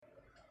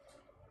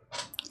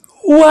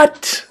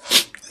What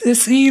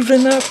is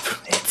even up?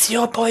 It's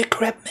your boy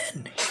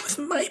Crabman. He was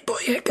my boy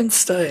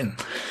Heckenstein.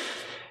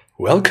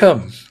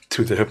 Welcome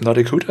to the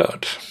Hypnotic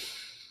Hootout.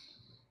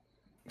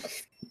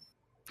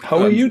 How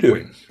are you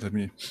doing? Wait, let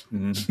me.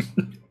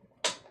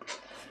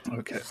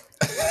 Okay.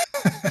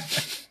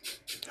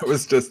 I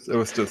was just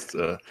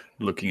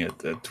looking at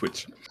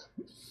Twitch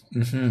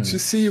to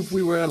see if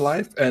we were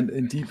alive, and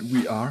indeed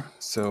we are.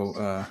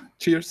 So,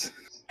 cheers.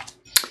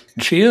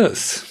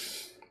 Cheers.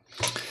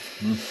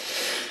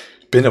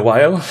 Been a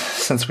while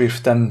since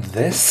we've done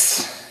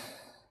this.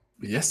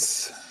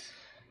 Yes,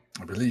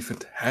 I believe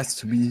it has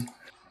to be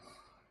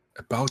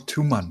about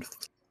 2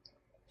 months.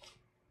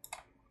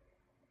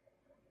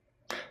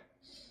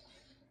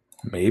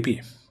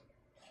 Maybe.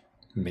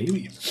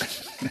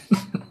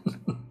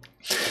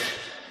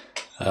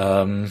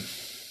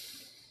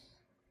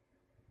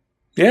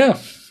 Yeah,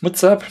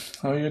 what's up?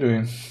 How are you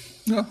doing?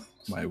 Yeah,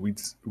 my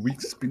week's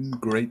been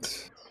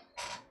great.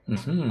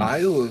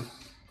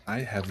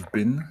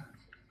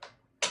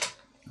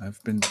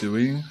 I've been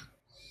doing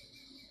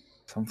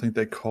something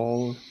they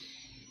call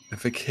a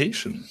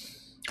vacation.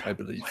 I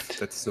believe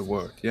that's the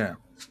word. Yeah,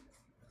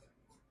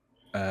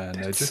 and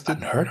That's I just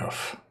unheard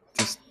of.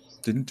 Just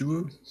didn't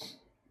do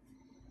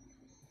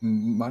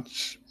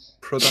much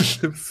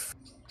productive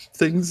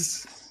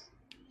things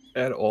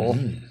at all.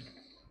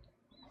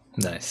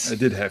 Nice. I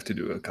did have to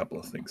do a couple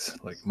of things.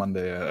 Like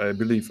Monday, I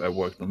believe I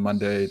worked on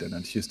Monday. Then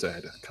on Tuesday, I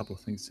had a couple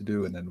of things to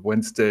do. And then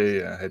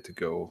Wednesday, I had to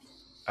go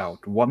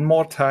out one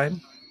more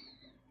time.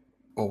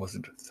 Or was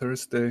it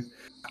Thursday?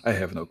 I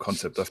have no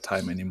concept of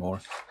time anymore.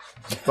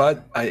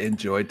 But I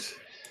enjoyed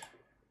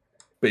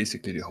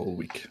basically the whole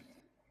week.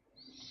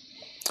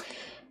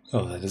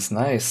 Oh, that is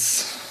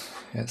nice.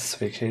 Yes,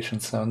 vacation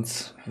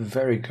sounds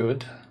very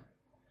good.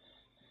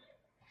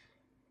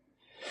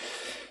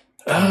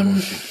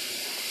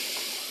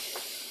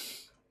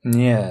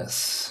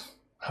 Yes.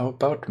 How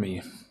about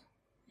me?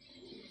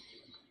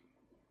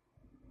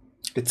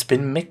 It's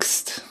been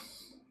mixed.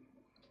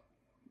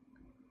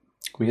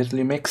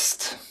 Weirdly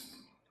mixed.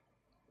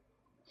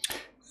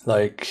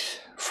 Like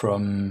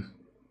from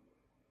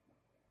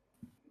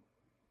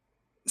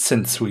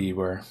since we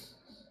were.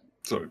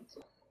 Sorry.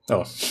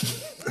 Oh.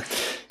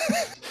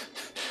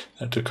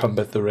 Had to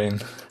combat the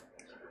rain.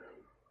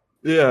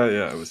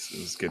 Yeah, I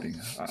was getting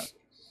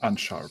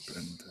unsharp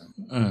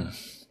and.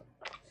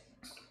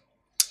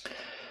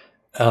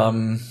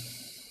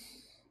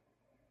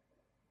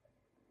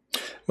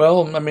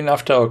 Well, I mean,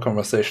 after our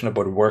conversation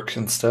about work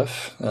and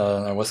stuff,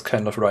 I was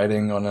kind of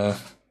riding on a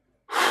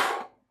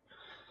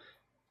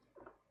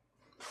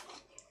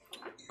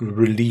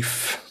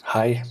relief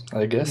high,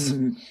 I guess.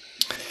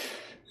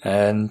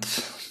 And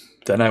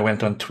then I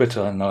went on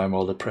Twitter, and now I'm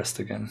all depressed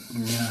again.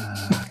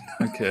 Yeah.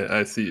 Okay,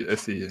 I see.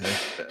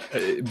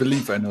 I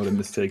believe I know the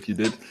mistake you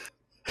did.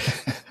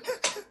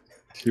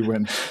 You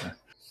went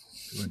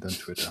on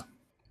Twitter.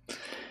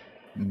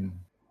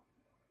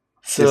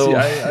 So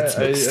I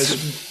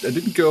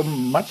didn't go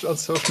much on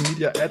social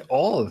media at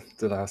all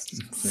the last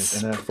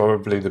minute. And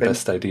probably the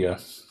best idea.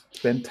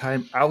 Spend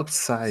time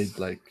outside,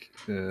 like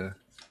there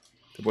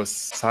was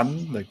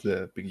sun, like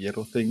the big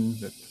yellow thing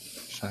that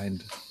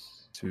shined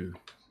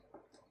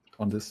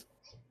on this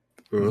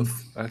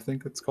earth, I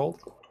think it's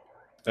called.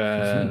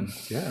 And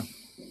yeah,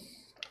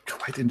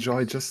 quite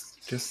enjoy just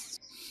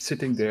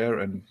sitting there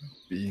and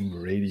being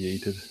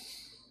radiated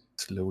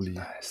slowly.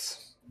 Nice.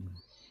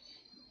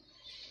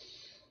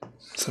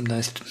 Some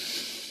nice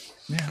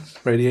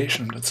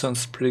radiation. That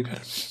sounds pretty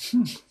good.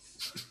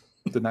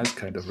 The nice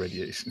kind of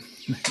radiation.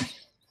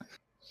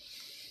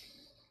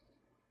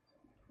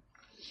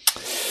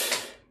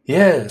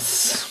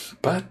 Yes,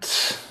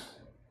 but,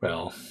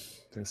 well...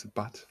 There's a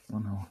but? Oh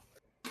no.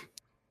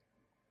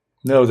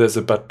 No, there's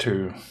a but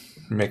too.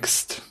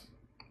 Mixed.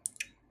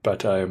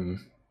 But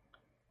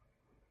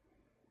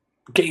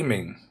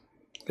gaming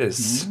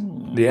is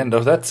the end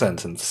of that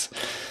sentence.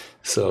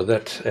 So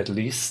that at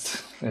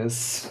least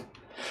is...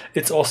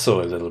 It's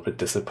also a little bit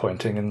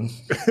disappointing in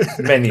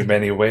many,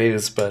 many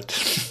ways, but...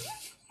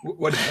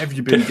 What have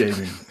you been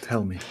gaming?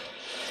 Tell me.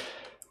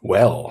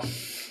 Well,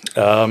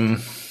 I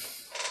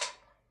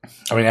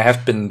mean, I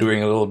have been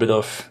doing a little bit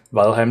of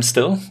Valheim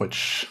still,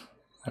 which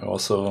I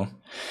also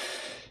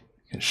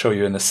can show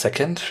you in a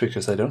second,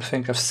 because I don't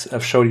think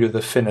I've showed you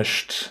the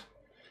finished,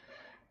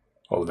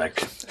 or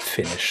like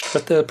finished,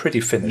 but the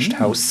pretty finished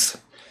house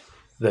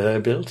that I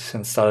built,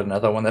 and started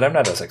another one that I'm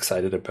not as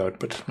excited about,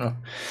 but no.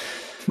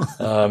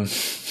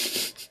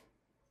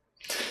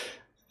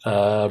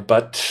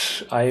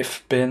 But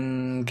I've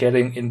been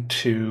getting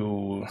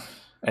into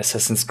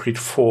Assassin's Creed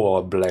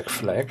 4 Black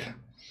Flag.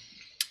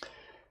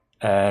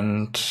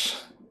 And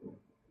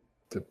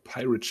the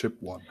pirate ship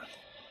one.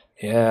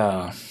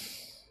 Yeah.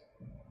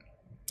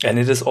 And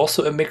it is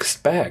also a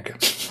mixed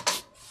bag.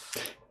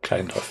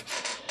 Kind of.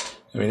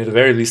 I mean, at the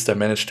very least, I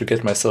managed to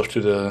get myself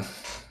to the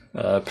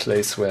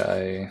place where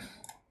I...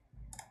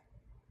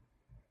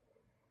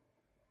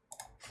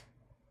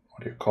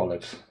 What do you call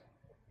it?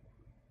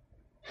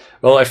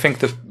 Well, I think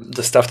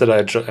the stuff that I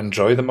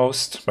enjoy the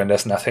most when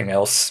there's nothing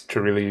else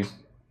to really.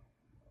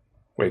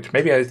 Wait,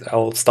 maybe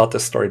I'll start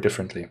this story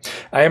differently.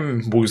 I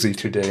am woozy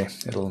today.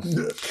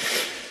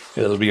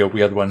 It'll be a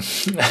weird one.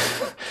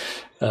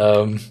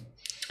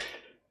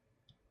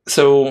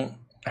 So,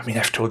 I mean,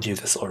 I've told you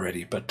this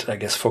already, but I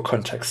guess for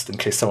context, in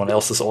case someone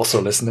else is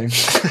also listening.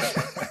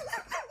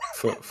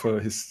 for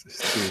his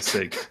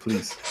sake,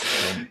 please.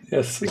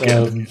 Yes.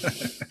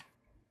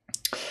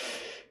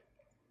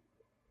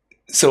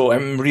 So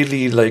I'm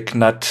really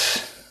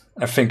not.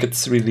 I think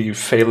it's really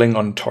failing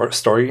on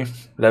story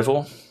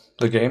level,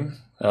 the game,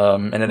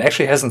 and it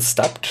actually hasn't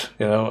stopped.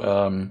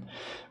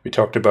 We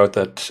talked about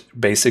that.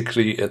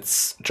 Basically,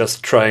 it's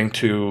just trying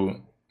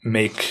to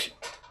make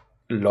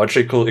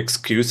logical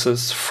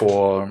excuses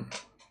for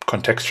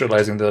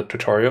contextualizing the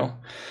tutorial.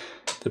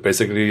 That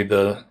basically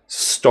the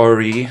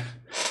story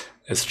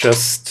is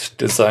just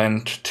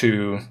designed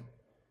to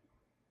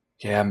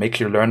make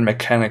you learn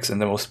mechanics in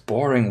the most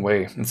boring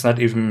way. It's not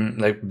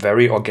even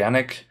very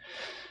organic.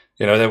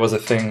 There was a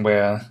thing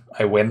where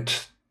I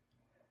went.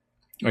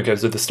 Okay,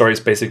 so the story is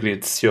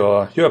basically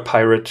you're a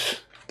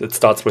pirate. It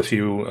starts with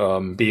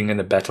you being in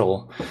a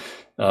battle.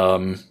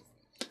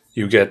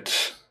 You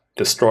get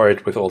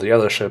destroyed with all the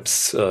other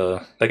ships.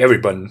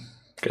 Everyone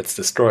gets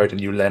destroyed,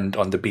 and you land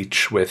on the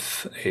beach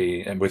with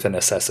an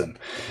assassin.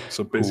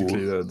 So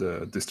basically,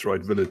 the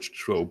destroyed village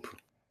trope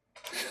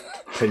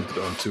painted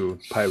onto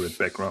pirate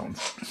background.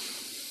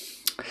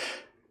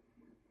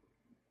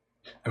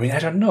 I mean, I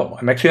don't know.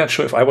 I'm actually not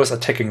sure if I was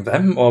attacking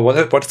them or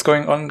what's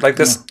going on.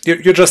 This,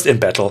 you're just in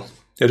battle.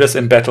 You're just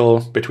in battle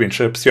between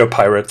ships. You're a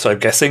pirate, so I'm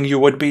guessing you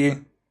would be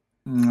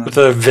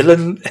the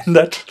villain in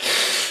that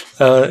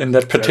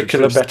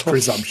particular battle.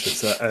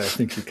 Presumptuous. I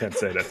think you can't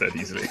say that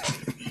easily.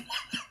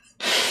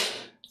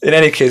 In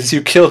any case,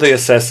 you kill the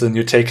assassin,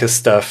 you take his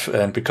stuff,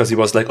 and because he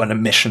was on a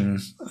mission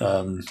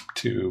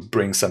to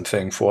bring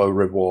something for a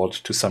reward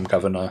to some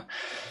governor,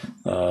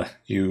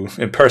 you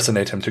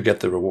impersonate him to get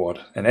the reward.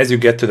 And as you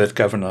get to that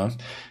governor,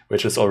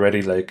 which is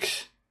already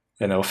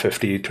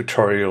 50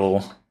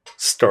 tutorial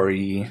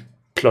story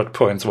plot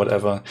points,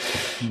 whatever,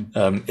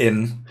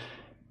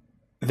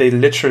 they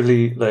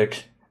literally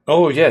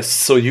oh yes,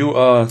 so you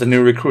are the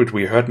new recruit.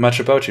 We heard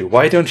much about you.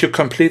 Why don't you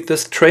complete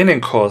this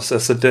training course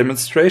as a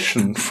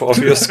demonstration of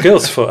your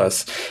skills for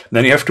us? And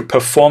then you have to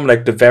perform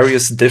the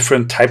various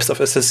different types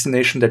of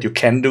assassination that you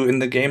can do in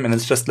the game, and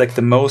it's just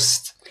the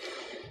most.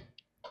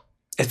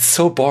 It's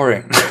so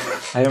boring.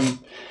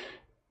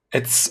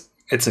 It's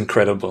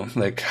incredible,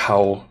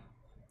 how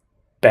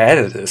bad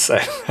it is.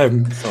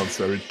 Sounds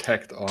very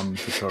tacked on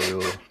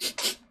tutorial.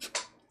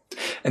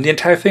 And the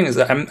entire thing is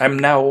I'm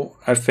now,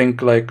 I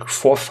think, 4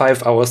 or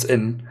 5 hours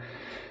in,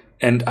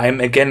 and I'm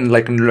again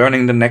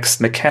learning the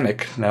next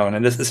mechanic now.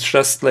 And this is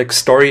just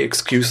story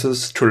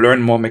excuses to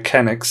learn more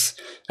mechanics.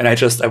 And I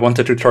want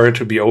the tutorial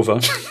to be over.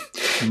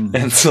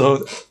 And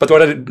so, but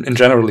what I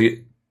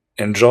generally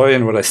enjoy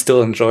and what I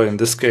still enjoy in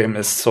this game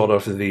is sort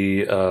of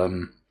the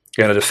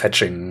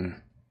fetching,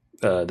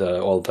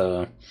 all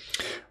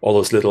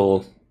those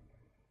little.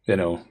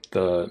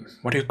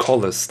 What do you call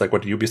this?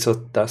 What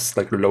Ubisoft does,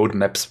 load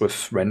maps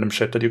with random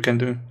shit that you can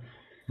do.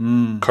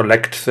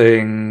 Collect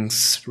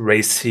things,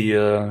 race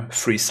here,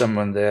 free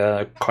someone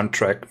there,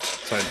 contract.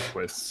 Side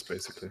quests,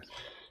 basically.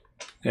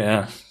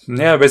 Yeah,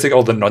 basically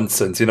all the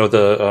nonsense.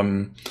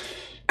 The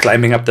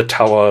climbing up the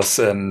towers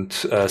and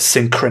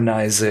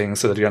synchronizing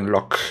so that you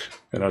unlock,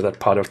 that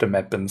part of the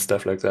map and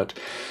stuff like that.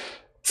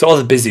 So all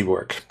the busy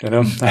work,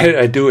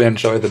 I do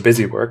enjoy the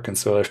busy work, and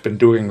so I've been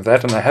doing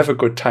that, and I have a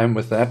good time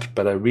with that.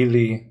 But I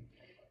really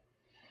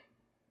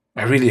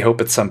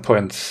hope at some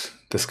point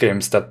this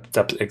game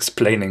stops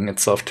explaining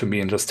itself to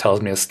me and just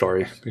tells me a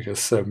story,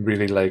 because I'm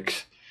really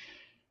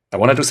I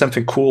want to do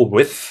something cool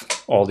with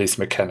all these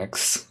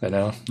mechanics,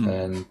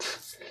 and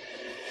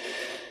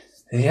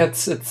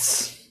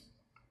it's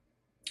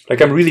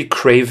I'm really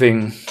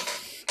craving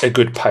a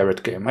good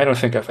pirate game. I don't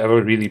think I've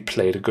ever really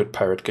played a good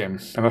pirate game.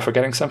 Am I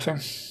forgetting something?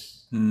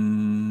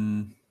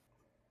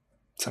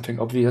 Something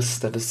obvious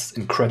that is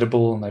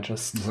incredible, and I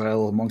just...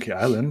 Well, Monkey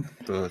Island,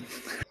 but...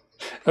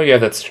 Oh yeah,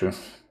 that's true.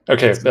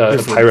 Okay,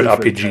 pirate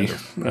RPG.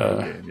 Kind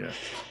of game,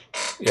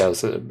 yeah,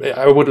 so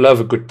I would love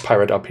a good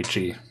pirate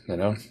RPG,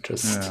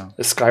 just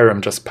a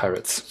Skyrim, just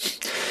pirates.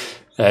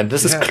 And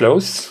this is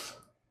close.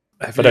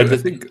 I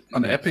think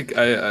on Epic,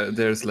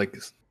 there's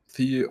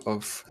Sea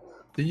of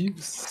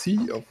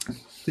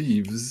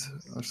Thieves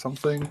or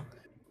something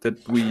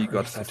that we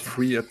got for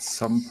free at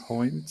some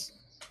point.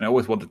 And I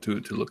always wanted to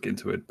look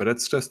into it, but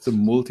it's just a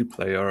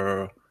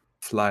multiplayer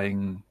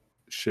flying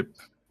ship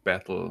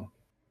battle,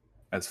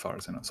 as far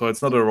as I know. So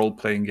it's not a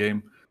role-playing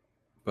game,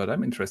 but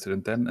I'm interested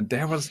in that. And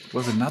there was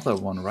another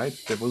one, right?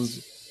 There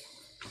was...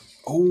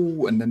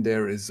 Oh, and then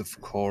there is,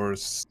 of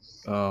course,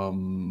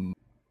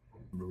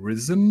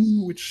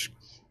 Risen, which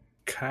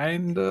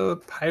kind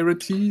of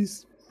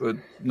piratey, but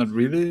not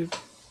really.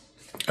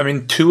 I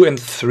mean, 2 and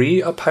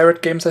 3 are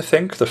pirate games, I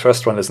think. The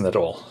first one isn't at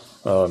all.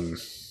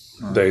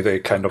 They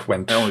kind of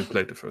went... I only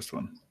played the first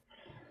one.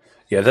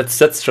 Yeah, that's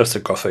just a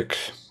gothic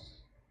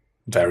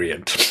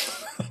variant.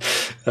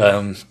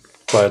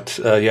 But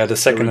yeah, the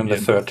second and the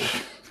third.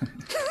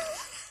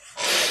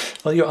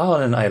 Well, you are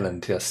on an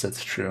island. Yes,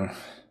 that's true.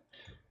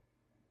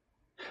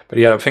 But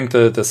yeah, I think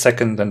the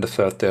second and the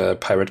third, they're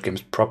pirate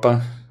games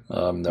proper.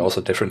 They're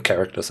also different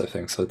characters, I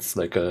think. So it's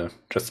like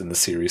just in the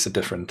series, a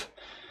different.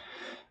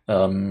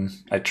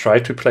 I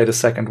tried to play the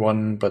second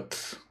one,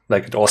 but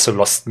like it also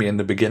lost me in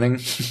the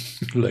beginning,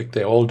 like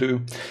they all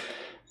do.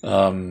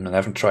 And I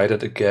haven't tried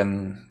it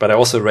again. But I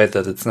also read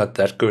that it's not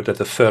that good. That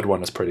the third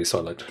one is pretty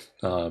solid.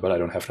 But I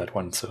don't have that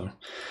one, so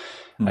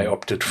I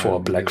opted for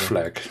Black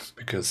Flag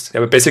because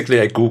but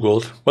basically I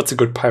googled what's a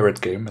good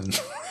pirate game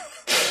and.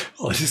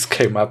 All this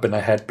came up, and I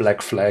had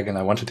Black Flag, and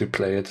I wanted to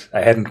play it.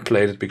 I hadn't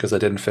played it because I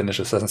didn't finish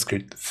Assassin's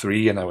Creed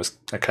 3, and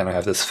I kind of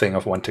have this thing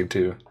of wanting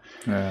to.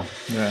 Yeah,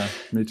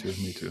 me too.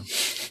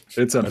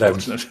 It's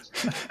unfortunate.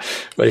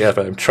 But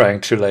I'm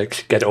trying to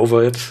like get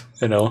over it.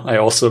 You know, I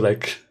also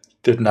like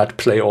did not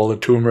play all the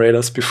Tomb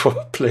Raiders before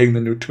playing the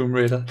new Tomb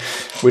Raider,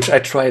 which I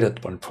tried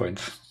at one point,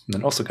 and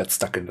then also got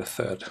stuck in the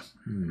third.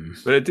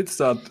 But I did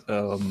start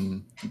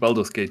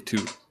Baldur's Gate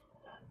 2.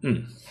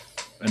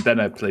 And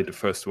then I played the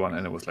first one,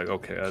 and it was like,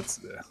 okay,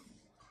 that's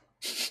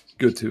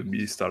good to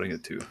be starting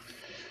at 2.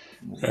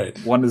 Right.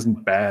 One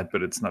isn't bad,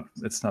 but it's not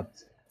the same.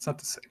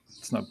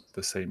 It's not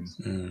the same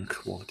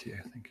quality,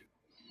 I think.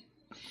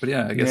 But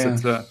yeah, I guess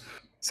it's the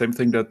same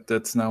thing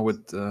that's now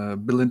with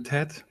Bill and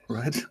Ted,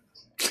 right?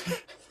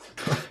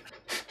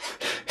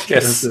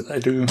 Yes, I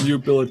do. New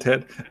Bill and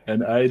Ted,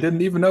 and I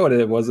didn't even know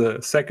there was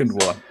a second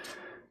one.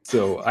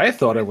 So I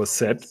thought I was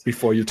set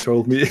before you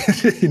told me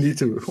you need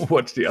to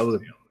watch the other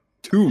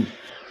 2.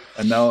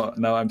 And now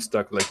I'm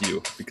stuck like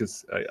you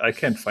because I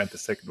can't find the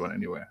second one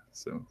anywhere.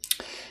 So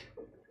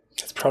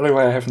that's probably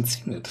why I haven't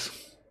seen it.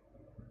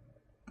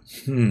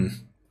 And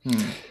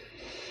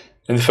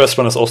the first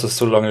one is also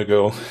so long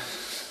ago.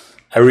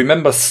 I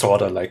remember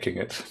sorta liking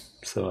it,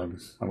 so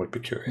I would be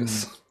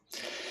curious.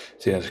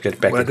 So yeah, to get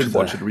back. Well, I did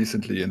watch it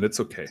recently, and it's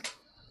okay.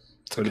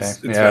 But okay. It's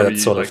very,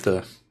 that's sort like, of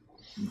the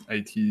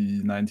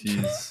 80s,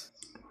 90s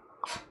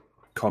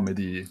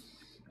comedy,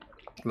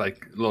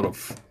 like a lot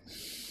of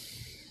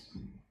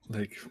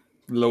like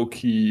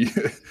low-key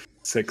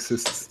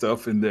sexist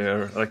stuff in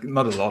there. Like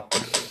not a lot,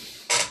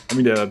 but I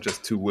mean there are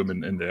just 2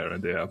 women in there,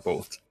 and they are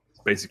both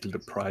basically the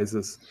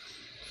prizes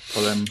for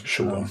them.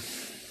 Sure.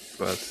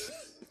 But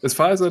as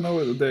far as I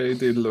know,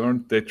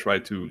 they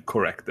tried to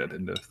correct that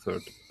in the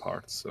third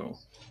part. So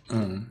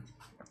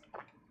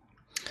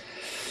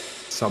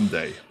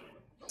someday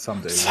we'll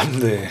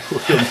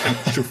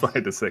manage to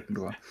find a second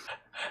one.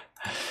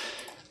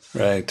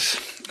 Right.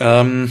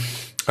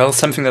 Well,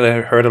 something that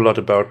I heard a lot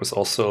about was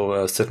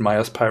also Sid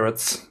Meier's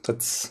Pirates.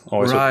 That's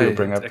always what people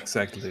bring up.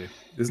 Exactly.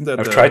 Isn't that?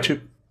 I've tried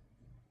to.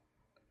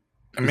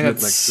 I mean,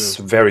 it's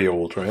like very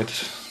old, right?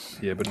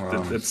 Yeah, but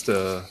that's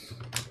the.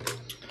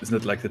 Isn't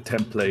it like the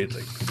template,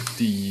 like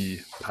the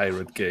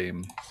pirate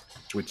game,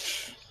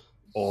 which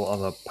all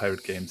other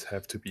pirate games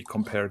have to be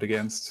compared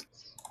against?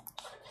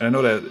 And I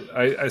know that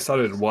I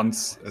started it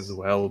once as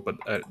well, but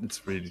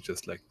it's really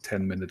just like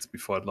 10 minutes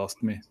before it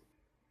lost me.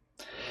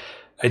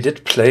 I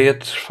did play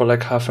it for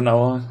like half an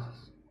hour,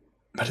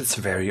 but it's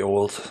very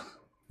old.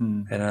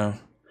 You know,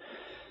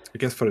 I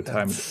guess for the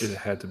time it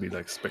had to be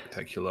like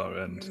spectacular,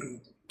 and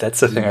that's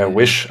the thing. I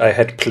wish I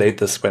had played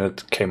this when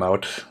it came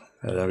out,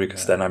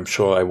 because then I'm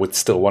sure I would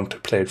still want to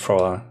play it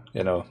for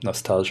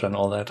nostalgia and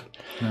all that.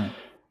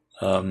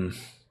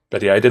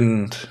 But yeah, I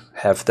didn't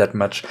have that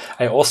much.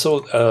 I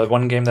also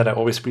one game that I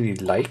always really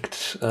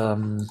liked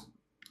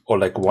or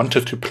like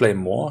wanted to play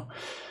more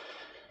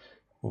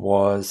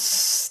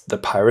was the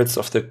Pirates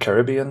of the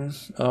Caribbean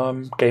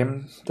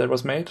game that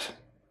was made,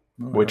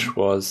 which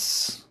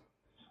was,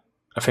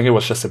 I think it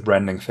was just a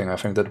branding thing. I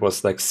think that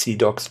was like Sea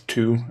Dogs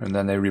 2, and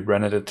then they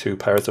rebranded it to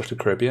Pirates of the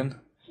Caribbean.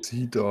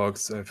 Sea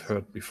Dogs, I've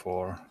heard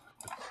before.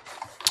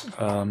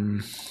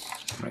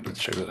 Let's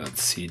check that out.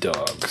 Sea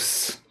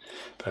Dogs.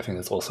 But I think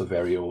that's also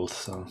very old.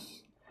 So,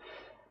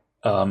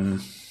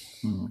 and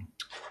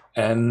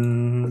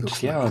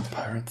yeah,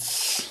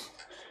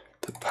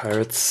 the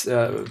Pirates.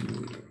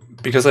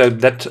 Because I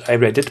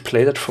did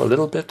play that for a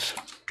little bit,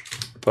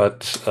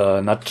 but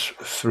not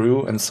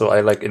through, and so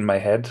I like in my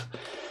head,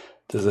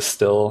 this is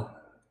still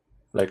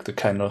like the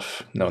kind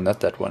of not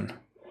that one,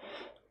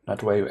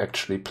 not where you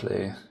actually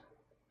play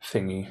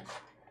thingy.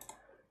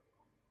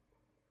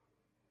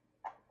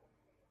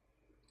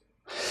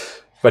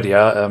 But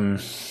yeah,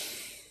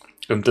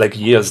 and like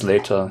years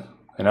later,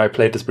 I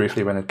played this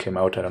briefly when it came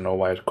out. I don't know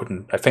why I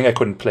couldn't. I think I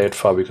couldn't play it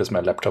far because my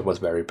laptop was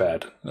very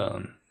bad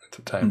at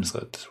the time, so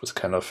it was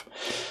kind of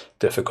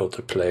difficult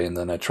to play. And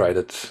then I tried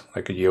it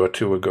like a year or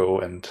 2 ago,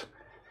 and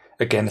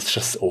again, it's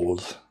just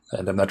old,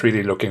 and I'm not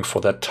really looking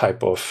for that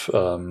type of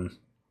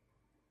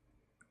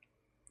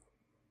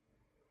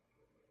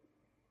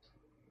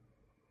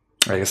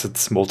I guess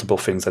it's multiple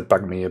things that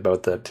bug me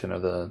about that,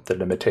 the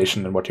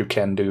limitation and what you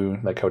can do,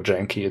 like how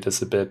janky it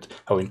is a bit,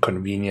 how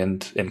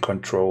inconvenient in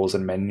controls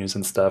and menus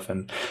and stuff,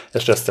 and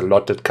there's just a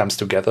lot that comes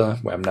together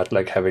where I'm not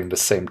like having the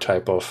same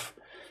type of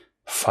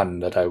fun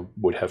that I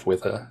would have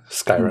with a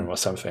Skyrim or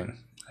something.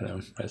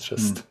 It's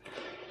just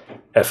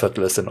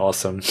effortless and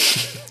awesome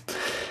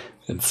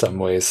in some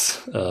ways.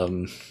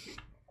 And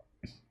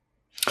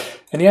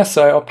yes,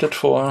 I opted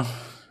for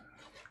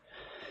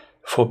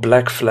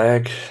Black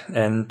Flag,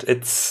 and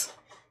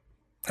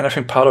I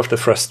think part of the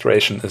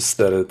frustration is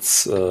that it's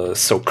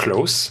so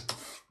close.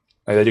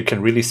 That you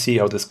can really see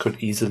how this could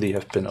easily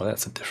have been. Oh,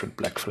 that's a different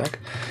Black Flag.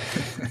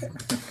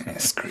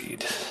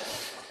 Screed.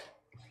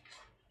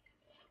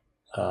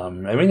 I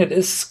mean, it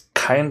is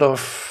kind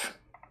of.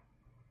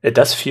 It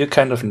does feel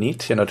kind of neat,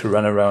 to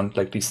run around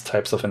like these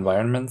types of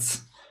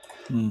environments.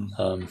 Why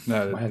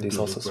are these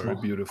also very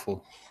small?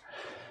 beautiful,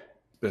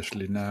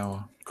 especially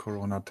now,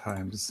 Corona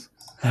times.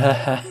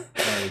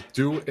 I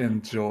do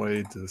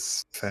enjoy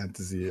this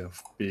fantasy of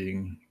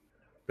being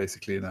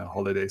basically in a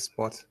holiday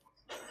spot.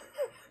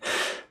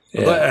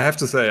 Yeah. Although I have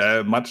to say,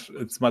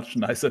 it's much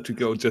nicer to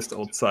go just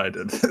outside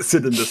and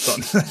sit in the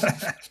sun.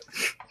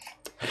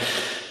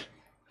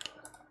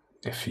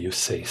 If you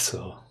say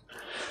so.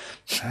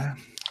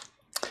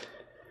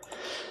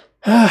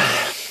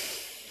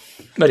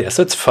 But yeah,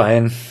 so it's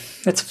fine.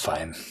 It's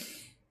fine.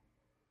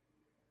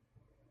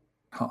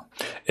 Huh.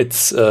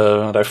 It's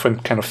what I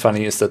find kind of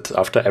funny is that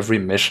after every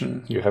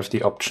mission, you have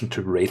the option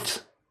to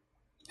rate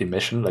the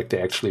mission. Like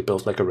they actually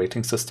built like a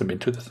rating system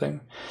into the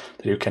thing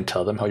that you can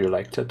tell them how you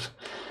liked it.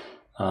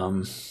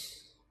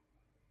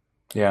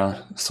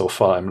 Yeah, so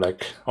far I'm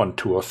like on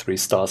 2 or 3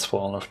 stars for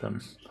all of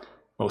them.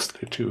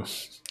 Mostly 2.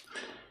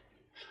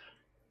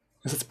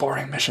 Because it's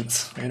boring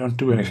missions. I don't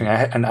do anything.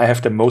 I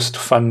have the most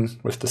fun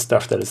with the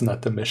stuff that is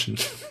not the mission.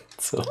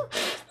 So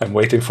I'm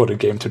waiting for the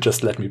game to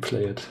just let me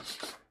play it.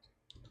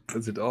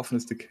 As it often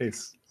is the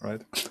case,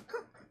 right?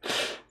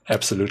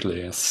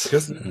 Absolutely, yes.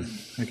 Because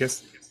I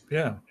guess,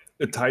 yeah,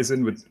 it ties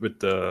in with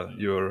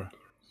your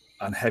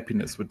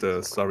unhappiness with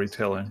the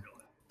storytelling.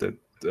 That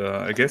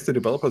I guess the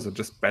developers are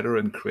just better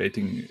in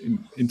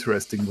creating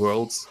interesting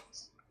worlds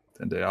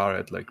than they are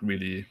at like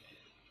really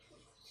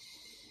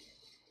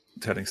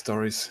telling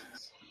stories.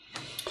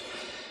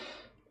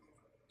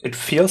 It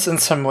feels in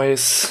some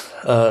ways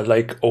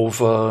like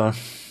over.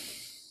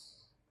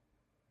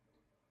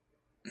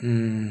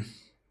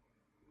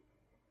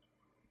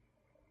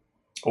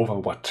 Over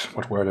what?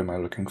 What word am I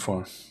looking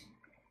for?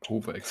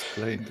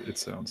 Over-explained, it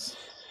sounds.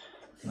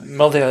 Like.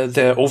 Well,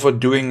 they're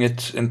overdoing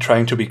it and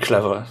trying to be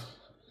clever.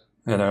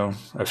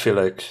 I feel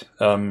like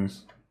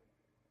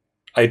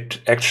I'd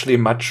actually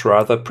much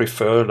rather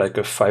prefer like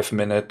a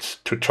 5-minute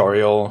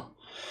tutorial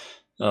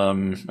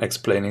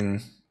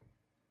explaining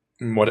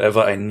whatever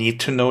I need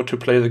to know to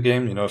play the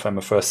game. If I'm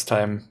a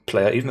first-time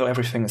player, even though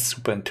everything is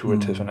super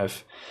intuitive, and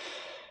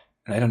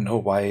I don't know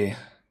why,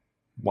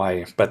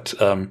 but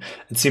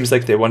it seems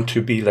like they want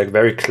to be like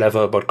very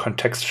clever about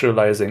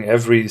contextualizing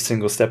every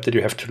single step that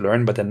you have to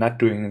learn, but they're not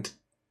doing it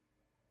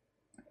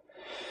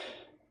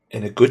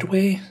in a good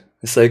way.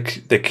 It's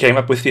like they came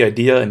up with the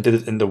idea and did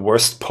it in the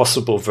worst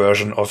possible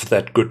version of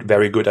that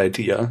very good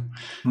idea,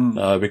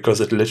 because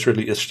it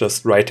literally is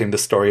just writing the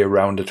story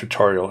around the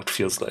tutorial. It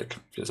feels like,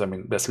 because I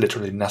mean, there's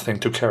literally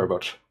nothing to care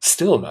about.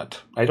 Still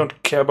not. I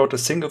don't care about a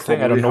single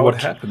thing. I don't know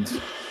what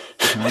happened.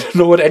 I don't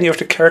know what any of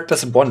the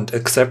characters want,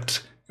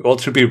 except all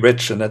to be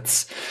rich, and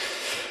that's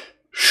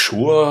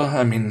sure.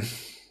 I mean,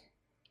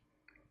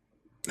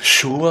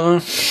 sure,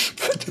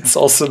 but it's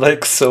also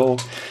like so.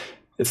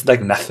 It's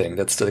like nothing.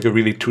 That's like a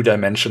really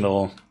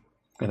 2-dimensional,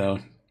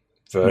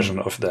 version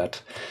of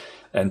that.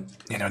 And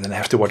then I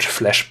have to watch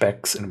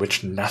flashbacks in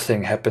which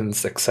nothing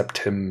happens except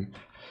him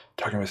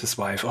talking with his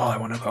wife. Oh, I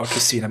want to go out to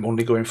sea, and I'm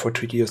only going for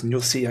 2 years, and you'll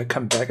see I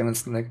come back, and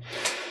it's like.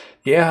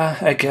 Yeah,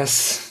 I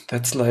guess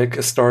that's like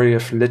a story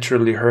I've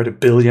literally heard 1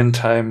 billion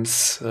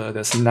times.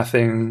 There's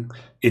nothing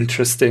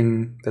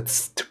interesting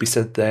that's to be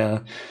said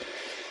there.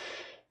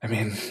 I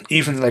mean,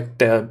 even like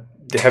they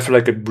have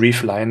like a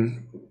brief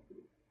line.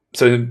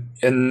 So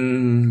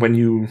when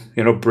you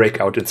break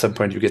out at some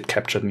point, you get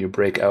captured and you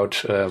break out,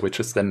 which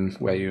is then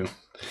where you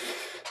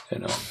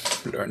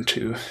learn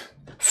to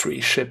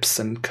free ships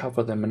and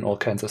cover them and all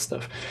kinds of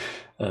stuff.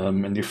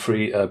 And you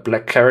free a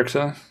black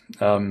character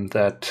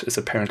that is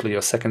apparently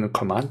your second in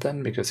command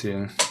then, because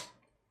you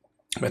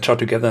match out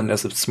together, and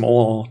there's a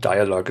small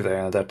dialogue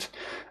there that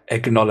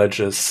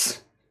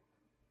acknowledges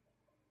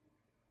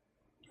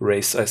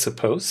race, I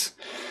suppose.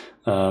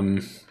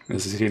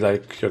 Is he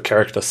like, your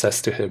character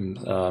says to him,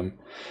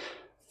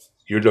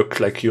 you look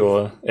like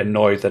you're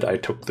annoyed that I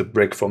took the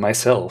brig for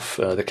myself,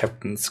 the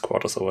captain's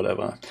quarters or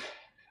whatever.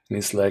 And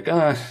he's like,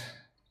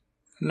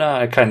 nah,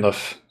 I kind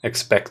of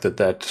expected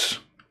that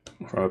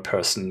from a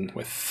person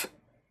with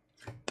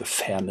the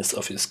fairness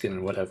of your skin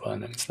and whatever.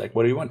 And then it's like,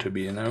 what do you want to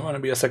be? And I want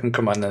to be a second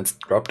commander. And it's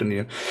dropped in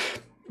you.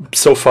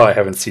 So far, I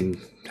haven't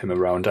seen him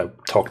around. I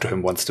talked to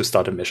him once to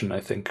start a mission,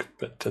 I think.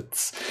 But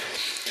it's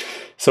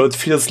so it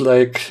feels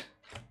like,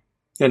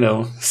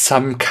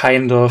 some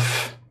kind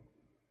of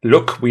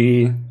look.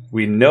 We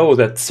know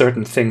that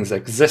certain things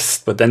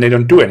exist, but then they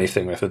don't do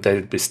anything with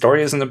it. The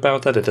story isn't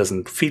about that. It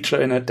doesn't feature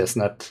in it. There's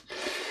not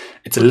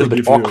It's a little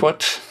bit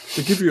awkward.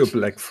 They give you a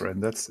black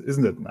friend.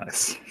 Isn't it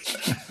nice?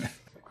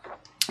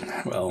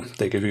 Well,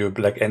 they give you a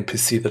black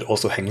NPC that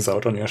also hangs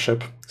out on your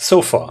ship.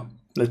 So far.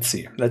 Let's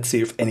see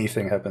if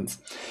anything happens.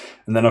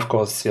 And then, of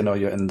course,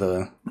 you're in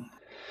the...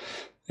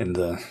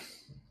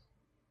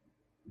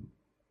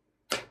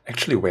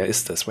 Actually, where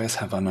is this? Where's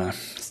Havana?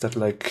 Is that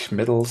like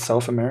middle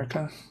South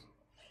America?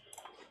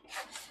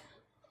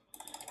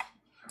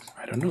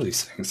 I don't know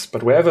these things,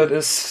 but wherever it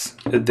is,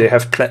 they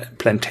have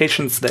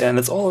plantations there, and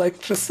it's all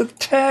like just a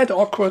tad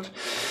awkward.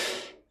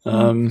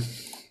 And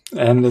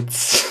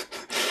it's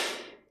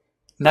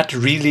not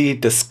really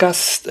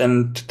discussed,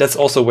 and that's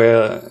also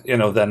where,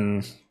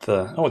 then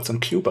it's in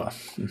Cuba.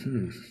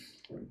 Mm-hmm.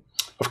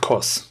 Of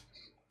course.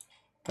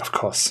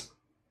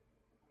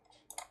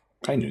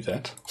 I knew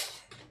that.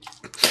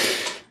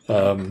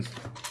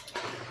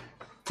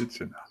 Did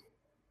you know?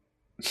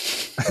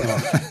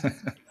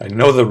 I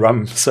know the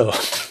rum, so...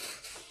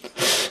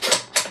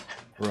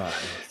 Right.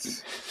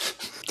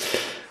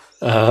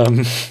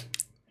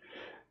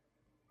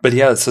 But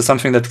yeah, so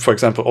something that, for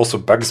example, also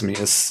bugs me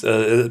is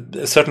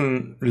a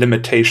certain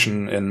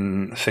limitation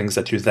in things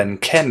that you then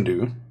can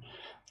do.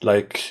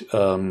 Like,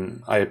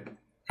 I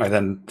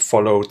then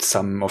followed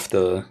some of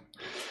the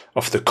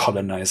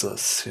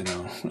colonizers,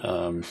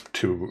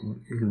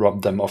 to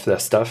rob them of their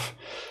stuff.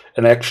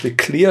 And I actually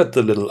cleared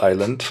the little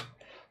island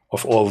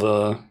of all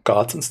the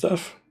guards and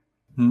stuff.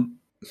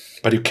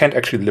 But you can't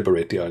actually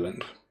liberate the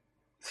island.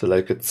 So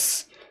like you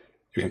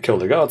can kill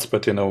the guards,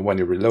 but when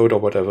you reload or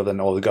whatever, then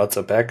all the guards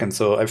are back. And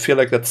so I feel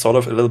like that's sort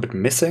of a little bit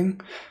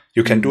missing.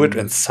 You can do it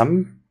in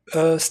some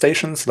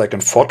stations, like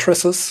in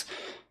fortresses.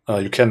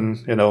 You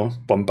can,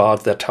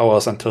 bombard their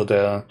towers until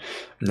and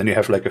then you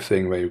have like a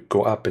thing where you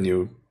go up and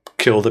you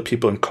kill the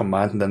people in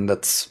command, and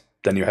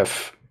then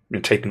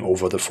you're taking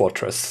over the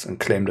fortress and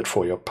claimed it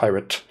for your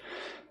pirate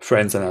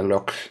friends and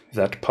unlock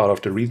that part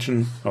of the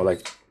region. Or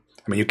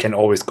you can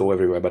always go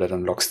everywhere, but it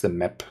unlocks the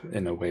map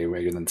in a way where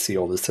you then see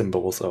all the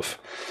symbols of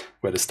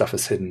where the stuff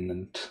is hidden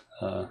and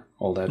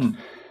all that.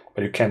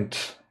 But you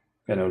can't,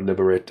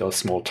 liberate those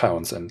small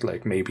towns. And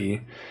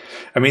maybe,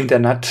 they're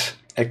not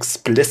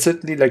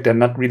explicitly, they're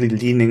not really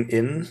leaning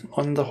in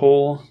on the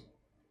whole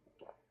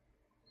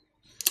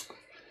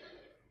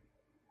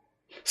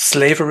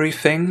slavery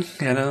thing,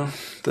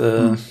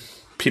 the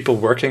people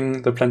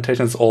working the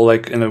plantations, all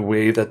in a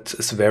way that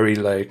is very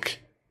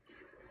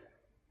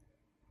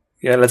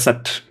let's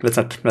not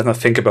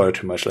think about it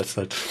too much. Let's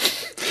not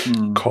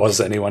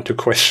cause anyone to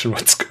question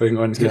what's going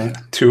on here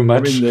too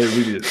much. They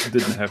really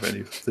didn't have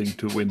anything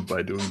to win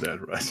by doing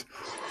that, right?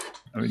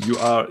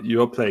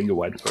 You're playing a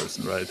white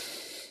person, right?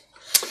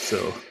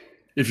 So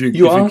if you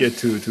get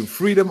to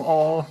free them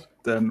all,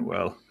 then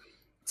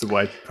it's a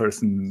white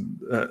person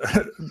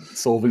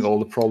solving all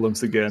the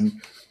problems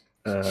again.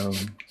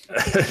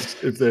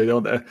 If they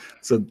don't,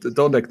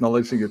 don't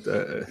acknowledging it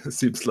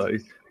seems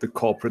like the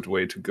corporate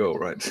way to go,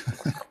 right?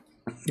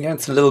 Yeah,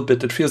 it's a little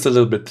bit. It feels a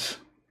little bit.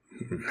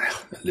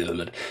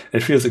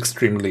 It feels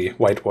extremely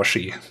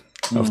whitewashy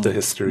of the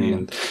history,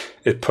 and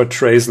it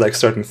portrays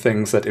certain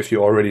things that if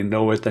you already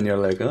know it, then you're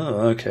like,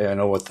 oh, okay, I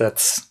know what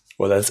that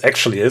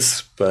actually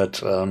is,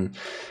 but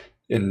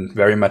in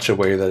very much a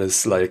way that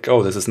is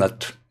this is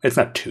not. It's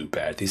not too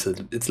bad. It's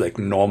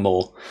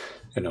normal,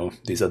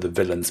 these are the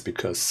villains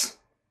because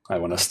I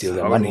want to steal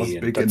their money,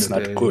 and that's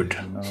not good.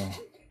 Yeah,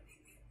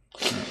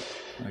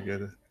 I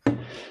get it.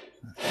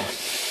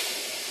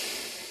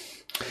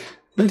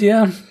 But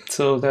yeah,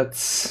 so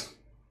that's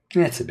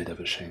a bit of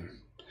a shame.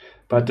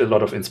 But a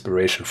lot of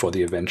inspiration for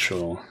the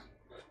eventual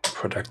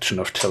production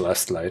of Till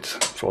Last Light,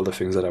 for all the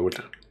things that I would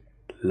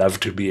love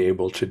to be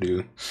able to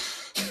do.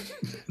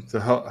 So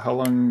how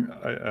long,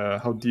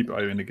 how deep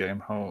are you in the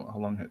game? How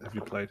long have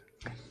you played?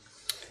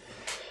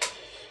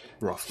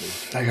 Roughly.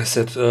 Like I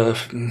said, 4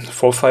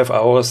 or 5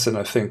 hours, and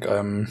I think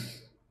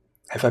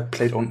have I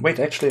played on... Wait,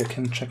 actually I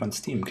can check on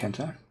Steam, can't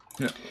I?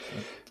 Yeah.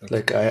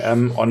 I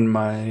am on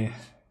my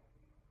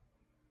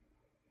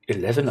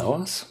 11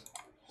 hours.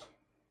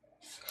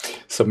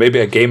 So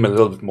maybe I game a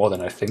little bit more than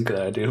I think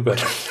that I do, but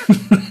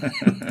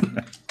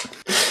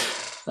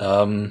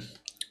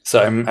so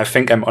I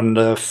think I'm on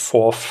the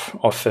 4th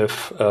or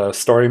 5th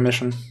story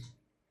mission.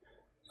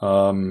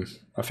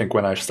 I think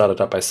when I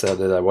started up, I said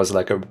that I was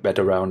at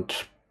around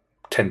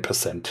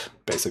 10%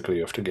 basically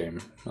of the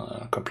game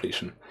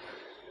completion.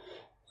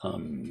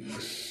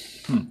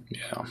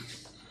 Yeah.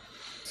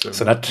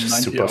 So not 90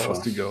 super hours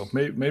far to go.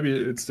 Maybe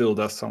it still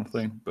does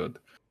something, but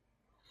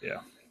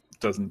yeah, it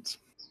doesn't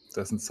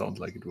sound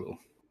like it will.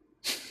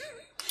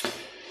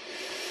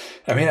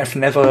 I've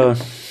never...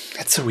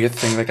 It's a weird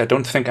thing. I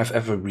don't think I've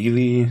ever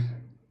really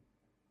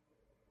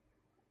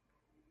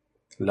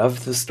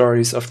loved the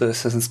stories of the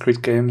Assassin's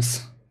Creed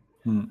games.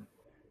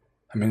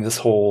 This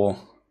whole...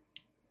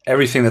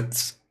 Everything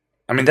that's...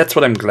 that's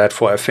what I'm glad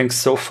for. I think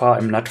so far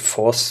I'm not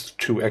forced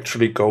to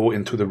actually go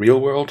into the real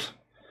world.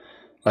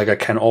 I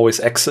can always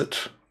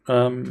exit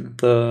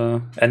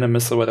the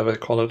Animus or whatever they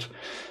call it.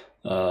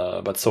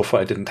 But so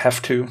far I didn't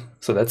have to,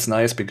 so that's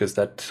nice because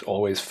that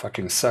always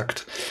fucking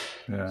sucked.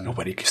 Yeah.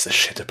 Nobody gives a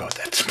shit about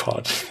that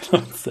part.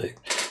 It's like,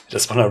 I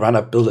just want to run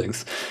up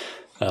buildings.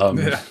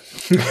 Yeah.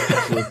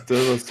 That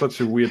was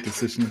such a weird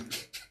decision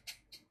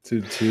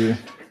to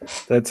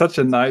that's such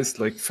a nice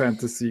like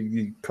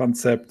fantasy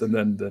concept and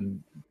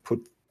then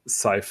put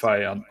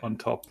sci-fi on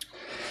top.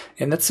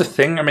 And that's the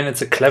thing. I mean,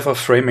 it's a clever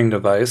framing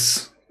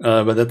device,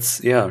 but that's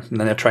and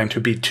then they're trying to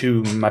be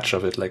too much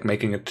of it, like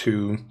making it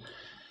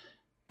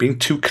being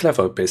too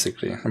clever,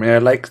 basically. I mean, I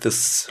like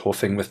this whole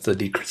thing with the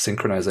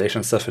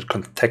desynchronization stuff. It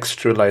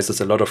contextualizes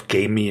a lot of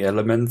gamey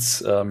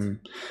elements in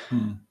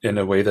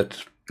a way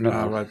that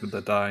right, with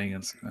the dying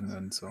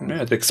and so on.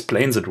 Yeah, it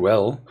explains it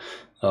well.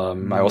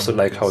 I also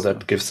like how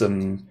that gives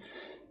them.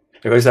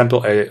 For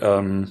example,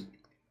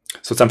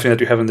 so something that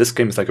you have in this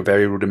game is like a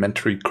very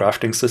rudimentary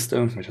crafting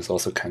system, which is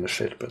also kind of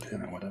shit, but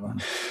whatever.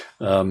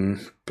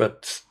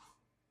 But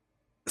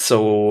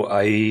so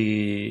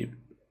I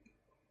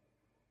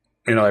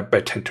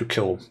tend to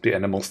kill the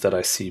animals that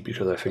I see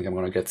because I think I'm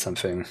going to get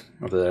something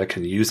that I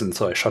can use, and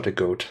so I shot a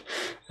goat,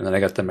 and then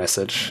I got the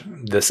message: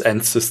 this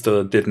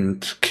ancestor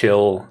didn't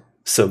kill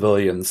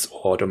civilians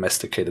or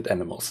domesticated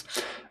animals,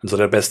 and so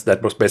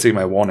that was basically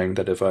my warning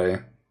that if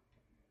I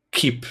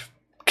keep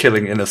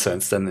killing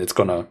innocents, then it's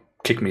gonna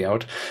kick me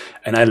out.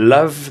 And I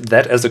love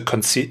that as a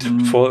conceit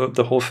for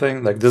the whole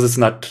thing. Like this is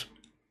not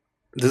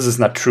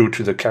true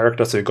to the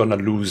character, so you're gonna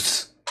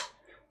lose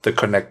the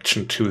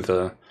connection to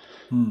the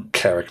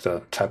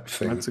character type of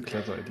thing. That's a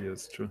clever idea.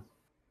 It's true.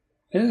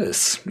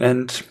 Yes,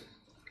 and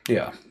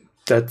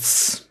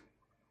that's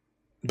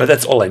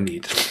all I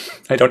need.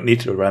 I don't need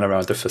to run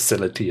around the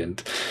facility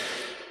and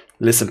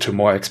listen to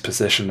more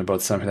exposition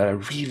about something that I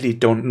really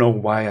don't know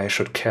why I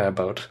should care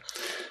about.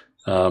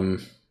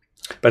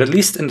 But at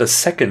least in the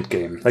second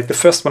game, like the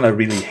first one I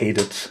really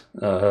hated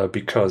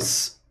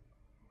because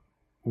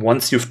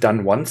once you've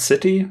done one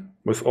city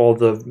with all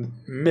the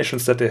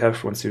missions that they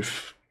have, once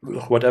you've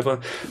whatever,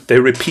 they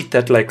repeat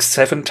that like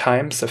 7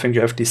 times. I think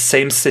you have the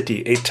same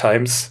city 8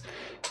 times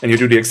and you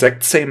do the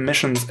exact same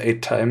missions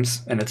 8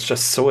 times, and it's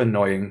just so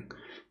annoying.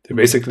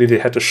 They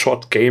had a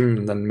short game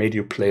and then made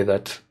you play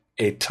that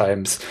 8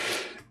 times,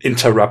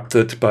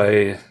 interrupted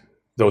by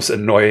those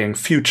annoying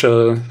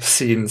future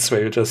scenes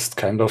where you just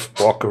kind of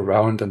walk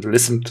around and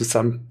listen to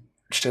some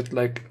shit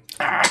like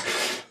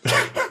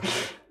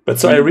But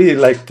so I really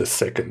liked the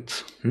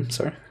second.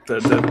 Sorry?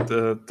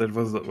 That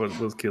was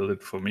what killed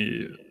it for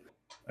me.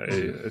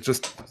 I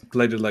just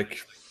played it like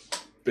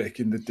back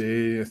in the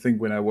day, I think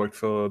when I worked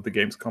for the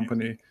games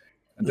company,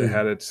 and they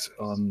had it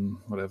on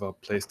whatever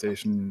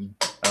PlayStation,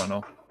 I don't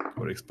know,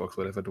 or Xbox,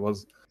 whatever it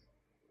was.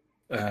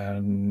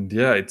 And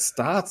yeah, it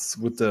starts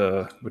with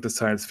the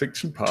science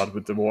fiction part,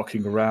 with the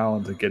walking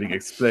around and getting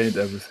explained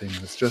everything.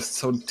 It's just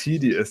so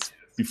tedious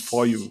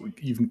before you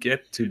even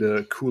get to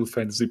the cool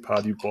fantasy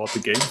part you bought the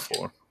game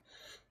for.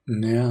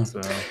 Yeah,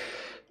 so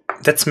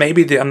that's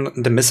maybe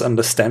the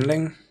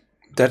misunderstanding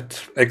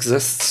that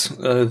exists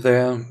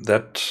there.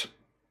 That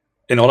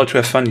in order to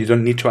have fun, you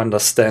don't need to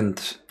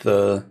understand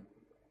the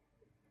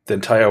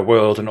entire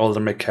world and all the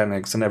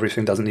mechanics, and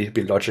everything doesn't need to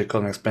be logical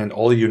and explained.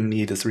 All you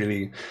need is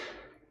really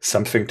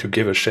something to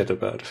give a shit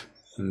about,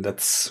 and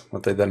that's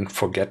what they then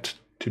forget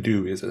to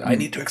do. Is I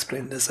need to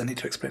explain this, I need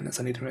to explain this,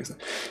 I need to explain.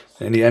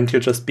 And in the end,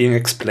 you're just being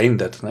explained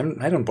that.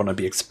 And I don't want to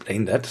be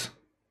explained that.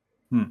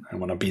 I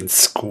want to be in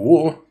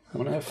school. I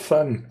want to have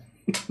fun.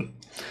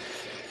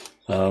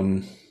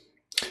 And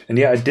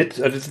yeah, I did.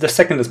 The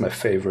second is my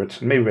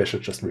favorite. Maybe I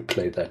should just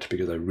replay that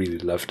because I really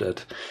loved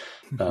it.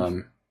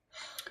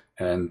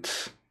 And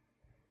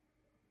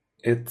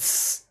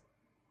it's.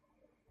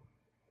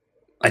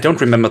 I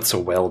don't remember it so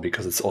well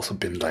because it's also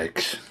been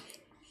like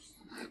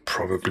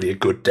probably a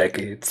good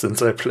decade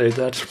since I played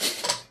that.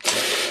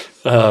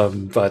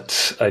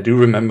 But I do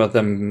remember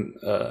them.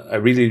 I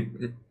really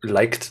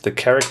liked the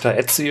character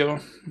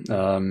Ezio.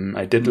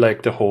 I did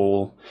like the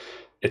whole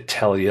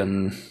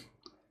Italian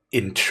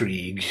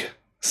intrigue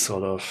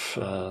sort of.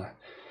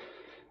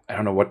 I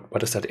don't know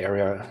what is that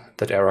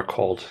era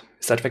called.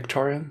 Is that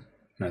Victorian?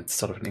 No, it's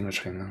sort of an English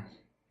thing now.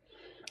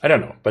 I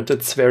don't know, but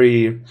it's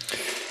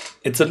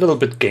a little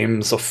bit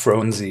Games of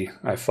Thronesy,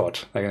 I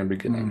thought, like in the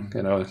beginning.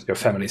 Your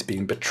family's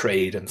being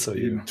betrayed, and so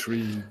you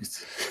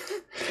intrigues.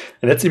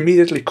 And that's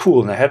immediately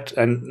cool. And I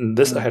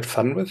had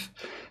fun with,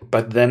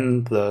 but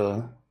then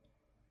the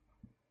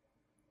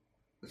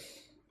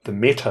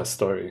meta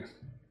story,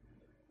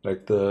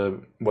 like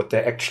what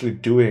they're actually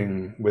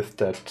doing with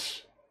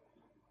that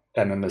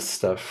animus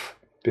stuff,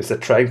 because they're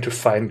trying to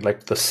find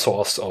like the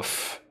source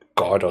of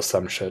God or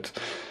some shit.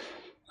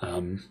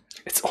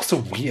 It's also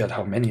weird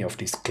how many of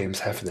these games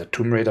have that.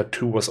 Tomb Raider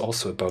 2 was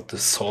also about the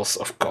source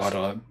of God.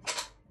 Or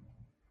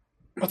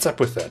what's up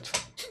with that?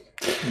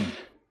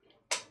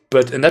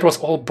 And that was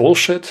all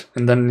bullshit.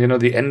 And then,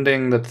 the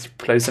ending that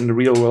plays in the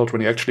real world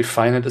when you actually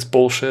find it is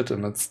bullshit.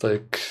 And it's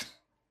like,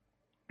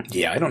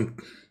 yeah, I don't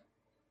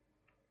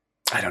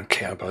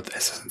care about the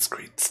Assassin's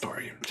Creed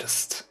story.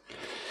 Just.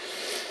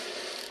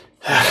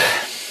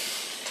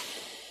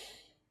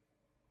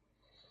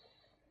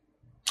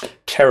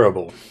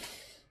 terrible,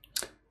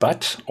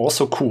 but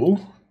also cool.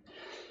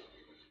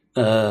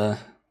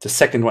 The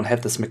second one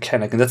had this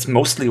mechanic, and that's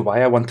mostly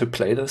why I want to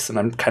play this, and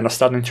I'm kind of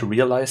starting to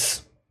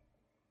realize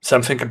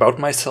something about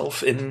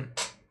myself in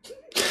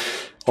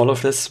all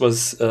of this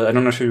was, I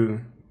don't know if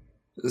you...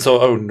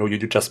 So, oh no, you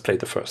just played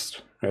the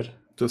first, right?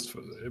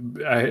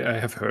 I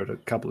have heard a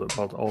couple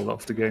about all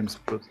of the games,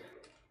 but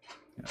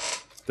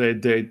yeah,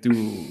 they do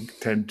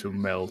tend to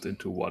meld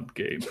into one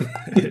game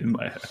in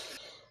my head.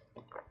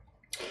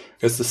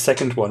 Because the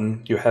second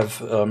one, you have,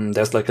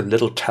 there's like a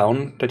little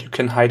town that you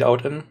can hide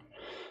out in.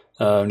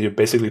 You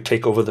basically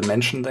take over the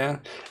mansion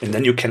there, and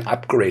then you can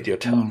upgrade your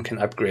town. You can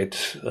upgrade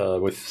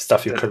with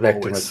stuff you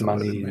collect and with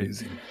money.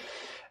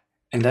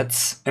 And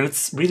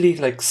it's really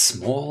like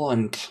small,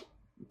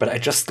 but I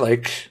just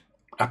like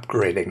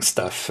upgrading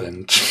stuff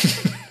and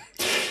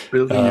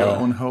building your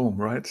own home,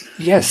 right?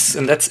 Yes,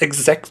 and that's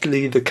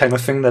exactly the kind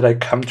of thing that I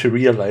come to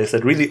realize,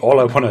 that really all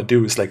I want to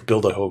do is like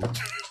build a home.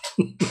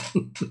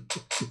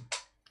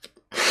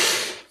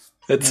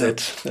 That's it.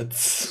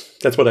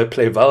 That's what I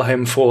play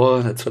Valheim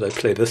for. That's what I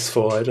play this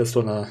for. I just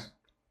want to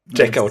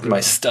check out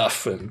my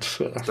stuff and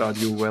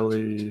Stardew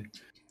Valley,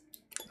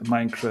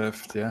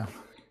 Minecraft, yeah.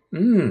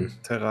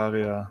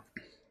 Terraria.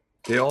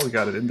 They all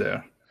got it in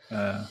there.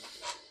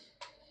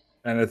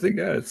 And I think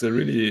it's a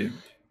really,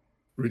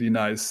 really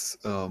nice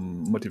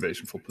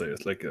motivation for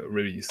players, like a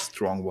really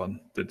strong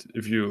one. That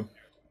if you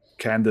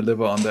can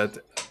deliver on that,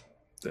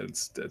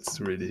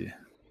 that's really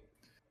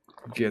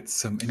gets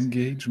some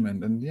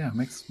engagement, and yeah,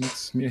 makes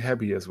me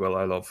happy as well.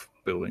 I love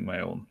building my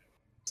own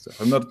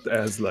stuff. I'm not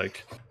as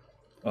like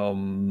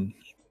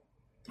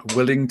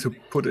willing to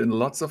put in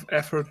lots of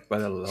effort,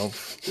 but I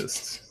love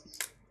just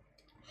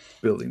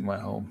building my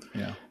home.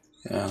 Yeah,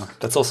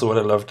 that's also what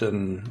I loved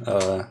in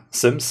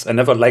Sims. I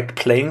never liked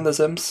playing the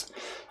Sims.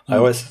 I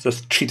always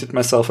just cheated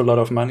myself a lot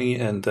of money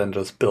and then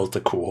just built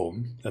a cool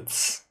home.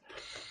 That's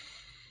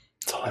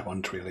all I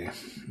want, really.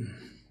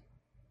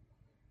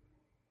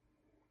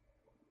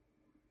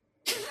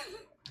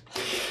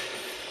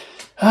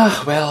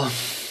 Well.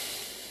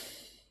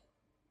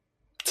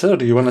 So,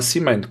 do you want to see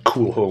my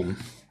cool home?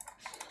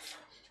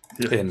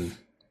 In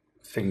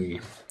thingy?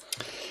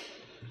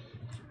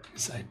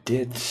 Yes, I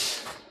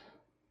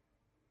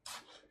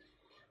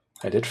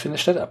did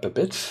finish that up a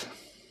bit.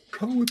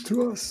 Show it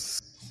to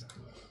us.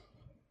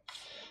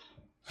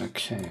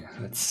 Okay,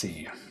 let's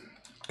see.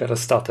 Gotta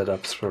start that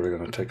up, it's probably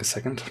gonna take a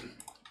second.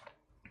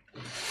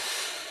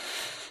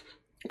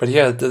 But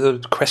yeah,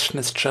 the question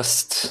is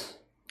just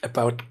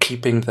about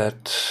keeping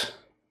that...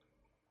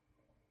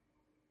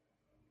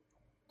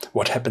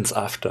 What happens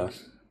after?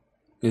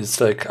 It's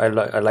like, I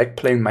like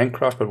playing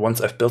Minecraft, but once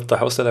I've built the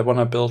house that I want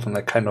to build, and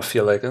I kind of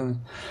feel like, I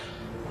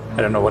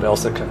don't know what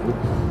else I can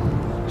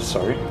do.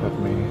 Sorry, let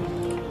me...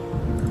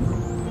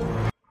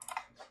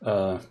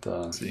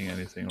 Seeing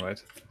anything, right?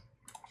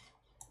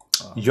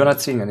 You're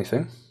not seeing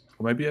anything?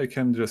 Or maybe I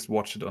can just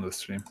watch it on the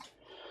stream.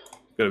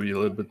 Gotta be a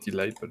little bit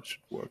delayed, but it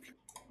should work.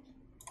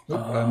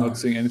 Nope, I'm not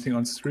seeing anything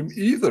on stream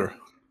either.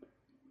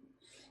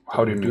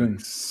 How do you mean? Doing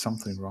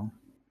something wrong.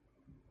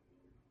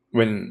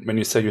 When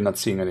you say you're not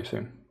seeing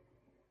anything,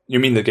 you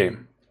mean the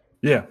game?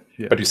 Yeah.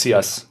 But you see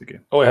us. The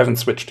game. Oh, I haven't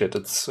switched yet.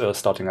 It's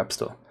starting up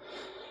still.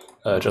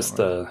 Just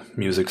the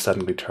music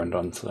suddenly turned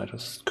on, so I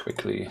just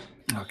quickly...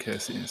 Okay, I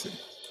see.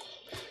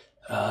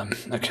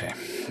 Okay,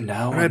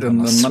 now... Right, on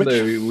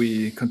Monday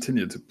we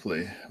continue to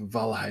play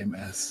Valheim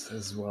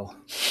as well.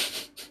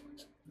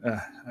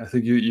 I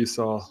think you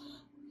saw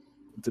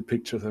the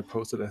pictures I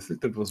posted. I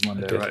think that was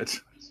Monday,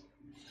 right?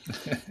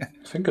 I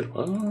think it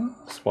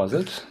was. Was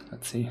it?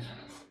 Let's see.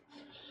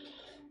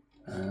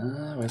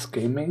 Where's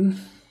gaming?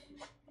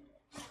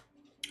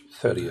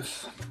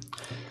 30th.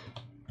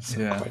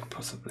 So quite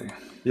possibly.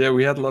 Yeah,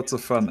 we had lots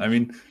of fun. I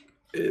mean,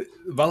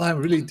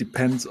 Valheim really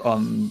depends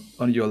on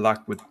your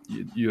luck with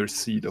your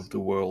seed of the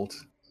world.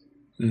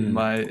 In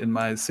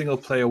my single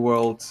player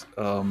world,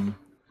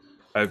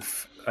 I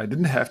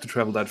didn't have to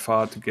travel that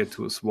far to get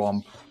to a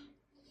swamp.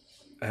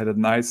 I had a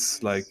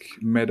nice like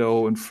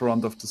meadow in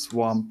front of the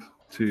swamp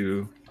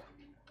to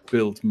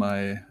build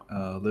my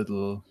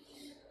little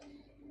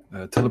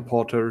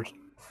teleporter,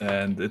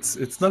 and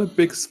it's not a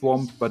big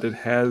swamp, but it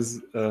has.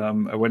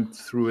 I went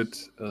through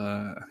it.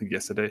 I think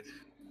yesterday.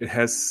 It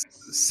has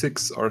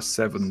 6 or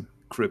 7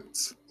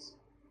 crypts,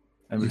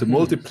 and with the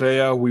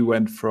multiplayer, we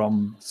went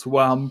from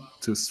swamp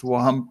to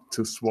swamp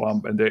to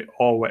swamp, and they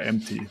all were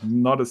empty.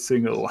 Not a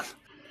single one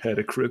had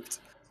a crypt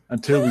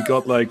until we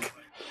got like,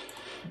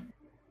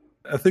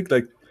 I think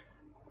like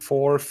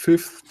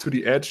 4/5 to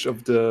the edge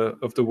of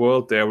the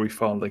world. There we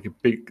found like a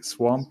big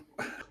swamp,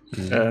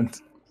 and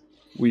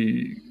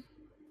we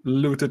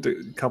looted a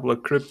couple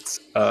of crypts,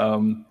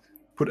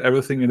 put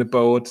everything in a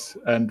boat,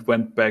 and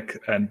went back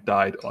and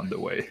died on the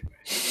way.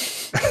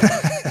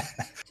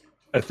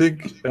 I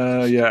think,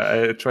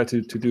 I tried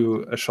to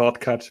do a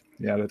shortcut.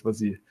 Yeah, that was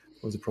the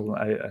problem.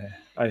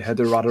 I had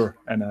a rudder,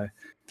 and I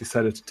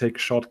decided to take a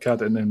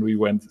shortcut, and then we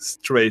went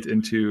straight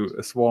into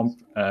a swamp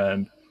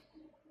and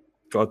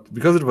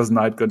because it was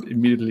night, got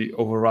immediately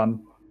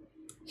overrun.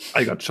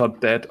 I got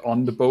shot dead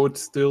on the boat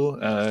still.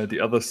 The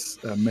others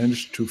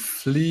managed to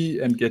flee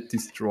and get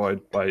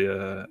destroyed by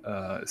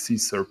a sea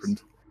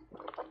serpent.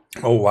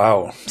 Oh,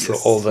 wow. So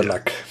Yes, all the yeah.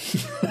 luck.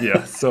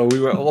 Yeah, so we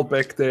were all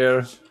back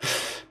there,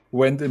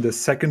 went in the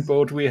second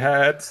boat we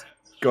had,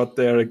 got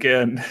there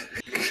again,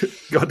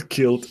 got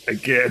killed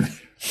again.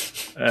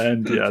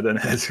 And yeah, then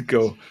had to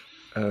go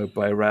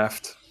by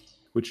raft,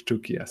 which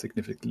took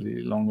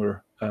significantly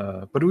longer.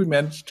 But we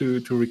managed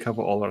to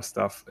recover all our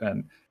stuff,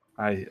 and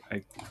I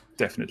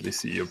definitely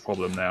see your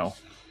problem now.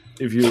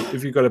 If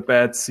you got a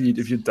bad seat,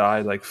 if you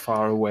die like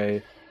far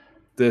away,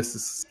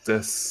 this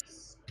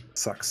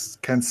sucks.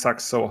 Can suck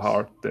so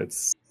hard.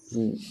 That's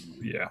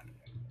yeah.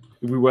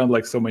 We weren't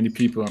like so many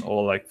people and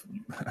all like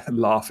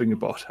laughing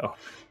about how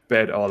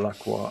bad our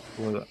luck was.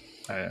 Well,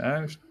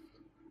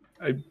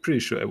 I'm pretty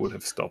sure I would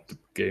have stopped the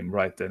game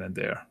right then and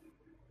there.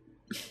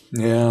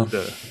 Yeah.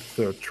 The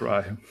third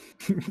try.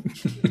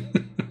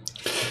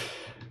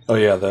 Oh,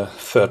 yeah, the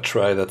third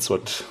try, that's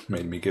what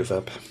made me give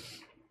up.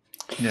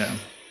 Yeah.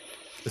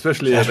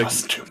 Especially That like,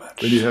 was too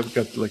much. when you have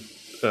got like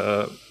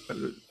a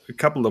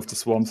couple of the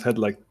swamps had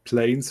like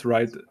plains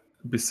right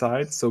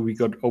beside, so we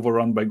got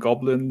overrun by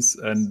goblins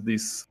and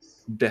these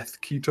death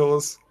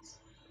ketos.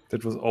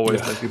 That was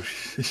always like a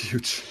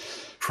huge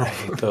I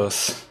problem. hate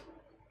those.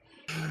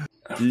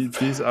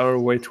 These are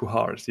way too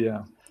hard.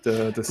 Yeah,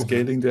 the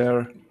scaling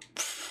there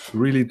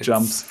really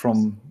jumps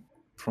from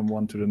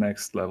one to the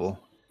next level.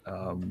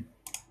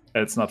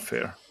 It's not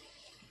fair.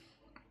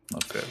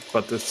 Not fair.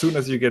 But as soon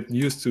as you get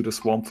used to the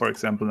swamp, for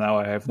example, now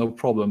I have no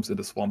problems in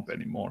the swamp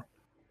anymore.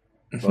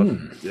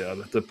 But yeah,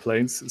 the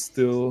plains is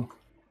still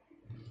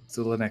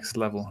the next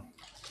level.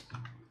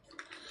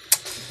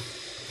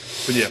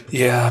 But yeah.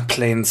 Yeah,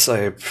 plains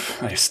I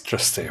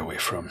just stay away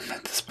from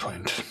at this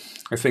point.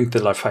 I think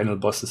the final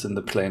boss is in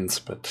the plains,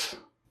 but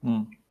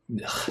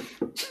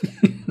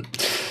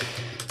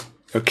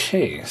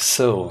okay,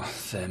 so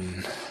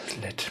then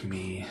let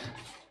me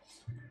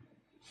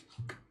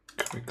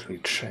quickly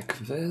check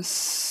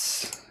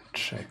this.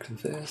 Check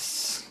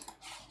this.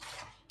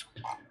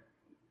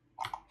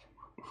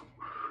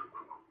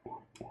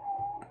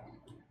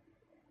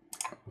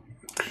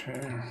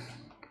 Okay.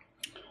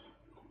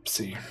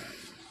 Oopsie.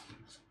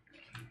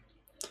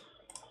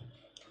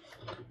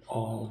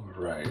 All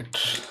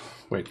right.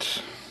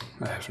 Wait,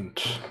 I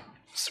haven't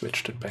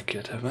switched it back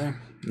yet, have I?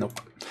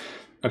 Nope.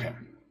 Okay,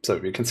 so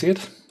you can see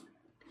it?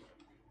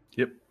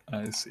 Yep,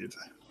 I see it.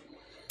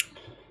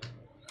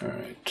 All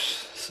right,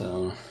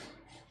 so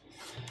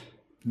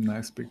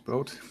nice big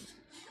boat.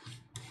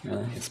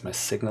 Here's my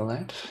signal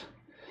light.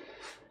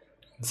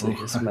 So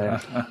here's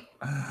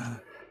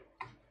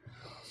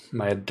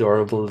my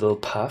adorable little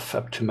path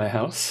up to my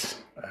house.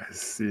 I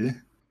see.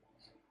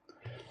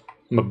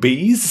 My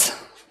bees.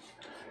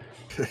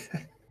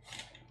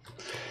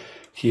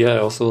 Here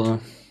also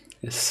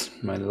is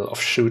my little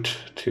offshoot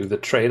to the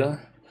trader.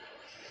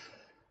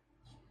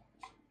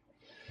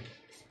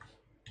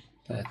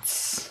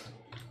 That's...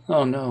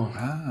 oh no.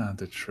 Ah,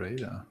 the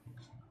trader.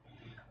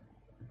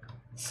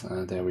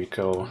 So there we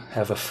go.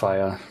 Have a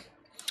fire.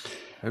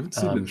 I haven't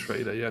seen the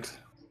trader yet.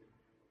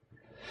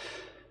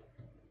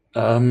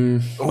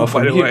 Well,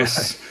 by the way,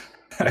 was...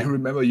 I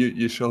remember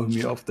you showed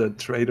me off the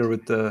trader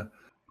with the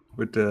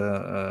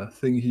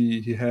thing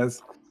he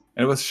has.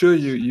 And I was sure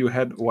you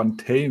had one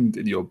tamed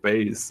in your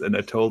base, and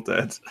I told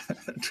that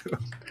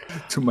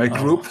to my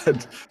group,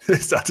 and they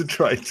started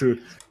trying to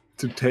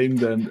tame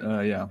them.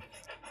 Yeah,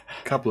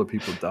 a couple of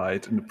people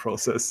died in the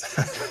process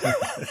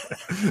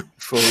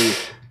before we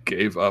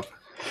gave up.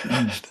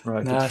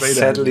 Right, nah,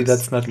 sadly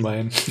that's not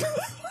mine.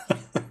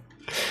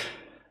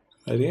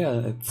 But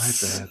yeah,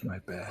 it's my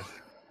bad.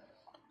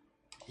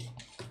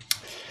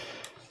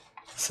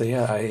 So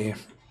yeah, I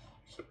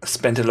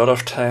spent a lot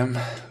of time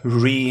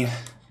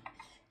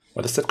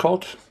what is that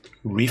called?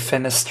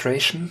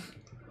 Refenestration?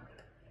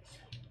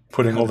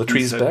 Putting all the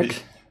trees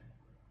back.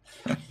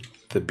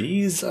 The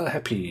bees are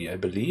happy, I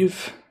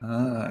believe.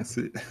 Ah, I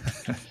see.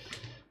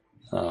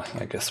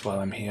 I guess while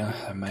I'm here,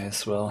 I may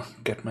as well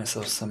get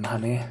myself some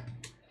honey.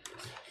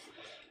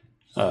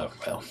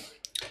 Well.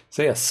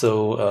 So yeah,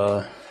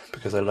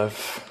 because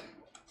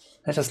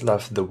I just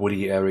love the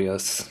woody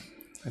areas.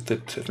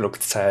 It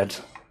looked sad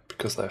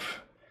because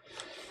I've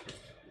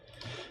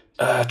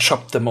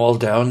chopped them all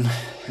down.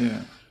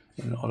 Yeah.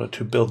 In order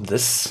to build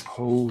this.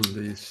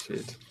 Holy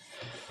shit.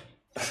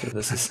 So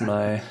this is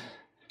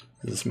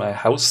my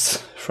house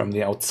from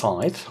the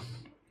outside.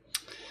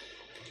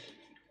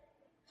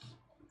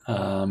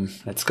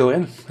 Let's go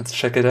in. Let's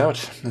check it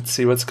out. Let's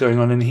see what's going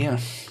on in here.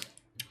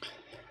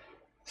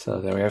 So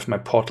there we have my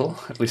portal,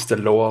 at least the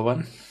lower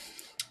one.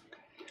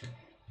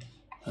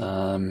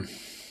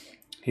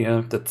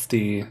 Here, that's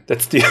the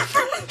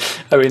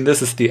I mean,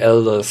 this is the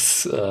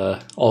Elder's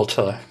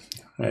altar,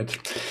 right?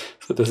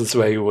 So this is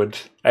where you would...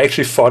 I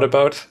actually thought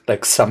about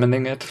like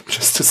summoning it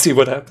just to see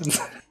what happens.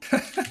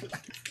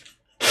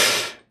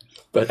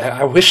 But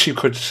I wish you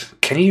could...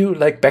 Can you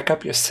like back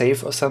up your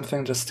save or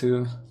something just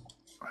to...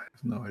 I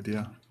have no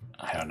idea.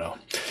 I don't know.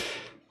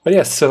 But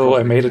yeah, so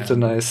I made it a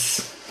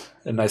nice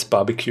a nice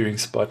barbecuing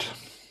spot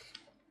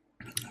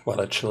while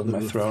I chill in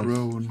my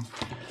throne.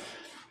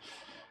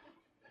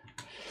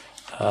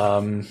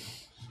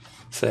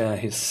 So yeah,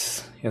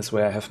 here's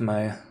where I have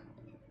my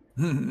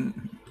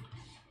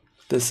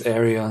this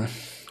area.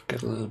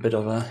 Get a little bit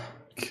of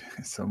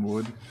some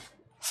wood,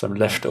 some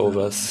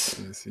leftovers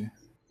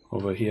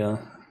over here.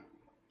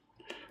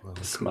 Well,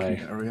 this is my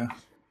area.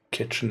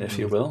 Kitchen, if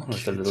you will,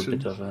 with a little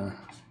bit of a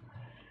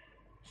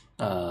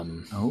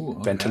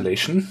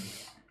ventilation.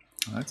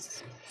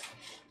 Nice.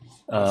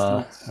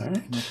 Not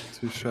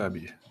too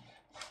shabby.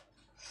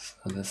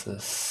 So this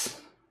is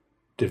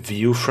the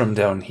view from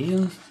down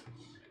here.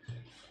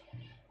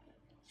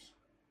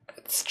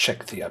 Let's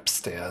check the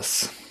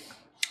upstairs.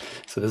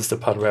 So this is the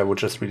part where I would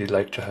just really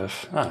like to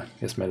have...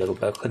 here's my little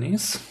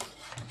balconies.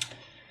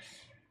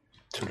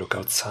 To look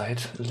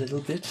outside a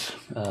little bit.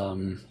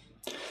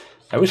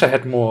 I wish I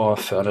had more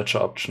furniture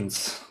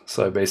options.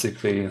 So I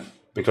basically,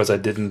 because I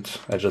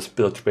just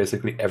built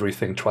basically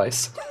everything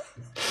twice.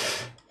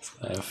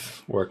 So I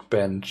have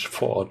workbench,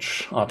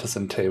 forge,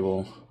 artisan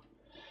table,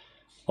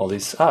 all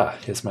these.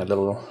 Here's my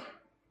little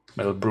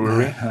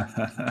brewery.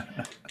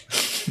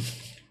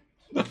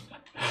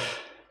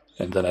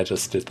 And then I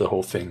just did the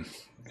whole thing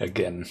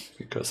again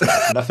because I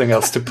have nothing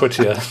else to put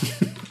here.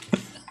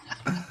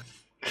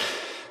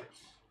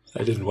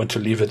 I didn't want to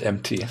leave it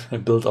empty. I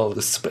built all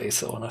this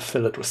space. I want to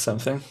fill it with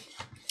something.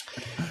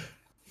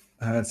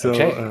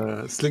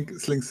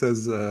 Slink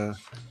says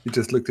you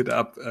just looked it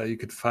up. You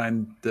could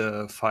find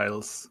the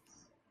files,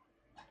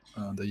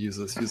 the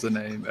user's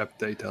username, app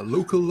data,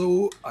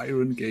 local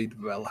Iron Gate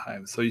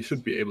Valheim. So you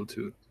should be able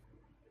to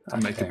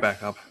make a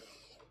backup.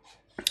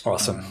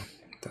 Awesome.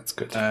 That's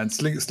good. And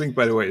Slink,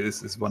 by the way,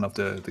 is one of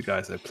the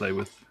guys I play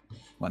with.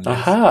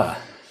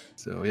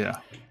 So yeah,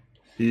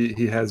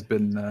 he has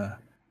been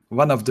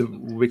one of the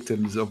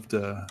victims of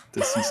the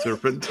sea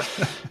serpent.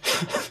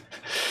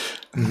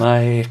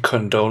 My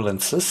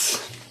condolences.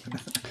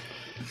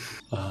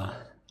 So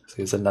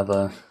here's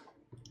another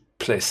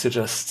place to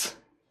just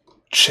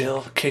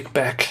chill, kick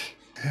back,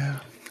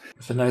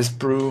 with a nice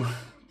brew.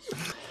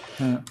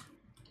 Yeah.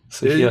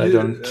 So here I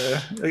don't...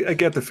 I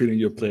get the feeling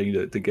you're playing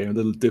the game a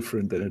little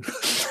different than it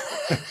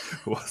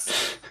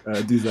was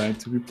designed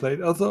to be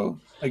played. Although,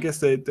 I guess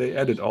they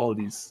added all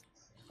these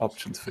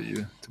options for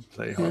you to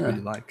play however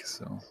you like.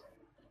 So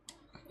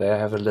there I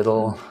have a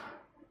little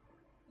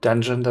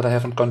dungeon that I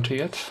haven't gone to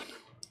yet.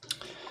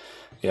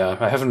 Yeah,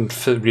 I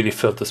haven't really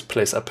filled this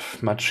place up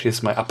much.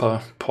 Here's my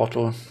upper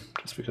portal,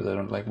 just because I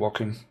don't like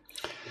walking.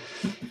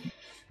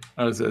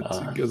 Is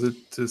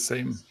it the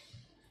same,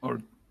 or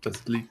does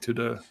it lead to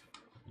the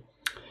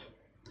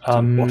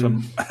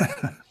bottom?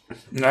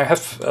 I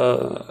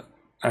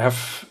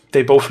have.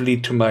 They both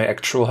lead to my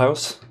actual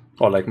house,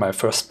 or like my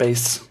first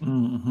base,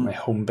 my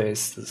home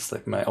base. This is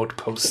like my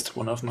outpost,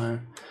 one of my.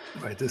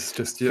 Right, this is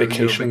just your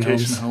vacation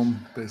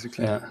home,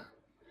 basically. Yeah.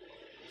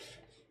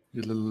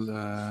 Your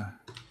little.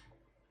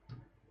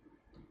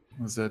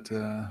 Was that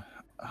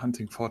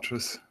hunting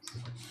fortress?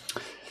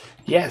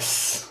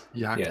 Yes.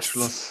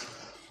 Jagdschloss.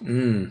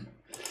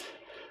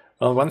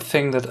 Well, one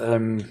thing that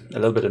I'm a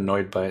little bit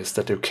annoyed by is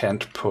that you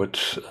can't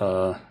put...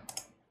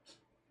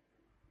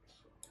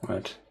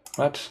 What?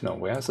 No,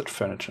 where is it?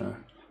 Furniture.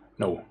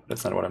 No,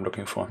 that's not what I'm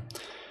looking for.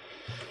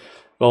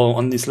 Well,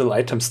 on these little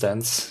item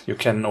stands, you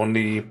can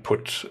only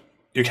put...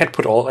 You can't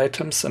put all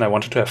items, and I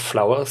wanted to have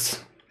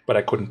flowers, but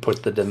I couldn't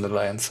put the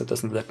dandelions. It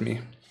doesn't let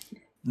me.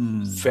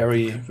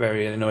 Very,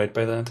 very annoyed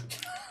by that.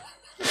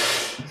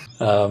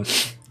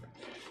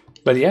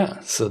 But yeah,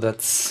 so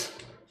that's...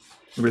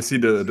 We see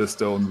the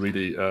stone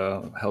really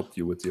helped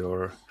you with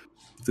your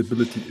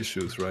stability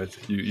issues, right?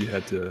 You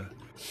had a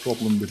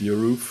problem with your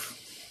roof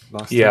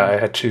last time. Yeah, I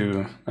had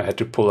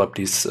to pull up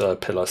these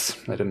pillars.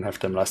 I didn't have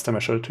them last time I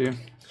showed it to you.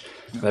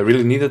 Yeah. I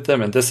really needed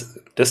them, and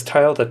this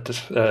tile that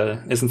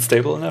isn't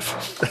stable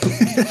enough.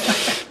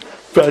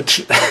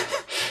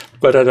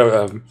 but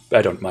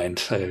I don't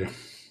mind.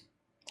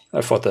 I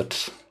thought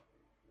that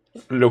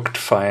looked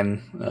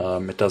fine.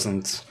 It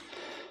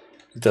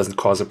doesn't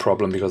cause a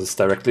problem because it's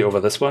directly over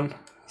this one.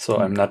 So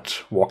I'm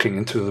not walking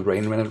into the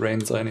rain when it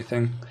rains or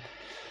anything.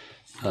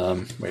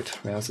 Wait,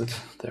 where is it?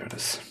 There it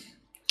is.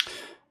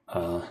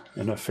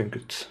 And I think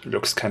it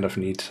looks kind of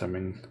neat. I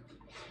mean,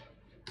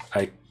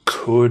 I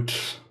could...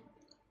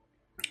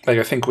 Like,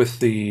 I think with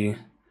the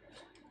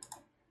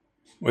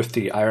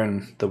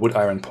wood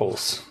iron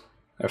poles,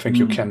 I think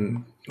you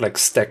can like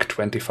stack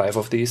 25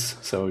 of these,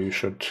 so you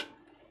should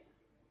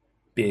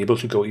be able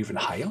to go even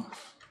higher.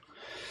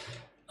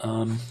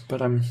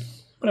 But I'm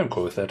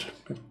cool with that.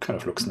 It kind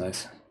of looks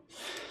nice.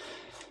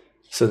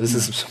 So this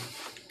is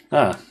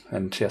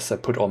and yes, I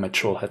put all my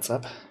troll heads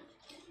up.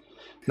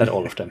 Not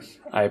all of them.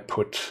 I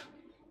put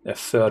a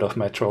third of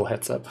my troll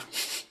heads up.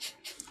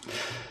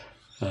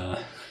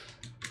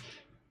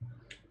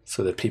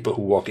 So that people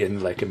who walk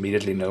in like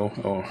immediately know,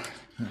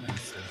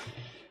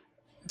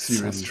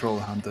 serious troll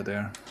hunter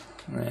there.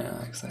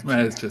 Yeah, exactly.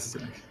 Well, it's just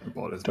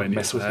about as many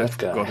as I've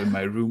got in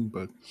my room,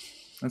 but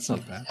that's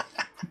not bad.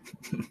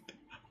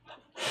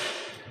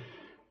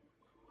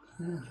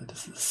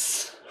 This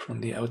is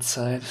from the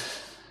outside.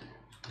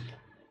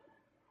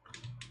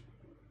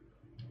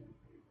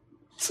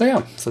 So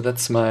yeah, so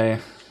that's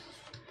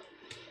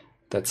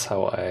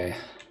how I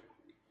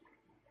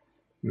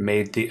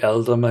made the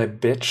elder my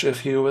bitch,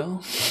 if you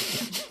will.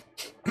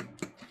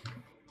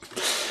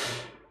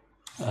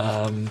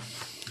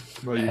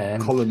 Well, you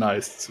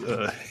colonized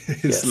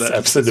his yes, land.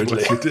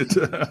 absolutely. That's what you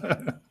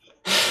did.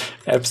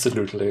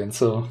 Absolutely, and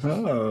so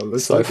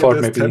let's so look I thought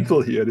at this maybe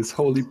temple here, this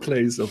holy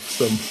place of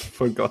some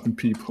forgotten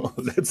people.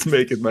 Let's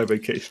make it my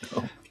vacation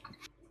home.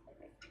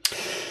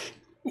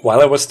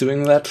 while I was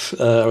doing that,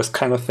 I was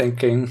kind of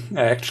thinking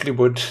I actually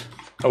would.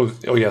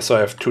 Oh yeah, so I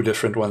have two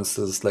different ones.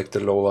 This is like the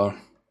lower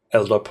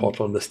elder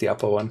portal, and this is the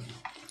upper one,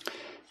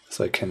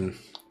 so I can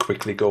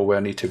quickly go where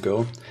I need to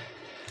go.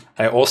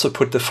 I also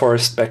put the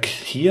forest back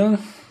here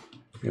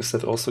because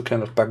that also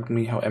kind of bugged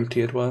me how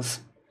empty it was.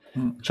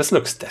 It just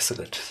looks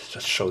desolate. It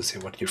just shows you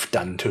what you've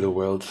done to the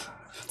world.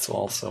 It's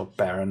all so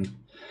barren.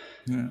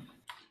 Yeah.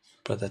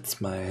 But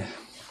that's my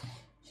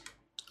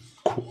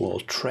cool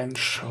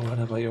trench, or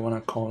whatever you want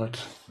to call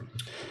it.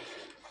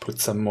 Put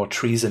some more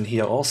trees in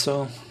here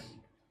also.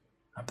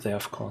 Up there,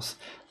 of course.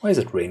 Why is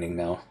it raining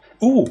now?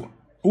 Ooh!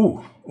 Ooh!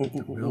 Ooh!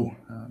 Ooh! Ooh! Ooh.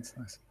 Oh, that's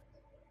nice.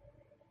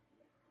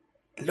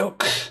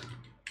 Look!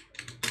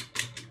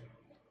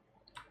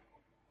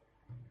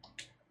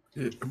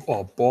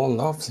 Oh, Ball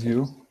loves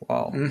you.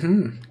 Wow.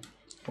 Mm-hmm.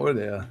 Oh,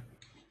 there.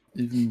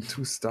 Even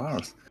 2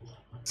 stars.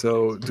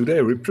 So, do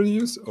they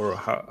reproduce, or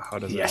how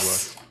does it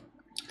work?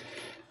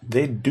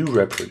 They do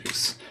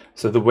reproduce.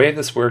 So the way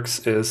this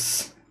works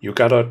is you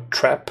gotta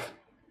trap.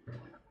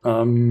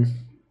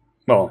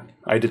 Well,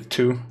 I did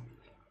 2.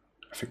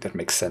 I think that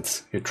makes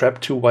sense. You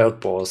trap 2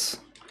 wild boars.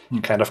 You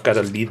kind of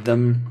gotta lead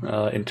them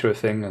into a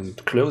thing and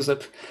close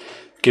it.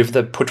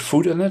 Put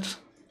food in it,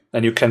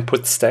 and you can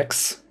put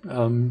stacks.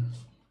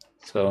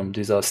 So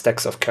these are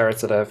stacks of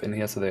carrots that I have in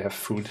here, so they have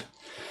food.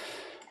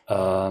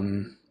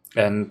 And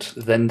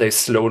then they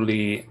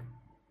slowly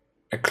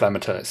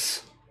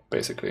acclimatize,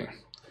 basically.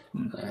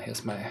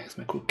 Here's my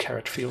cool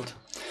carrot field.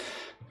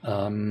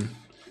 And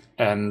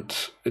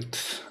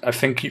I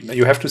think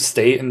you have to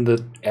stay in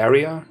the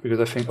area, because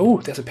I think, oh,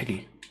 there's a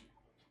piggy.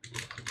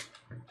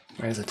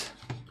 Where is it?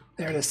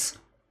 There it is.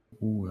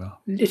 Ooh, yeah.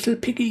 Little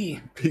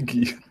piggy.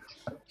 Piggy.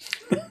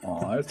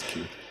 Oh, that's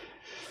cute.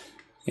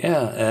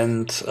 Yeah,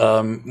 and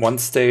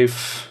once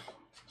they've,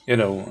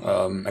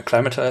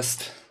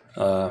 acclimatized,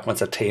 once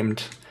they're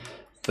tamed,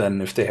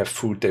 then if they have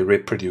food, they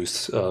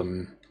reproduce.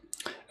 And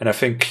I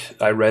think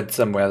I read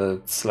somewhere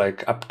that it's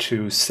like up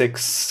to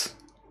 6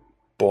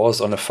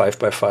 boars on a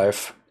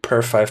 5x5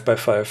 per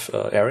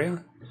 5x5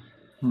 area.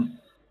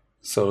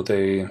 So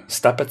they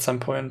stop at some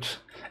point.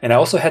 And I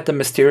also had them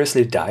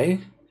mysteriously die.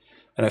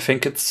 And I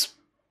think it's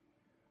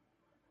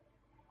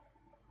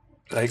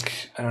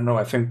like, I don't know,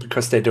 I think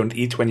because they don't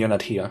eat when you're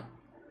not here.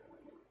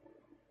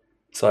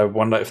 So I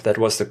wonder if that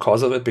was the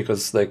cause of it,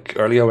 because like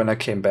earlier when I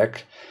came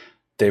back,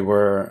 they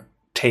were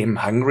tame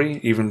hungry,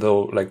 even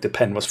though like the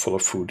pen was full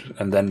of food.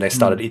 And then they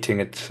started eating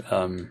it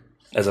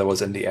as I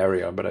was in the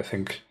area. But I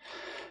think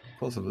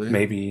possibly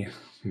maybe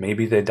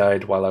they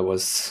died while I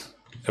was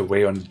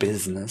away on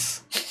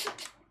business.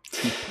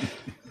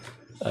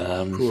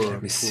 Poor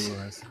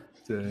guys.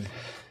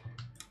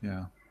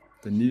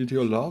 They needed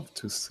your love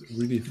to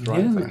really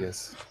thrive, I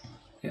guess.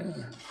 Yeah.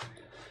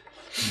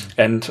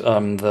 And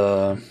and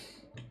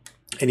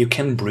you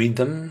can breed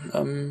them,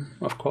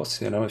 of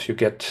course.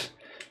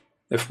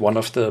 If one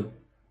of the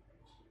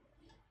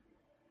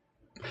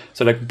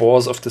like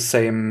boars of the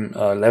same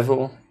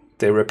level,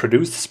 they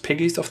reproduce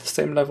piggies of the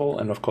same level,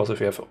 and of course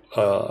if you have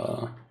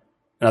and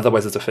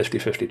otherwise it's a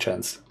 50-50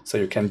 chance. So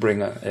you can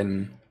bring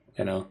in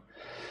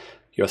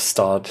your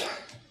start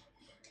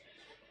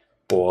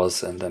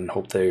boars and then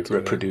hope they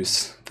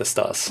reproduce the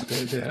stars.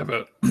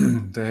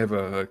 They have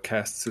a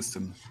caste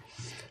system.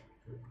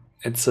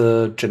 It's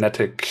a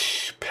genetic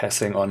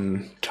passing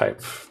on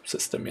type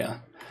system, yeah.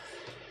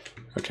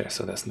 Okay,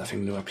 so there's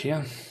nothing new up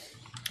here.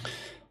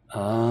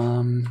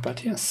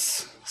 But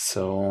yes,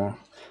 so,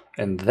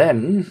 and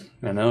then,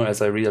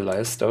 as I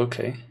realized,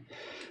 okay,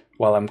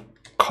 while I'm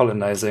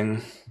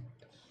colonizing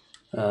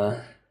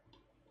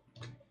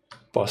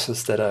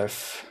bosses that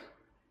I've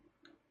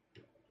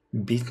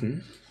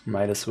beaten,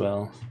 might as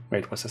well.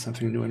 Wait, was there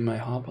something new in my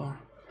harbor?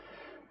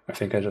 I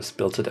think I just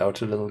built it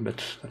out a little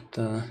bit.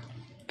 But,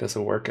 there's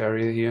a work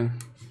area here.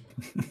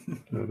 A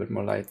little bit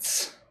more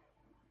lights.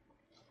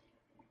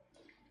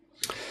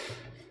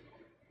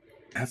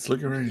 That's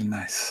looking really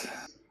nice.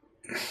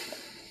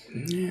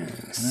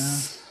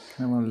 Yes.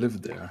 I want to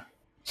live there.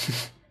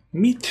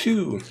 Me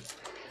too.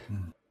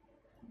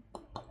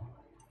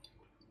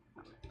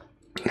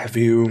 Have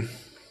you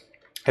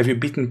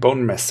beaten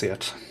Bone Mess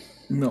yet?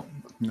 No.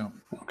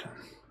 Okay.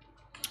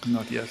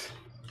 Not yet.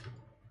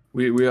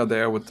 We are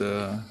there with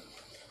the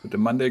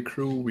Monday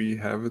crew. We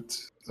have it,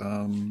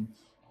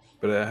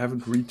 but I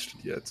haven't reached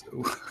it yet.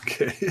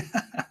 Okay.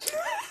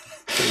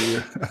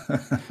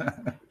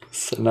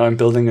 So now I'm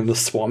building in the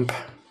swamp.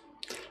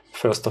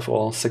 first of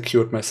all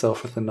secured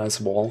myself with a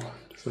nice wall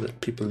so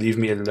that people leave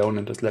me alone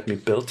and just let me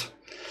build.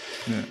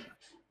 Yeah.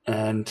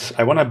 And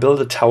I want to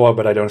build a tower,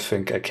 but I don't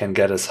think I can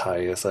get as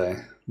high as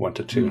I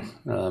wanted to.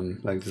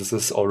 Like this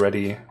is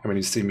already, I mean,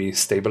 you see me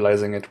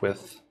stabilizing it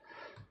with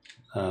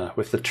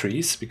the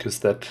trees because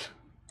that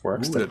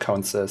works. Ooh, that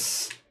counts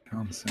as...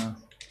 Counts, yeah.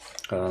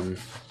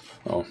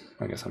 Oh,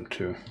 I guess I'm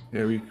too...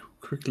 Yeah, we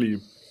quickly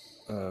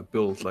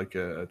built like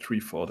a tree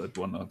fort at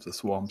one of the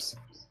swamps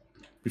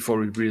before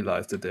we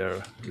realized that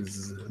there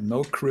is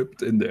no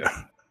crypt in there.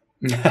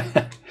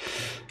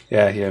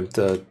 Yeah, here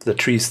the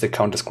trees, they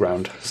count as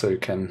ground, so you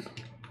can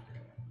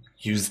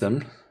use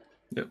them.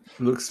 Yeah,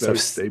 looks very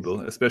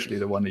stable, especially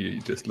the one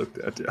you just looked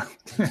at. Yeah,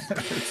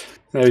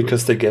 yeah,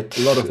 because they get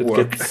a lot of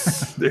work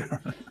there.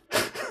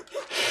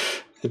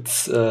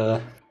 It's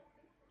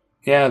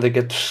yeah, they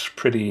get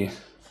pretty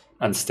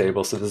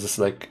unstable. So this is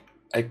like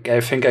I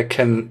think I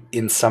can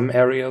in some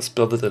areas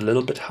build it a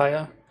little bit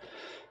higher,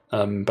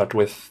 but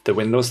with the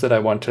windows that I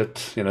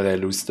wanted, they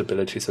lose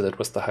stability. So that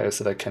was the highest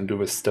that I can do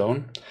with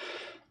stone.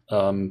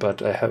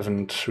 But I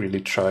haven't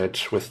really tried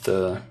with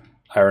the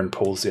iron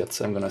poles yet,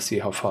 so I'm gonna see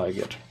how far I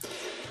get.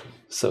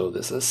 So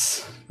this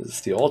is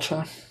the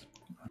altar,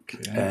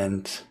 okay.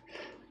 And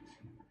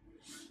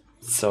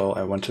so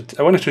I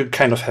wanted to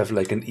kind of have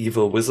like an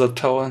evil wizard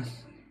tower.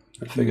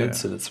 I figured,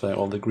 so that's why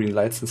all the green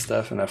lights and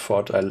stuff. And I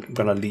thought I'm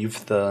gonna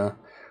leave the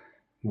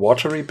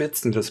watery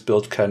bits and just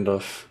build kind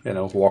of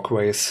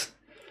walkways.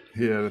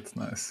 Yeah, that's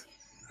nice.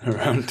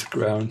 Around the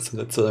ground. So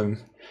that's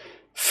I'm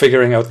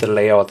figuring out the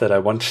layout that I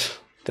want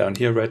down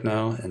here right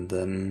now, and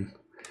then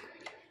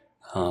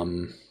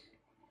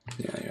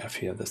you have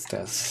here the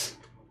stairs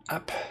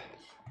up.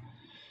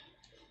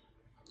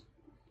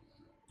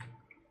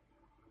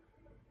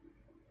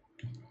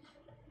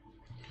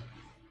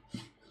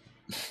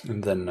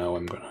 And then now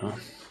I'm gonna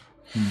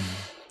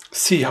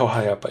see how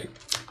high up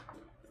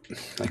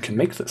I can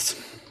make this.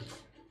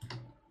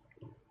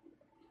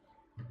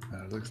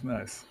 That looks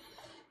nice.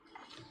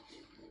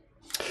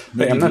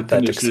 But I'm not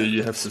that excited.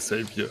 You have to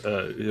save you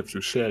have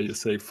to share your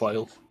save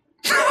file.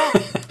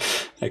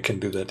 I can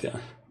do that, yeah.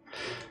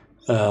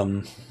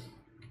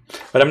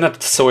 But I'm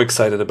not so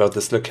excited about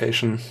this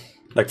location.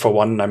 Like, for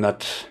one, I'm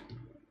not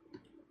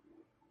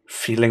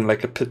feeling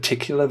like a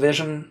particular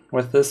vision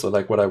with this, or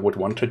like what I would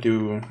want to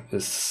do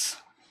is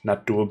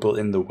not doable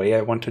in the way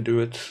I want to do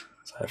it.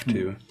 So I have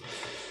to...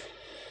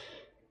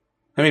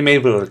 I mean,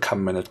 maybe it'll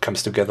come when it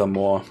comes together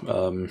more.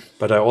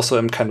 But I also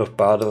am kind of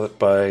bothered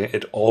by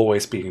it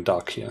always being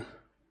dark here.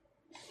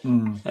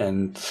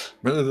 And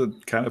well,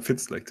 it kind of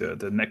fits like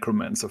the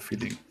necromancer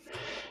feeling.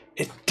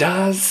 It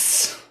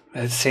does.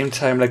 At the same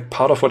time, like,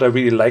 part of what I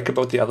really like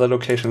about the other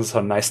locations is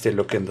how nice they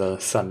look in the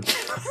sun.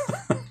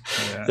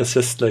 It's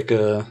just like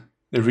a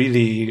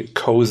really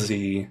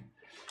cozy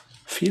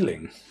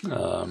feeling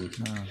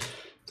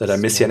that I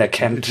miss here, and I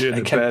can't. You're in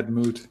a bad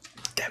mood.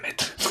 Damn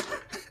it!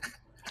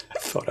 I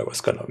thought I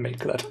was gonna make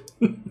that.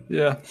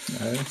 Yeah,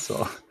 I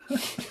saw.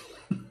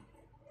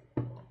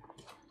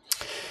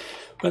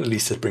 Well, at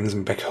least it brings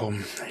me back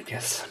home, I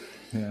guess.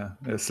 Yeah,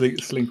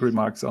 Slink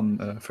remarks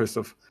on first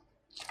of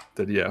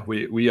that. Yeah,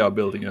 we are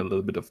building a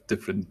little bit of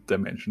different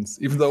dimensions,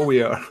 even though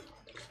we are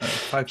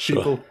 5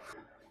 people.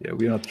 Yeah,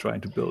 we're not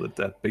trying to build it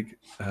that big.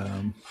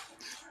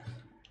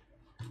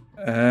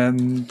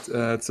 And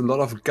it's a lot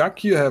of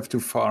gug you have to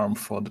farm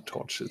for the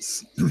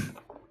torches.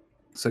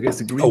 So I guess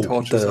the green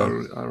torches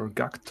are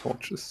gug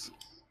torches.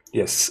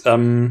 Yes.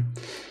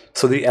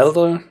 So the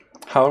Elder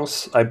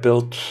house I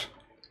built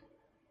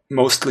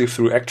mostly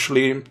through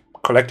actually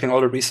collecting all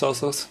the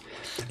resources.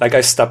 Like,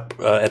 I stop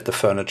at the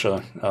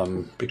furniture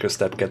because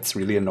that gets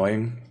really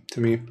annoying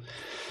to me.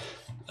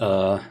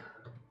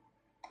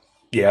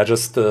 Yeah,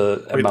 just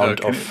the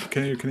amount of...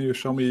 Can you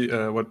show me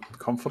what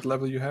comfort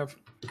level you have?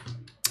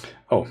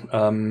 Oh,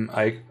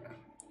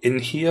 in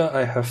here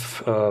I have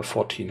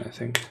 14, I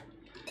think.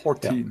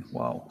 14, yeah.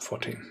 Wow.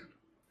 14.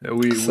 Yeah,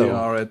 we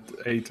are at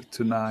 8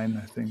 to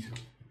 9, I think.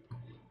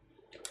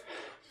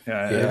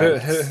 Yeah,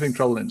 having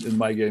trouble in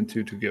my game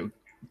too to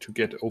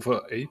get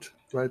over 8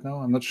 right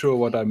now. I'm not sure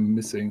what I'm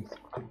missing.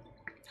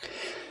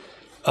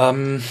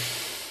 I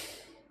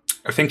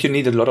think you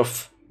need a lot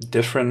of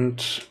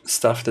different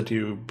stuff that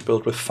you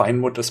build with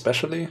fine wood,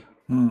 especially.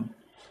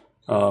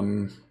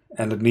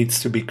 And it needs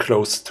to be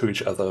close to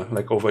each other.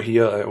 Like, over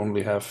here, I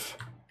only have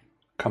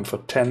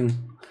comfort 10,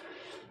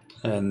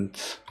 and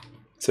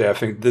so yeah, I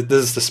think this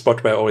is the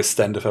spot where I always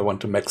stand if I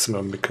want to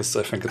maximum, because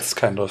I think it's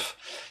kind of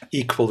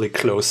equally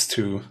close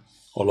to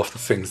all of the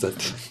things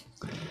that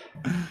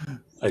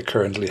I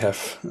currently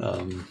have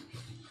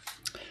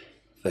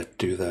that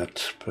do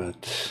that.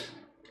 But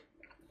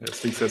yeah,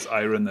 Steve says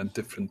iron and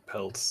different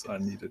pelts are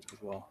needed as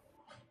well.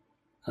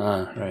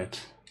 Ah, right.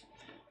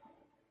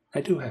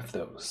 I do have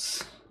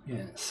those.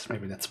 Yes,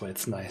 maybe that's why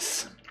it's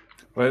nice.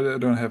 Well, I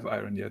don't have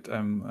iron yet.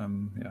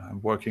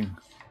 I'm working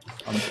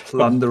on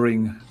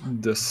plundering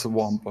the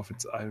swamp of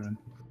its iron,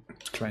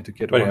 trying to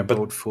get one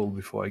boat full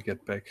before I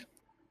get back.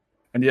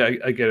 And yeah,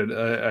 I get it.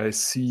 I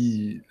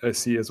see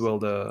as well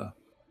the...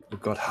 Oh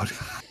God, how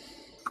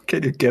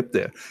can you get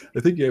there? I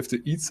think you have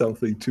to eat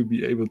something to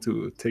be able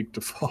to take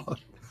the fall.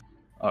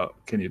 Oh,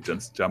 can you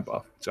just jump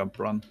off, jump,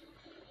 run?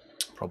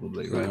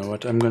 Probably, You right? know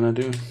what I'm gonna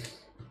do?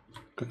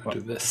 I'm gonna What?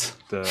 do this.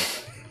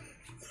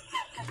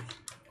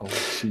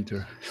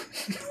 Cheater.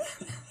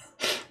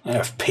 I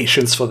have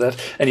patience for that.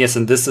 And yes,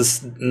 and this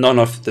is none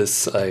of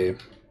this I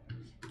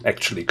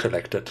actually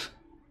collected.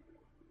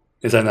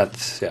 Is that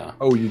not? Yeah.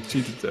 Oh, you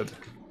cheated that.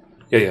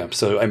 Yeah.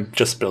 So I'm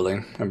just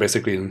building. I'm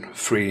basically in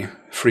free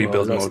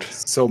build I lost mode.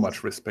 so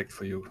much respect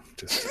for you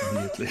just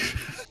immediately.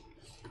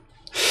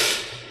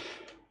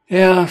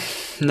 Yeah.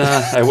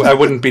 Nah, I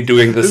wouldn't be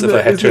doing this if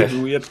I had to. Isn't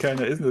it weird, kind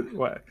of? Isn't it?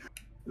 Why?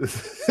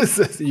 Is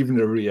that even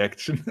a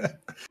reaction?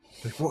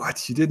 Like,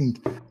 what? You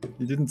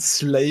didn't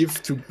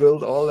slave to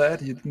build all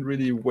that. You didn't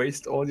really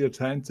waste all your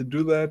time to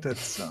do that.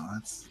 That's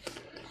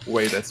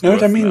way less No,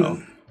 worth what I mean,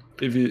 now.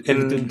 If you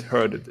didn't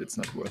hurt it, it's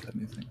not worth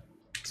anything.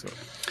 So,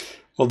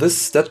 well,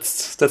 that's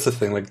the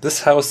thing. Like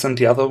this house and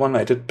the other one,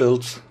 I did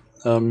build,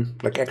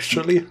 like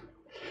actually.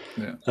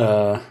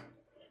 yeah.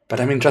 But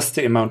I mean, just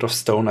the amount of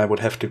stone I would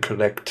have to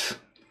collect,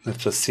 it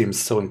just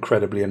seems so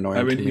incredibly annoying.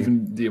 I mean, to me.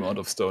 even the amount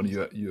of stone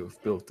you've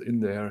built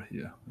in there,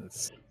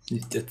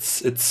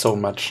 it's so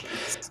much.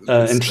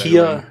 And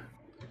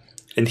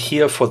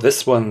here for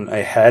this one,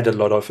 I had a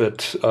lot of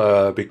it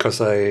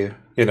because I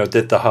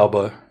did the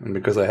harbor, and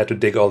because I had to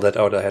dig all that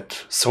out, I had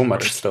so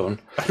much stone.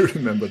 I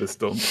remember the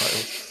stone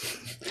piles.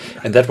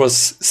 And that was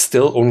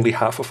still only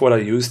half of what I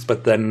used,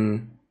 but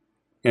then,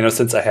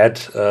 since I had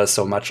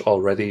so much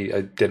already,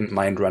 I didn't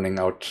mind running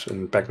out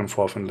and back and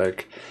forth and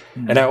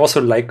and I also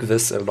like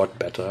this a lot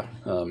better.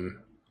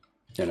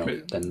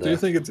 Do you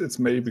think it's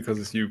maybe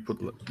because you put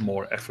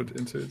more effort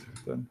into it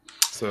then?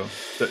 So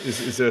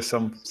is there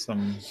some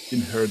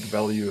inherent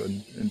value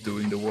in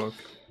doing the work?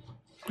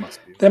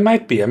 Must be. There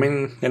might be. I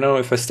mean,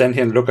 if I stand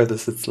here and look at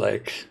this, it's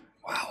like,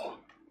 wow.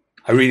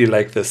 I really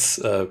like this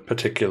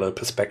particular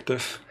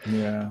perspective.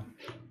 Yeah.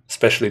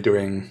 Especially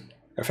during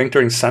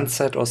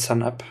sunset or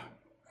sun up.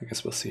 I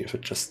guess we'll see if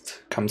it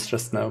just comes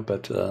just now,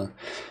 but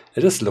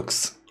it just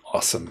looks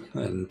awesome.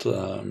 And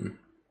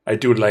I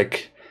do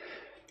like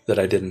that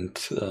I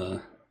didn't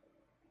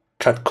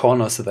cut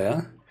corners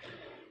there.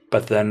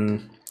 But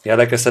then, yeah,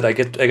 like I said, I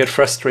get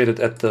frustrated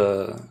at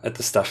the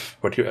stuff,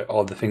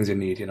 all the things you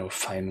need,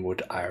 fine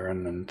wood,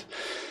 iron, and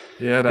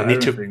yeah, the iron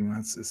thing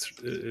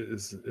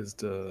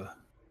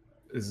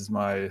is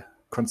my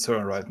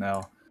concern right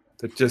now.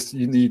 That just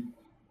you need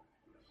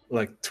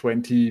like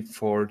 20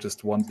 for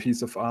just one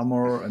piece of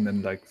armor, and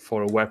then like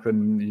for a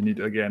weapon you need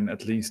again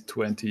at least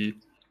 20,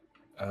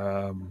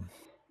 and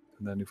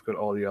then you've got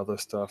all the other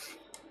stuff.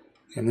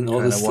 And then all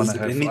this,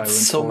 they need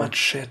so much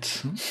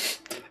shit.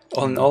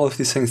 On all of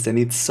these things, they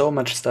need so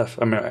much stuff.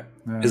 I mean,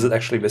 is it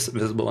actually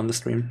visible on the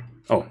stream?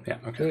 Oh, yeah,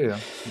 okay. Yeah.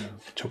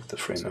 I took the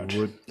frame out.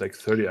 Wood, like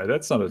 30.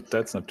 That's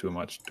not too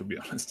much, to be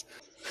honest.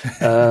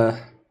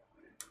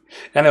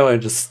 I know. I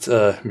just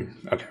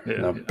okay.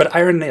 No. But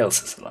iron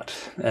nails is a lot.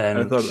 And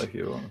I thought like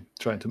you were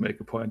trying to make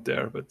a point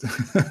there, but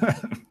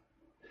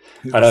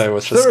I know I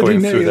was just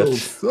going through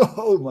that.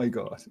 Oh my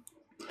god.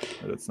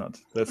 That's not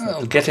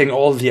getting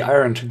all the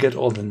iron to get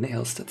all the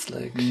nails. That's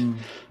like, and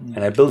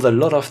I build a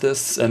lot of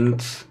this,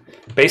 and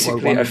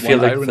basically I feel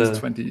like iron is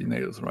 20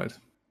 nails, right?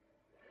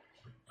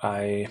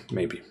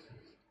 Maybe,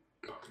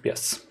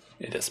 yes,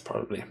 it is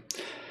probably.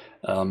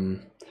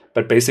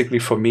 But basically,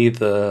 for me,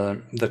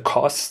 the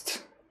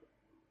cost.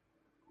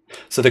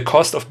 So the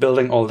cost of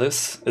building all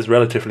this is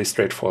relatively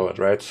straightforward,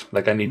 right?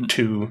 Like I need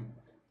two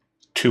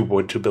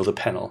wood to build a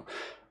panel,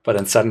 but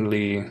then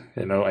suddenly,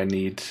 I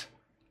need.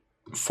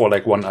 For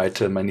like one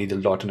item, I need a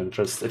lot, and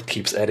it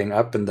keeps adding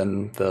up. And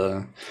then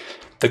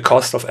the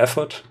cost of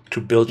effort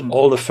to build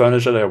all the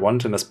furniture that I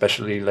want, and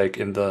especially like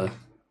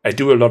I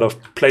do a lot of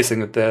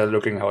placing it there,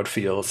 looking how it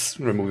feels,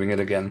 removing it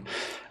again.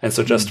 And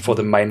so just for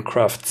the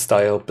Minecraft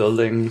style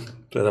building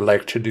that I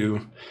like to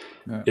do,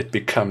 it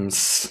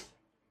becomes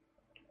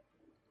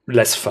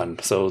less fun.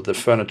 So the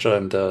furniture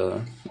and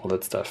all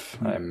that stuff,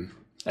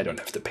 I don't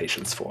have the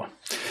patience for.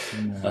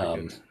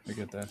 I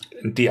get that.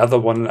 And the other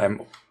one,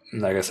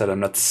 like I said, I'm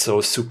not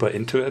so super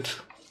into it.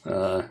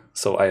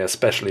 So I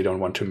especially don't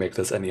want to make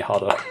this any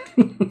harder.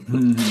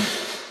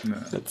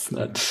 That's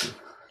not.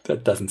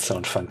 That doesn't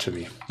sound fun to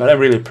me. But I'm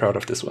really proud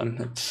of this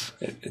one.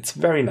 It's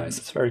very nice.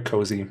 It's very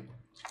cozy.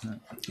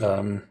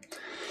 And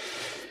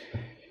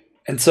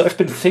so I've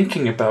been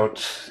thinking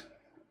about,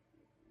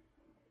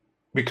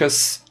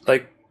 because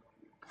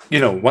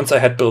once I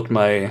had built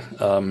my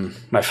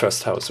my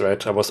first house,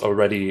 right, I was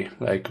already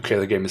like, okay,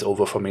 the game is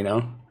over for me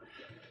now.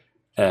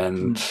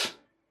 And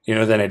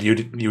then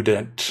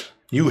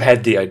you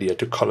had the idea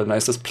to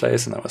colonize this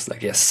place, and I was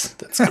like, yes,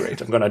 that's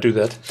great. I'm gonna do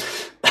that.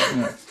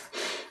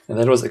 And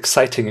that was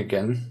exciting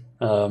again.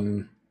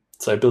 So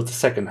I built the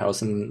second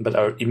house, but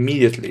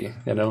immediately,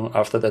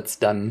 after that's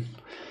done,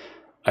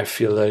 I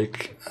feel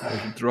like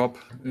drop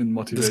in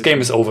motivation. This game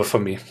is over for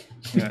me.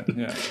 Yeah.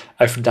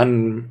 I've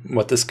done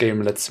what this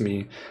game lets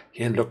me.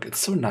 Yeah, look, it's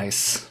so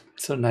nice,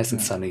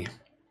 and sunny.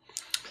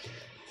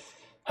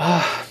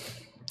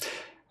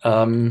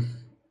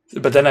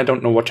 but then I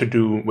don't know what to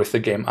do with the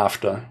game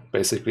after,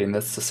 basically. And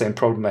that's the same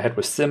problem I had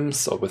with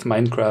Sims or with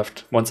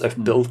Minecraft. Once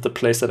I've built the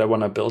place that I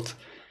want to build,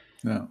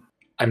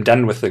 I'm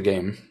done with the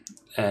game.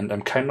 And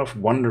I'm kind of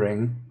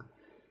wondering,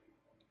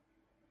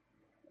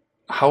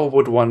 how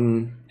would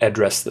one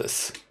address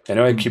this?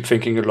 I keep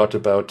thinking a lot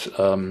about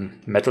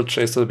Metal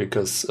Chaser,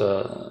 because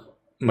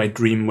my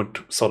dream would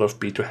sort of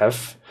be to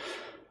have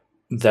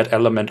that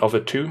element of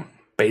it too.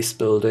 Base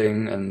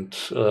building and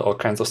all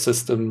kinds of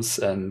systems,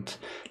 and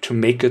to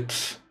make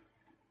it,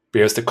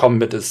 because the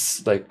combat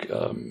is like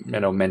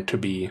meant to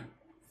be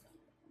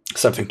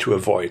something to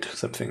avoid,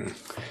 something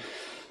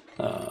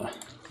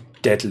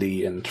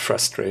deadly and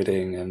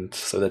frustrating, and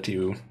so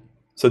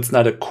it's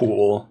not a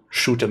cool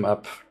shoot 'em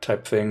up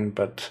type thing,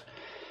 but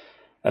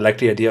I like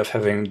the idea of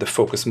having the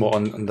focus more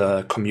on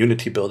the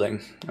community building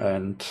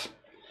and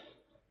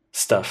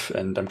stuff.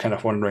 And I'm kind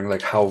of wondering,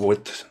 like, how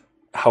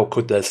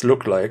could this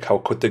look like? How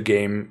could the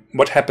game,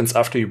 what happens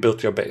after you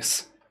build your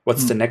base?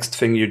 What's the next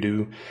thing you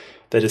do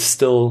that is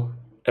still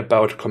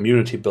about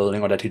community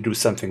building, or that you do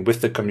something with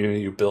the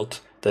community you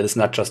built that is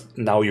not just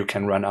now you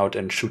can run out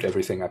and shoot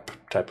everything up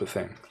type of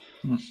thing?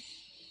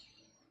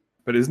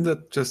 But isn't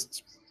that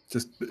just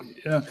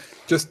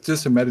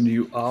imagine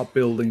you are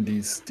building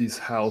these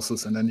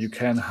houses, and then you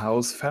can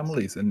house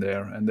families in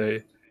there, and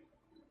they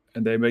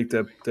make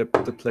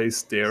the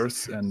place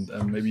theirs, and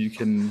maybe you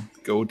can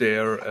go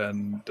there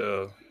and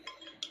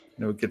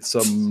get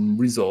some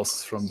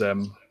resources from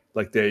them,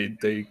 like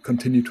they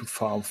continue to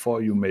farm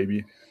for you,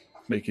 maybe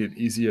make it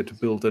easier to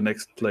build the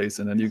next place,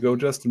 and then you go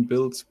just and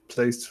build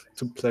place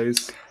to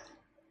place.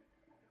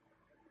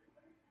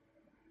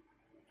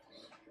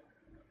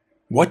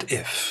 What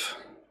if?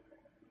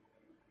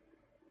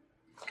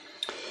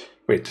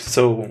 Wait,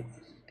 so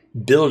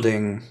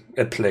building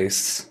a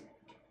place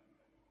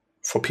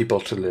for people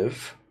to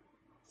live,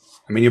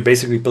 I mean, you're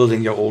basically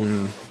building your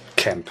own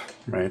camp,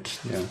 right?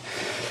 Yeah,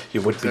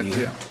 you would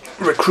be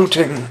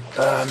recruiting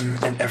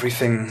and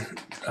everything.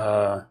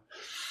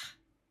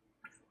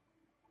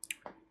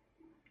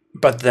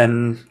 But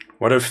then,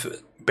 what if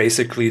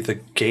basically the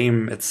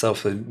game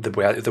itself,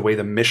 the way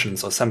the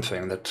missions or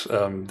something, that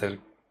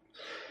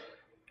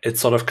it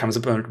sort of comes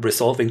about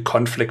resolving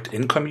conflict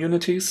in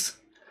communities?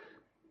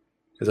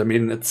 Because I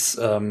mean, it's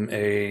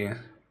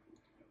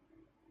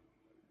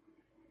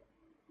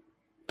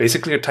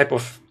basically a type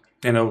of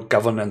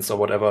governance or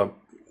whatever.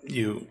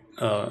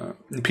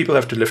 People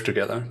have to live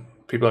together.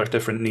 People have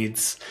different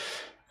needs,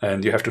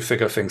 and you have to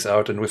figure things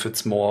out. And if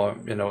it's more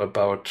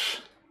about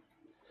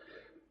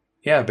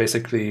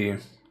basically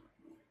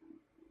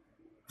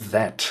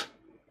that,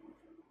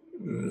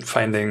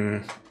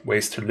 finding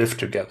ways to live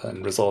together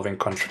and resolving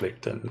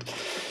conflict, and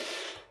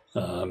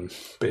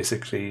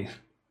basically,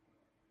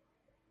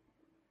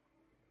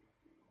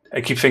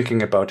 I keep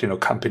thinking about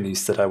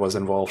companies that I was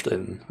involved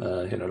in,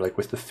 like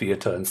with the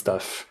theater and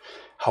stuff.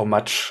 How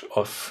much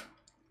of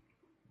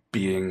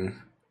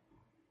being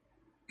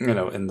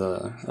in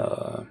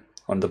the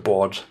on the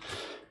board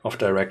of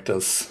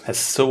directors has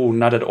so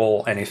not at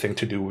all anything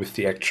to do with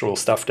the actual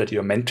stuff that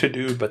you're meant to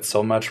do, but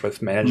so much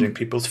with managing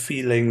people's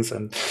feelings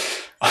and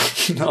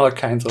all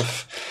kinds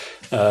of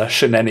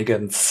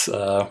shenanigans,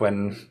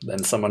 when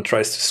then someone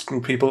tries to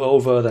screw people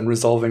over, then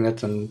resolving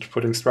it and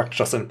putting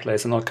structures in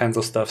place and all kinds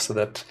of stuff, so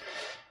that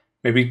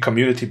maybe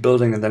community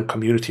building and then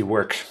community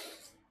work.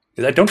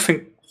 I don't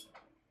think,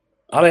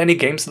 are there any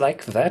games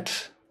like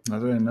that?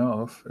 Not that I know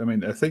of. I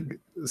mean, I think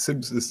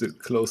Sims is the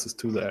closest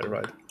to that,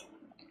 right?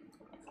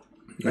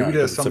 Maybe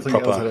there's something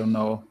else I don't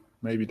know.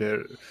 Maybe there.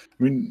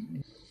 I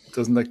mean,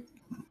 doesn't like,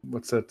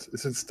 what's that?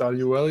 Is it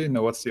Stardew Valley?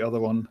 No, what's the other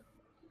one?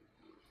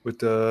 With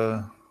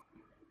the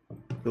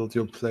build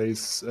your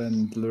place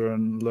and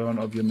learn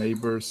of your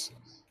neighbors,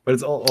 but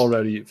it's all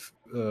already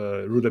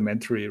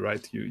rudimentary,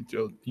 right?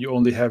 You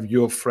only have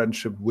your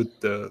friendship with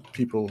the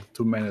people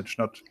to manage,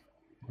 not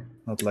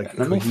like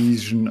a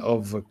cohesion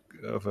of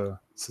a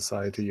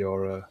society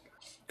or a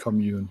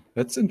commune.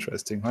 That's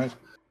interesting, right?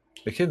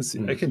 I can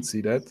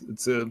see that.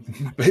 It's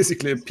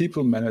basically a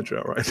people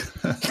manager, right?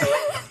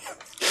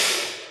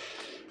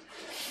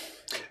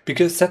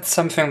 Because that's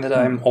something that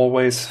I'm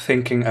always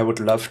thinking I would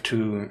love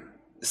to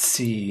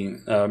see.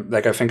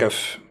 Like, I think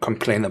I've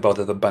complained about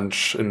it a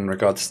bunch in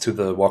regards to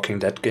the Walking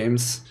Dead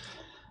games.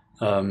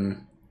 That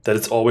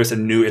it's always a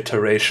new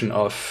iteration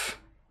of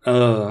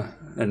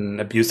an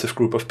abusive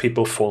group of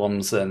people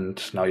forms,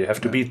 and now you have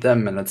to beat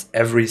them, and it's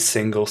every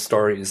single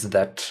story is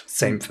that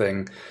same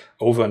thing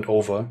over and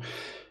over.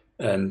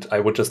 And I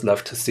would just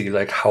love to see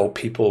like how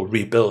people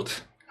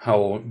rebuild.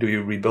 How do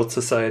you rebuild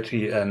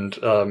society and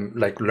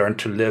like learn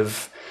to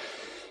live,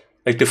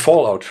 like the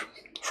fallout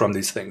from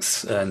these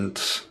things?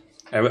 And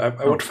I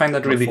would find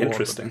that really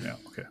interesting. Yeah,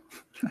 okay.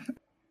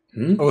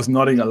 I was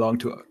nodding along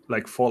to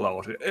like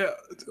Fallout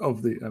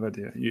of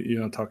the.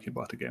 You're not talking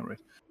about the game,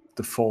 right?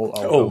 The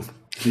fallout of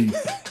these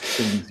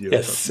things.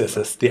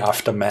 Yes, the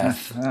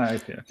aftermath.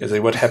 Okay.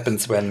 What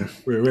happens when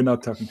we're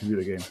not talking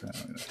computer games.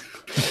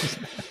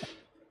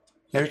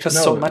 Yeah,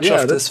 because so much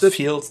of this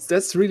feels...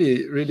 That's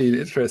really, really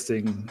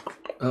interesting.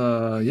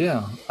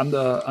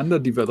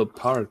 Underdeveloped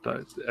part.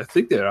 I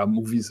think there are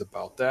movies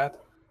about that,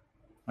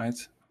 right?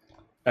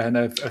 And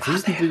I've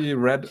recently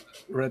read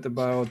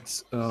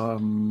about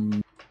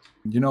Lord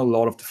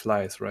of the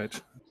Flies,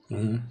 right?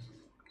 Mm-hmm.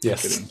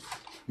 Yes.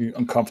 Getting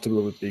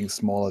uncomfortable with being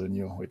smaller than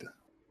you. Wait,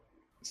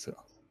 so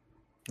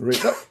read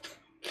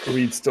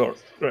store.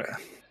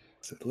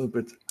 It's a little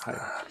bit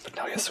higher. But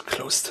now you're so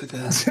close to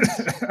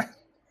the...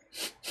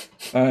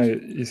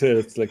 You said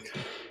it's like...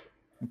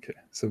 Okay,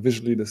 so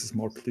visually this is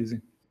more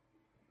pleasing.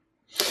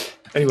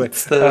 Anyway,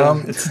 it's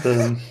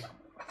the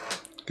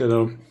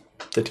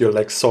that you're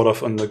like sort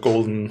of on the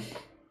golden...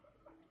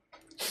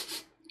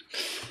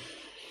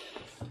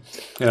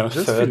 It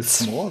just feels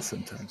small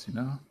sometimes,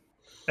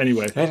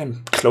 Anyway. And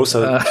I'm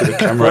closer to the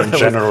camera in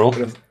general.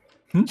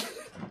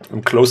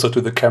 I'm closer to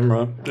the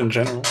camera in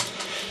general.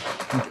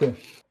 Okay.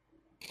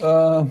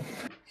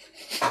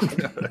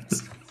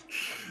 That's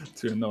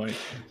too annoying.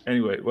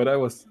 Anyway, what I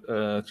was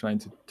trying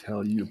to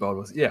tell you about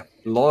was,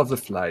 Lord of the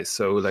Flies.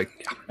 So,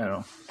 like, I don't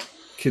know,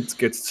 kids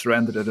get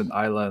stranded at an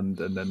island,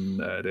 and then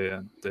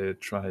they're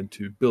trying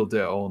to build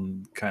their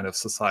own kind of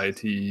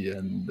society.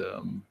 And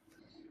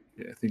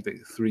I think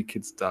 3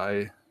 kids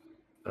die.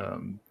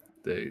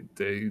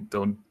 They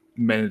don't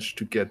manage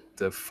to get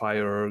the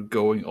fire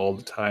going all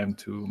the time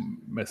to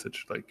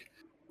message like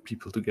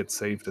people to get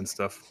saved and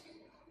stuff.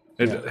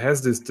 It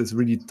has this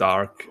really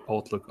dark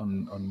outlook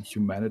on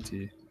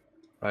humanity,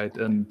 right?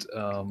 And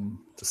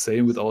the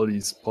same with all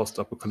these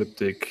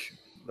post-apocalyptic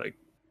like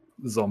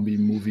zombie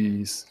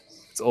movies.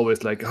 It's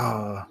always like,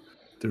 the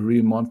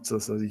real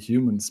monsters are the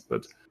humans,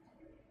 but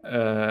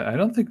I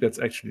don't think that's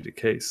actually the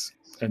case.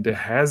 And there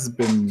has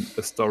been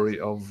a story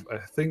of, I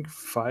think,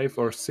 5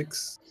 or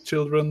 6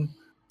 children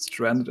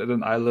stranded at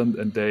an island,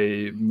 and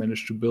they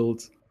managed to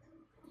build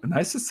a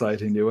nice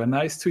society. And they were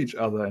nice to each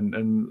other.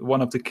 And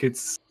one of the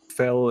kids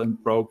fell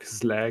and broke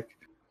his leg,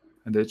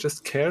 and they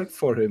just cared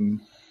for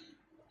him.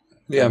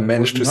 Yeah,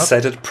 managed to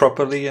set it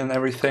properly and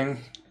everything.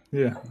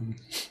 Yeah.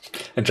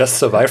 And just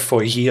survived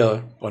for a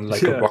year on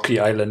like a rocky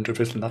island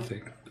with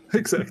nothing.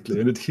 Exactly.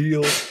 And it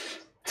healed.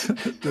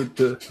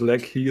 the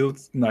leg healed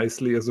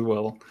nicely as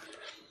well.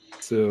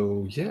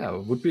 So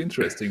it would be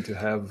interesting to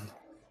have,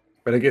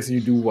 but I guess you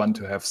do want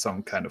to have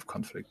some kind of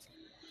conflict.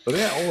 But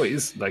there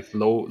always like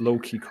low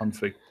key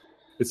conflict.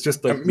 It's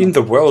just like, I mean,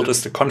 the world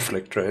is the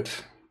conflict, right?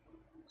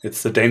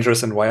 It's the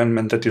dangerous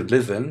environment that you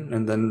live in,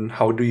 and then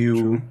how do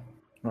you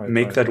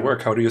make that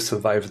work? How do you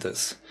survive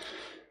this?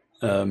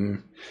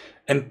 And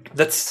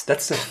that's the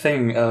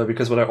thing,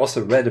 because what I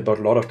also read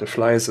about Lord of the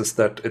Flies is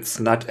that it's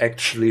not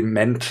actually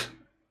meant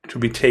to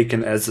be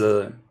taken as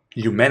a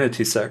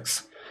humanity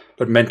sucks,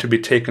 but meant to be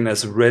taken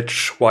as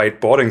rich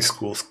white boarding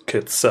school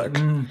kids suck.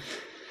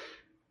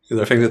 Because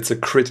I think that's a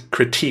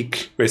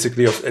critique,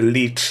 basically, of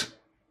elite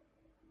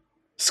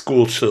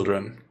school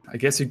children. I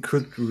guess you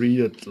could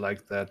read it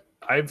like that.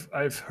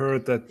 I've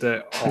heard that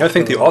I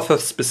think the author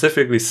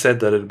specifically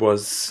said that it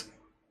was...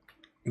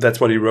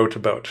 That's what he wrote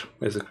about,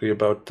 basically,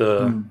 about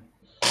the...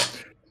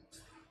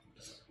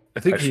 I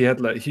think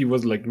he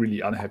was like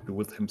really unhappy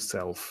with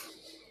himself,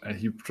 and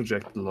he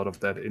projected a lot of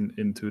that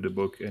into the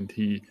book. And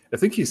I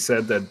think he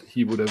said that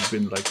he would have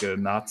been like a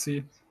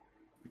Nazi.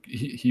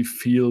 He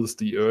feels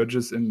the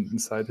urges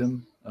inside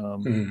him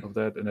of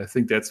that, and I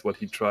think that's what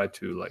he tried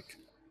to like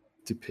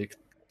depict,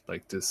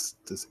 like this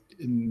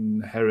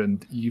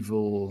inherent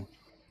evil,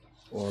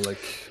 or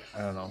like,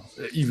 I don't know,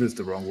 evil is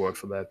the wrong word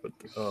for that, but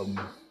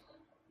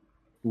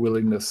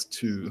willingness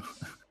to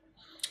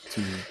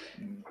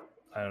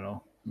I don't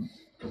know,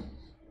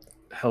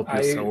 help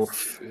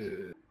yourself,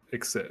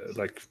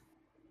 like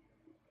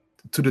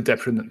to the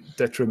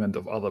detriment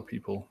of other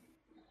people.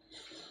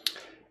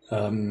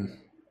 I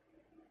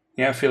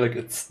feel like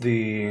it's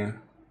the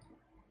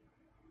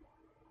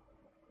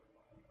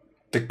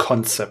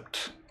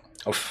concept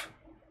of...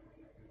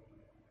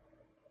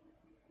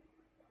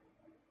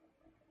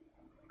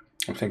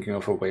 I'm thinking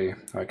of a way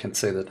I can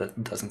say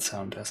that doesn't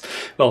sound as...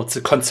 Well, it's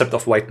the concept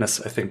of whiteness,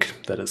 I think,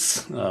 that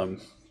is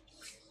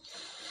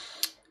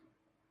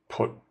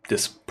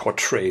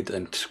portrayed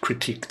and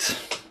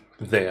critiqued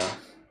there.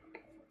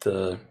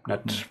 The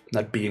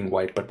not being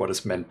white, but what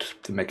is meant,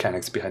 the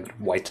mechanics behind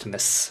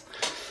whiteness,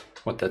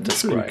 what that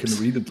describes. You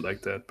can read it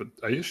like that, but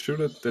are you sure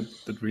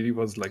that really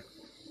was like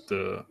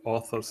the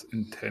author's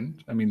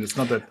intent? I mean, it's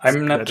not that...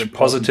 I'm not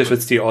positive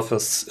it's the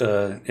author's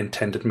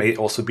intent. It may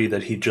also be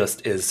that he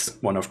just is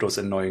one of those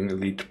annoying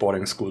elite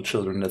boarding school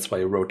children. That's why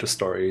he wrote a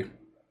story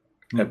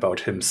about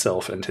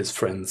himself and his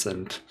friends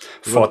and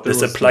thought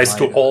this applies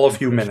to all of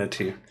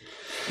humanity.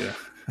 Yeah.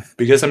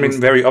 Because, I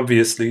mean, very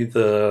obviously,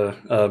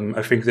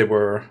 I think they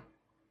were...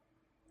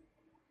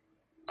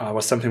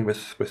 was something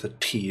with a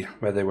T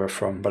where they were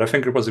from. But I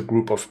think it was a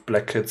group of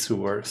black kids who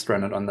were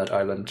stranded on that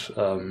island,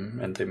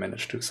 and they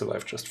managed to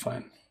survive just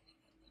fine.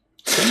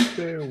 I think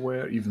they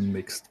were even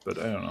mixed, but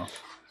I don't know.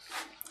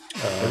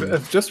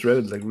 I've just read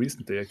it like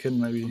recently. I can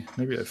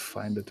maybe I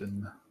find it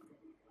in...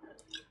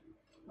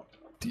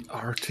 the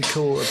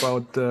article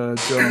about the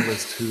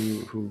journalist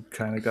who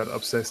kind of got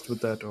obsessed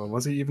with that, or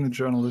was he even a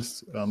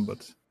journalist?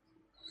 But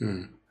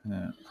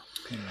yeah,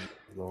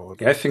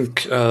 Lord. Yeah, I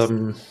think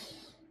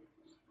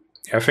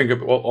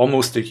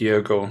almost a year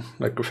ago,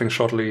 like I think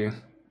shortly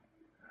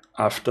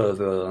after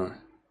the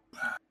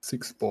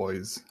 6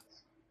 Boys.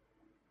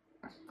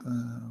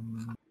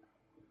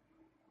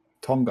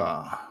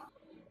 Tonga.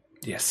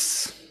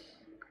 Yes.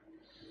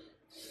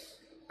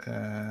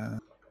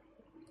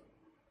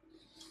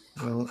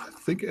 Well, I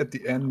think at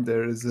the end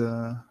there is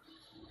a.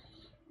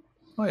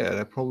 Oh yeah,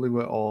 they probably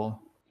were all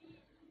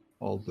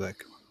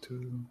black. 1,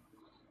 2,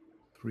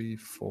 3,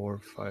 4,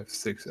 5,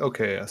 6.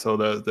 Okay, so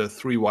the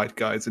 3 white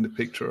guys in the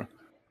picture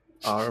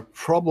are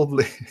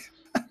probably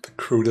The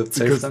crew that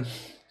saved because them.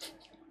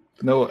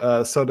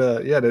 no. So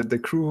the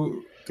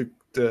crew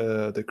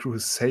the crew who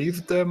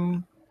saved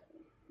them,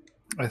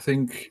 I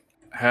think,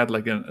 had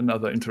like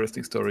another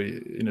interesting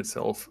story in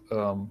itself.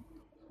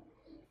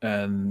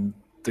 And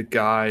the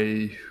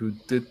guy who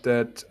did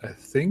that, I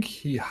think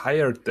he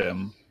hired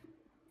them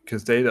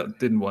because they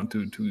didn't want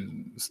to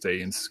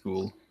stay in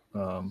school,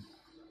 and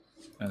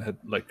had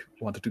like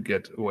wanted to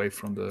get away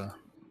from the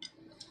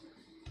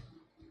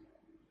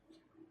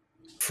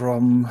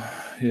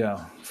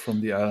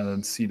island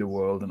and see the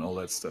world and all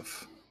that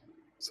stuff.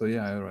 So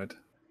yeah, you're right.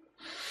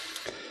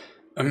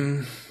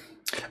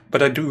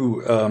 But I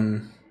do,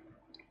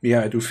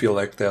 I do feel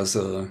like there's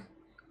an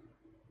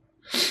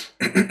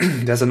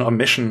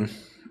omission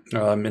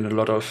in a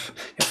lot of.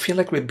 I feel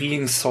like we're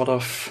being sort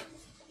of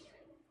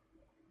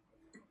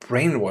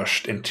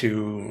brainwashed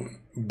into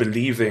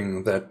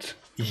believing that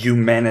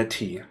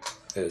humanity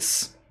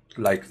is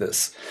like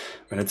this,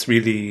 when it's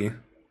really,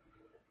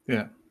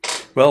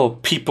 well,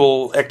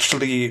 people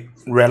actually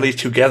rally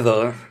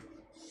together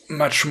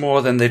much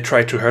more than they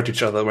try to hurt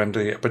each other when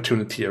the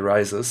opportunity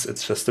arises.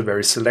 It's just a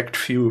very select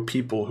few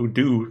people who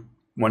do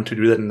want to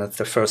do that, and that's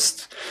the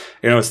first.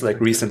 It's like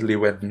recently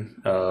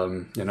when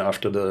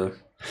after the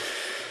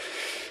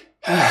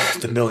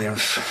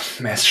millionth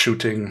mass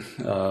shooting,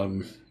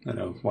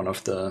 one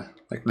of the,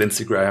 like,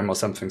 Lindsey Graham or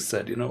something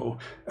said,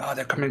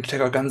 they're coming to take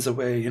our guns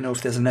away.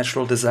 If there's a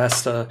natural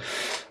disaster,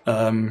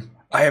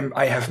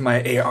 I have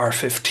my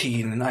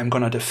AR-15 and I'm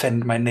gonna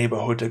defend my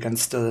neighborhood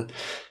against the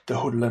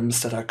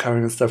hoodlums that are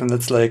coming and stuff. And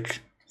that's like,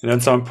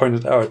 and someone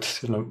pointed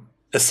out,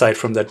 aside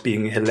from that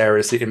being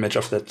hilarious, the image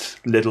of that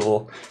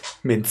little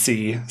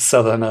mincy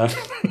southerner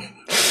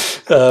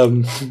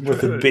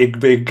with a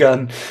big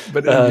gun.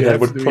 But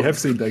we have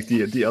seen like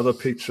the other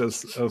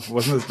pictures of,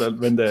 wasn't it that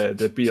when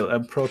the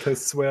BLM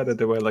protests were, that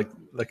there were like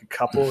a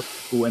couple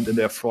who went in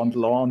their front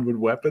lawn with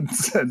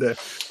weapons, and there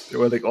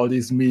were like all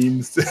these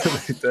memes.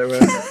 There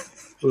were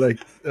like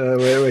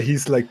where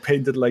he's like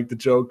painted like the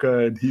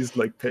Joker, and he's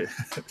like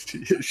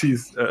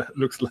she's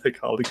looks like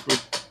Harley Quinn.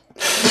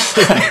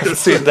 I've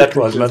seen that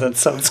one, but that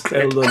sounds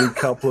great. Elderly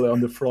couple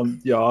on the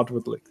front yard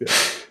with like the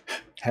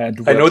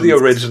hand. I know the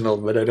original,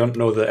 but I don't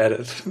know the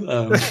edit.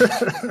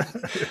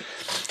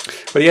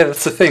 But yeah,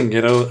 that's the thing,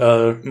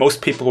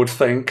 most people would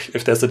think,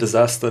 if there's a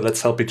disaster,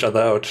 let's help each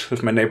other out.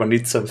 If my neighbor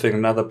needs something,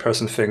 another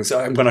person thinks,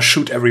 I'm going to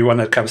shoot everyone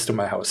that comes to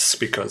my house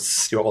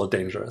because you're all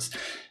dangerous.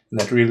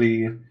 And I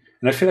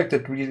feel like I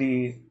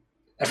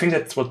think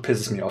that's what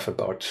pisses me off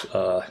about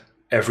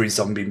every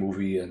zombie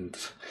movie and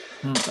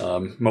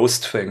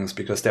most things,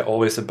 because they're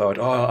always about,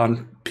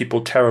 aren't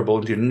people terrible?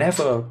 And you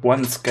never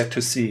once get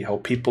to see how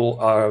people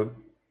are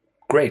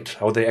great,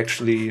 how they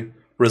actually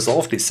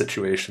resolve these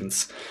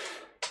situations.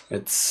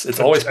 It's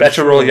always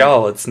battle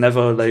royale. It's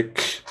never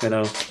like,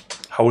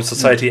 how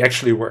society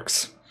actually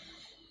works.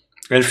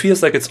 And it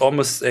feels like it's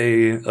almost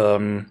it's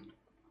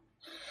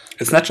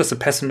not just a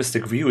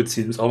pessimistic view. It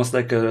seems almost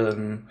like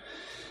an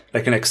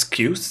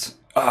excuse.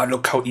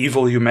 Look how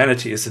evil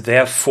humanity is.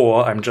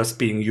 Therefore, I'm just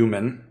being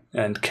human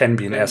and can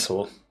be an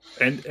asshole.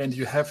 And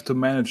you have to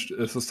manage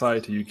a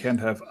society. You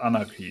can't have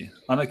anarchy.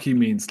 Anarchy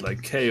means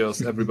like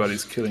chaos.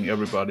 Everybody's killing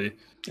everybody.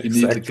 You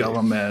need the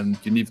government.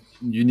 You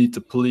need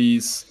the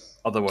police.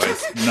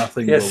 Otherwise,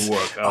 nothing will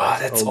work out.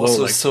 That's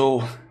also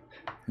so.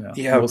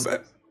 Yeah.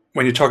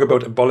 When you talk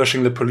about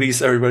abolishing the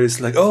police, everybody's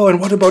like,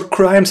 and what about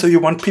crime? So you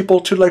want people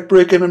to like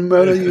break in and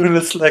murder you? And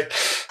it's like,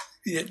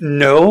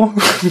 no,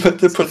 but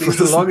the police.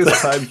 For the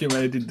longest time,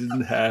 humanity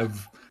didn't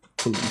have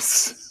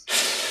police.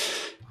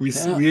 We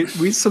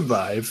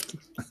survived,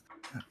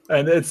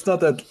 and it's not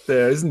that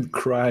there isn't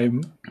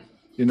crime.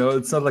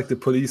 It's not like the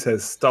police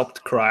has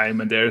stopped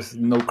crime and there's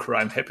no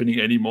crime happening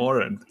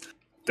anymore, and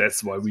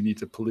that's why we need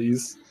the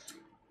police.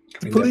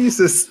 The police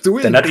is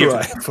doing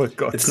crime, for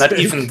God's sake. It's not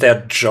even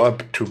their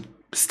job to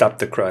stop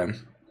the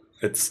crime.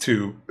 It's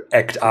to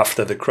act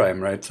after the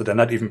crime, right? So they're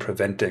not even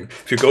preventing.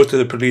 If you go to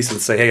the police and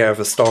say, hey, I have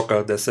a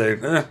stalker, they're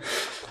saying,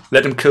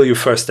 let him kill you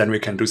first, then we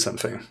can do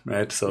something,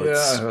 right? So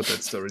I heard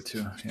that story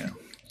too, yeah.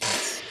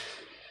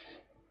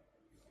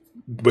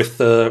 With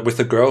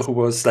the girl who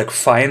was like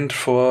fined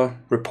for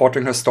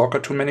reporting her stalker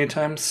too many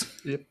times?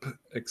 Yep,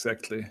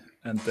 exactly.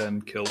 And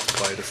then killed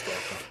by the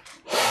stalker.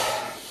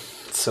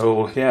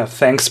 So, yeah,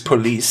 thanks,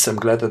 police. I'm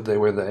glad that they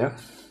were there.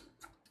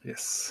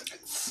 Yes.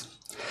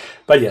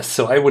 But yes,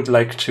 so I would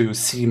like to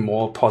see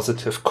more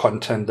positive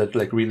content that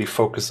like really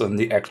focus on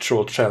the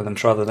actual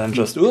challenge rather than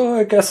just, oh,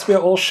 I guess we're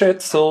all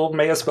shit, so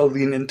may as well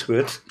lean into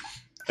it.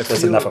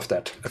 There's enough of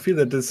that. I feel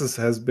that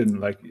has been,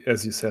 like,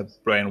 as you said,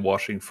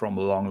 brainwashing from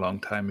a long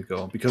time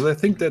ago. Because I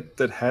think that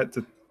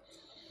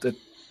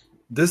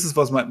this is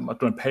what my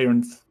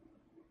parents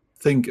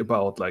think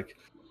about, like,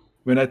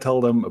 when I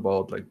tell them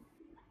about like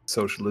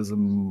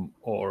socialism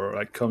or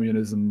like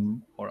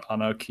communism or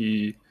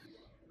anarchy,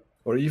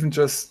 or even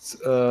just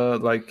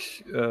what's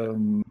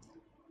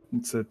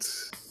it?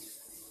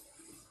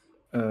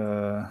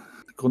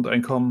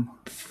 Grundeinkommen.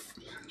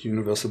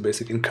 Universal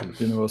basic income.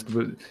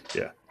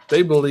 Yeah.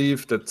 They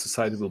believe that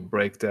society will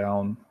break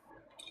down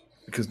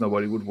because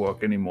nobody would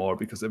work anymore,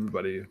 because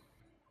everybody,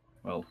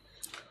 well,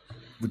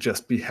 would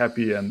just be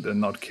happy and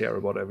not care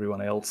about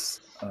everyone else.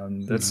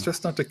 And that's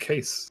just not the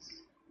case.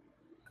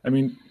 I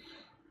mean,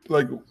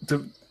 like,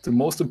 the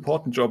most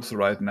important jobs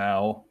right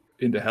now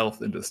in the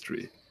health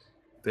industry,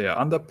 they are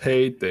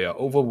underpaid, they are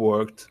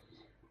overworked,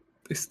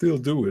 they still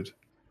do it.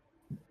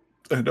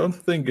 I don't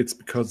think it's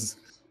because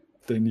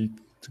they need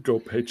to go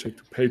paycheck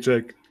to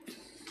paycheck,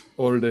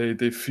 or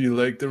they feel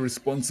like the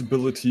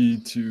responsibility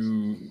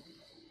to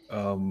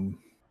I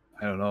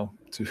don't know,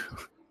 to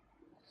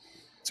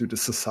the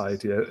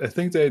society. I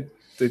think they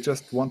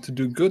just want to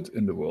do good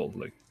in the world.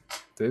 Like,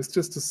 there's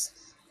just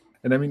this,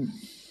 and I mean,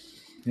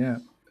 yeah,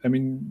 I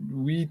mean,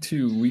 we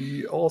too,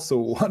 we also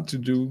want to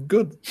do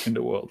good in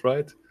the world,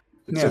 right?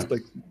 It's just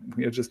like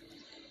we are just,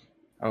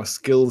 our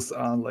skills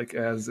aren't like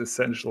as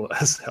essential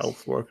as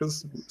health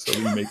workers, so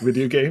we make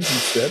video games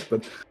instead.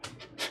 But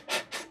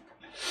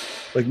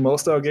like,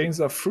 most of our games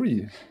are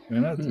free. We're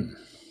not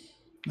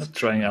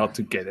trying out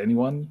to get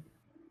anyone.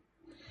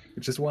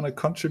 We just want to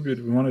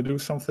contribute. We want to do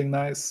something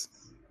nice,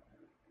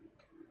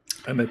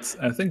 and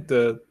I think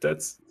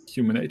that's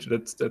human nature.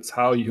 That's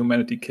how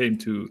humanity came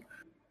to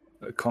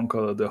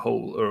conquer the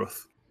whole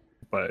Earth,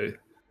 by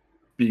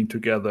being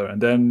together,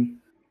 and then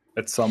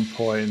at some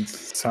point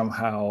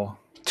somehow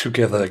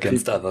together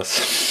against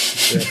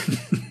others. Yeah.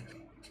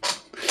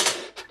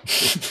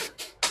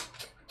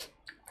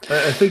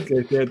 I think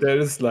there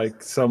is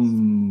like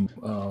some.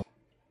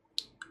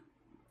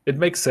 It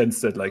makes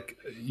sense that like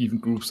even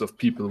groups of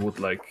people would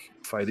like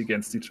fight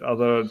against each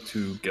other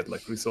to get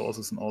like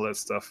resources and all that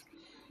stuff.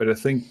 But I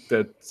think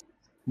that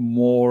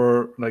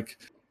more like,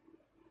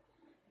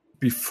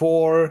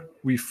 before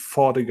we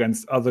fought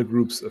against other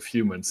groups of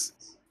humans,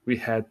 we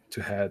had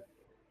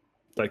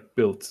like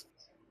built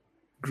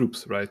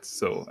groups, right?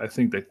 So I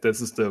think that this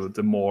is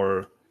the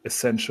more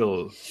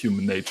essential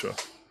human nature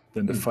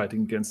than the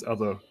fighting against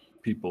other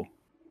people.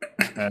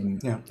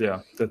 And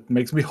yeah, that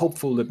makes me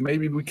hopeful that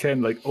maybe we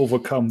can like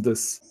overcome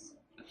this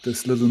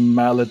little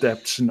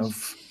maladaptation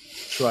of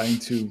trying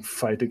to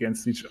fight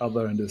against each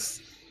other, and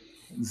this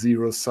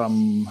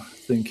zero-sum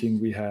thinking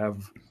we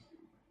have,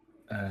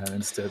 and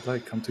instead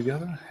like come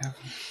together, have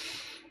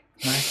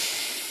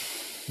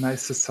a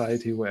nice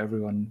society where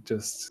everyone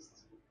just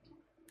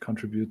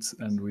contributes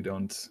and we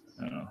don't,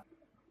 I don't know.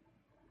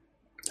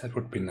 That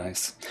would be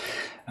nice.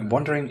 I'm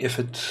wondering if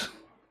it,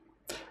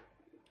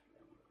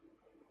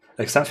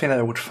 like, something that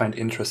I would find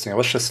interesting. I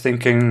was just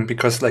thinking,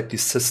 because like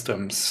these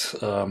systems,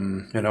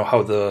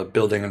 how the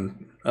building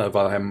in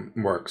Valheim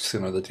works,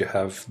 that you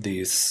have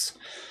these,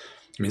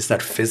 I mean, it's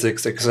not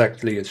physics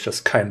exactly, it's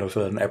just kind of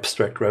an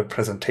abstract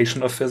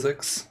representation of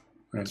physics.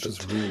 Right? It's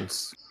just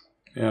rules.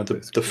 Yeah,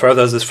 the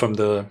further it is from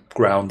the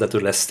ground, that the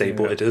less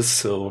stable it is.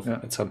 So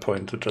at some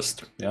point, it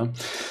just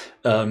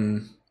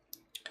and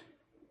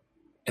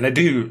I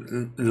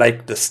do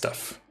like this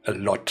stuff a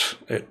lot.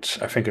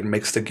 I think it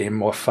makes the game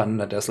more fun.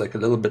 That there's like a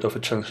little bit of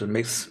a challenge. It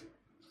makes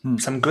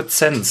some good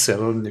sense.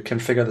 You can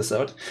figure this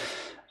out.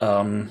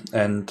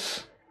 And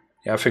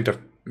I think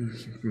I've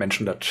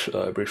mentioned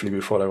that briefly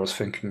before. I was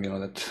thinking,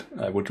 that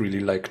I would really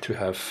like to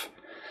have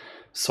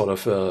sort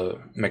of a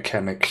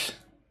mechanic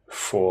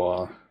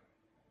for.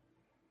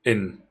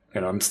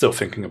 I'm still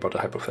thinking about a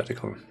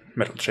hypothetical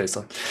metal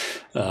chaser.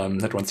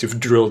 That once you've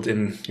drilled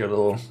in your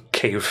little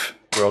cave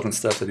world and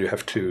stuff, that you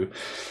have to,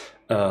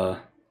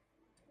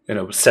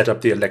 set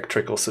up the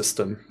electrical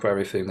system for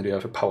everything. That you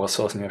have a power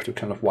source and you have to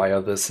kind of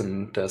wire this,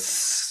 and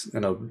there's,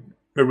 a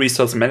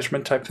resource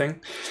management type thing.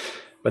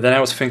 But then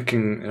I was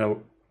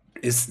thinking,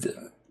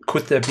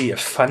 could there be a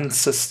fun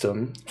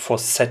system for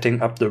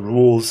setting up the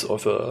rules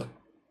of a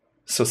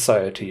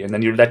society, and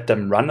then you let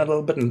them run a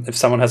little bit, and if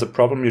someone has a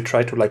problem, you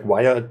try to like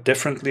wire it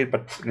differently,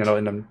 but not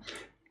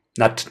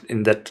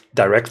in that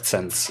direct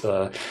sense,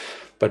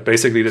 but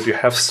basically that you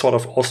have sort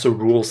of also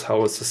rules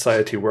how a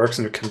society works,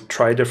 and you can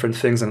try different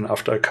things, and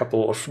after a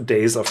couple of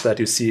days of that,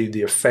 you see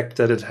the effect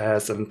that it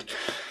has, and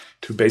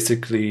to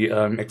basically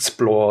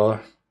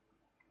explore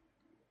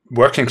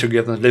working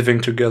together,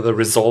 living together,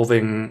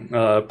 resolving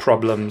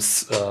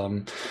problems,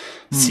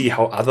 see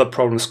how other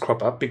problems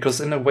crop up.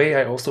 Because in a way,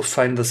 I also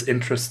find this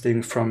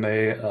interesting from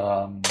a...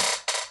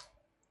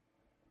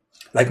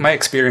 like, my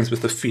experience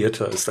with the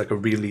theater is like a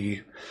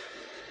really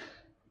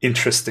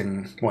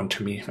interesting one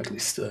to me, at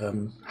least.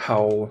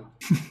 How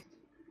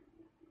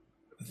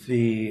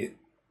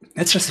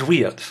it's just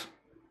weird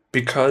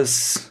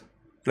because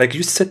like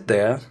you sit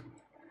there,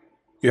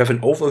 you have an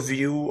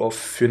overview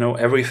of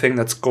everything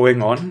that's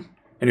going on,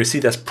 and you see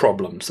there's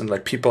problems and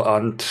like people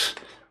aren't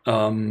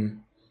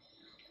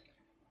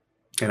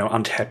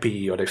aren't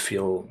happy, or they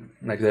feel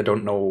like they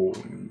don't know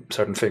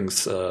certain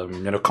things.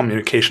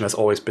 Communication has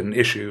always been an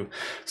issue,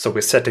 so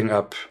we're setting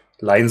up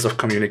lines of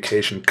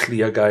communication,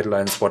 clear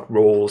guidelines, what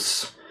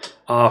roles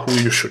are, who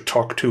you should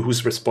talk to,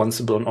 who's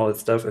responsible, and all that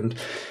stuff. And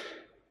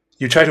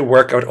you try to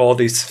work out all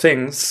these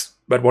things,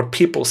 but what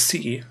people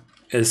see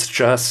is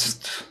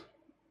just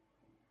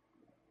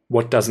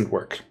what doesn't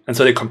work. And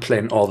so they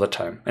complain all the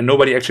time. And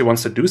nobody actually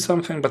wants to do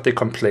something, but they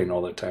complain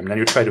all the time. And then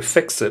you try to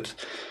fix it.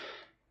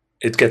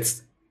 It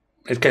gets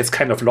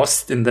kind of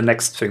lost in the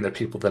next thing that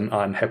people then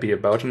are unhappy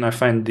about. And I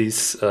find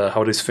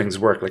how these things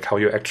work, like how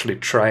you're actually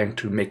trying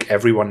to make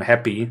everyone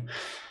happy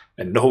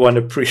and no one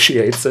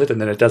appreciates it. And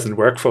then it doesn't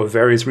work for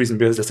various reasons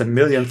because there's a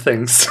million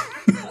things.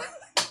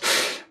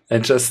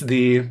 And just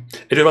it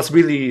was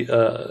really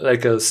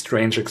like a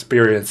strange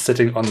experience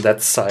sitting on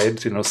that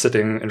side,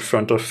 sitting in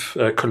front of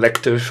a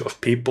collective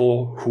of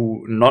people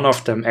who none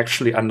of them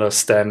actually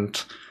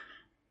understand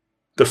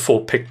the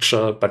full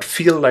picture, but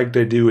feel like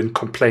they do and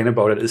complain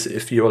about it as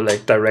if you're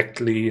like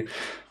directly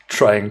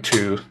trying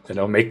to,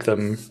 make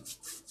them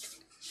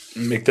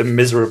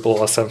miserable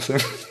or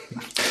something.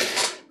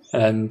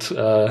 And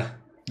I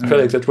feel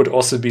like that would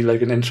also be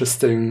like an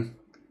interesting.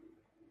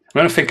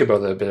 When I think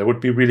about that a bit, it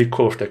would be really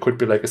cool if there could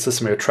be like a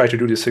system where you try to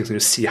do these things and you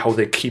see how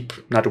they keep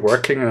not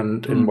working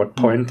and in what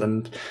point,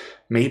 and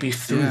maybe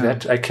through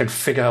that I can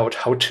figure out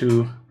how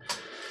to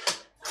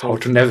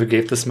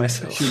navigate this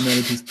myself.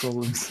 Humanity's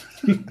problems.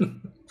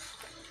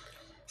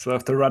 So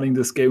after running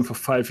this game for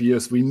 5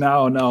 years, we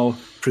now know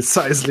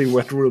precisely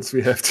what rules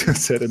we have to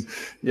set in.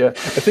 Yeah,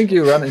 I think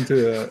you run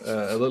into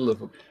a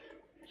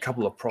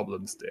couple of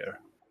problems there.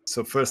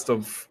 So first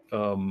off,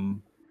 I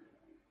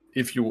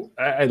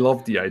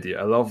love the idea.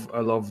 I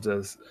love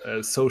this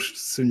social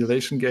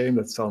simulation game.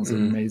 That sounds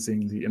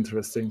amazingly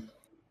interesting.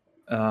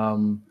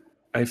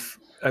 I've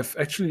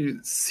actually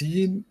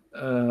seen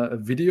a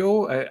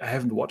video. I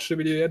haven't watched the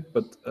video yet,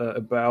 but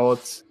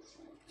about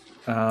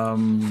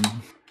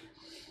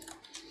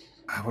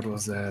what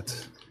was that?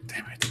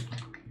 Damn it!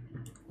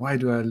 Why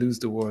do I lose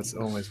the words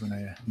always when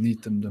I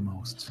need them the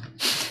most?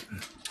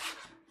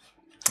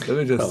 Let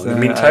me just. In the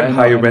meantime,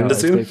 how you render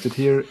to? It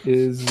here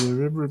is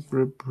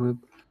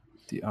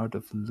the art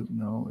of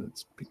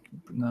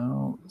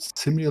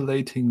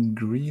simulating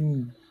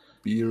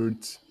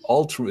green-beard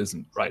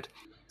altruism, right?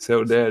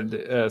 So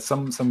there,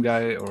 some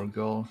guy or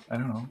girl, I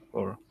don't know,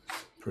 or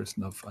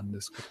person of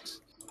undescript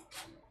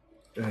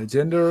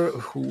gender,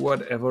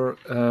 whatever,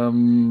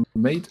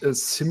 made a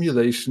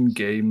simulation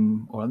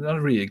game, or not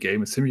really a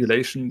game, a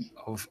simulation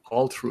of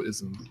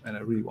altruism, and I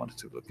really wanted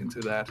to look into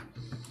that.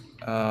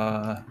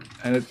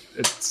 And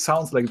it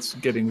sounds like it's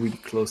getting really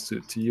close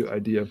to your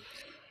idea.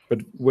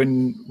 But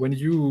when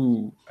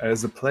you,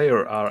 as a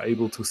player, are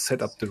able to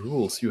set up the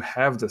rules, you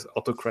have this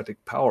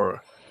autocratic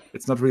power.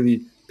 It's not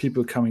really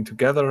people coming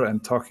together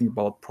and talking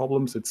about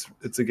problems. It's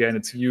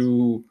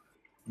you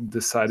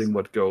deciding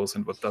what goes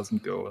and what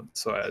doesn't go. And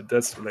so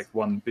that's like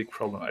one big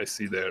problem I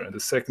see there. And the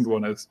second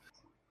one is,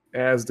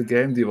 as the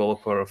game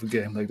developer of a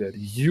game like that,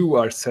 you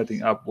are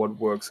setting up what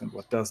works and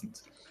what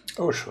doesn't.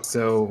 Oh, sure.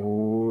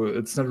 So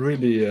it's not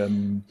really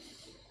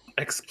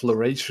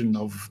exploration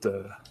of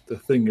the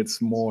thing.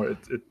 It's more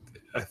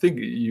I think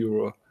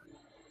you're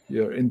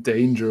in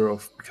danger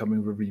of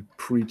becoming very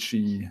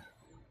preachy.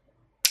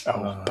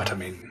 But I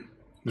mean,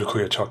 look who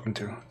you're talking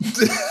to.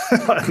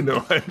 I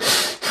know.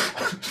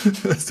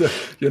 So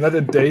you're not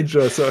in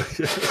danger, so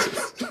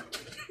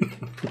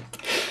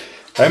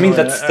I mean,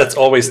 that's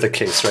always the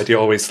case, right? You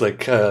always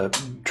like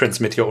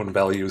transmit your own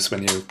values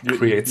when you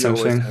create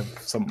something. You always have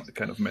some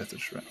kind of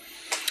message, right?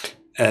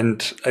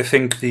 And I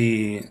think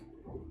that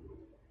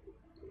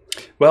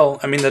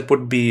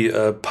would be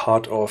a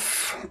part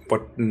of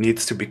what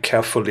needs to be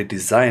carefully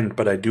designed,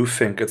 but I do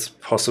think it's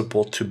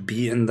possible to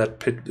be in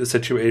that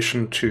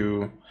situation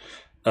to,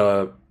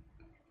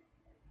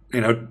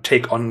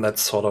 take on that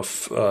sort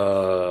of,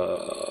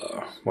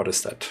 what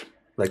is that?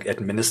 Like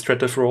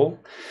administrative role,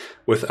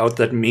 without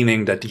that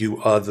meaning that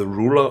you are the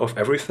ruler of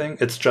everything.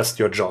 It's just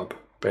your job,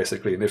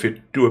 basically. And if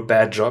you do a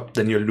bad job,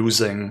 then you're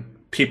losing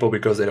people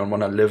because they don't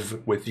want to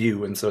live with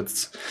you. And so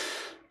it's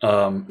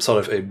sort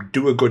of a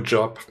do a good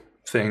job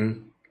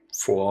thing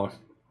for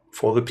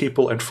the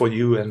people and for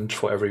you and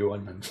for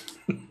everyone. And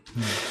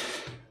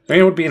I mean,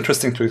 it would be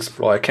interesting to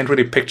explore. I can't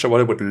really picture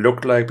what it would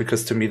look like,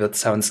 because to me that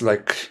sounds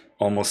like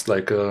almost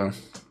like the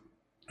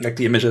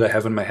image that I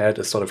have in my head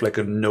is sort of like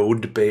a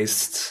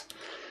node-based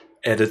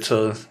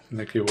editor,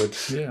 like you would.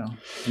 Yeah,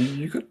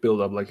 you could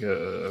build up like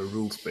a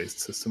rules-based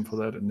system for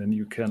that, and then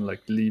you can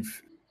like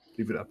leave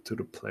it up to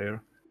the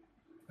player.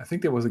 I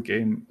think there was a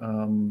game.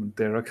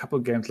 There are a couple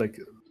of games like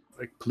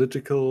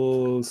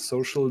political,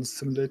 social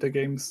simulator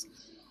games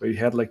where you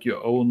had like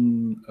your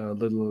own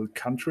little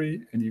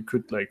country, and you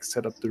could like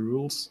set up the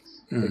rules.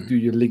 Like, do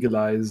you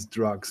legalize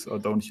drugs or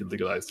don't you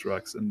legalize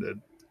drugs? And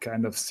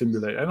kind of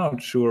simulate. I'm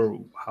not sure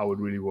how it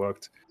really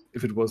worked.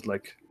 If it was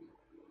like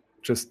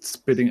just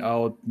spitting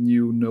out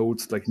new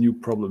nodes, like new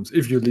problems.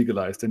 If you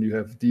legalize, then you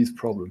have these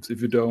problems.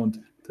 If you don't,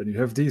 then you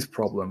have these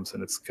problems.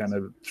 And it's kind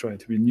of trying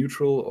to be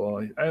neutral,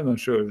 or I'm not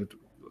sure if it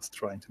was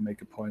trying to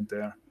make a point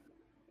there.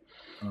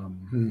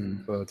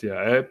 But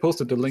yeah, I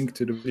posted the link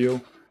to the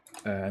video.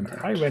 And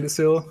hi,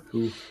 Venesil,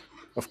 who,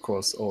 of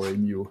course, already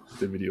knew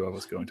the video I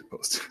was going to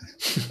post.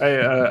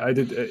 I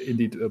did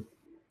indeed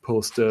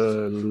post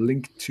a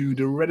link to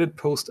the Reddit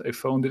post I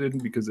found it in,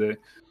 because I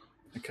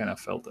kind of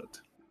felt that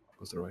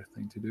was the right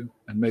thing to do.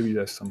 And maybe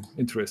there's some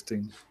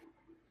interesting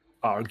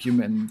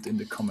argument in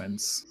the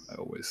comments. I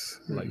always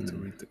like to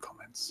read the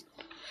comments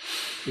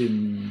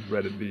in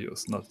Reddit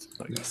videos, not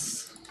like...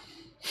 Yes.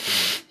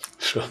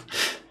 Sure.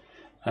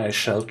 I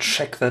shall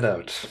check that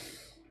out.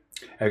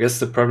 I guess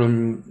the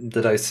problem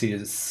that I see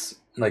is,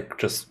 like,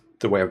 just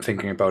the way I'm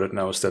thinking about it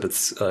now is that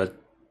it's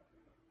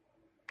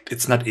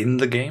not in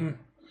the game.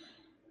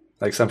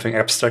 Like something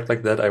abstract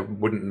like that, I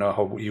wouldn't know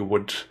how you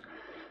would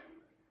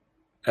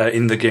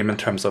in the game in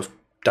terms of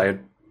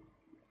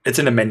it's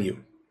in a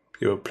menu.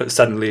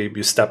 Suddenly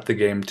you stop the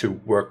game to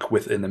work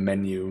within a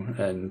menu,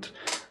 and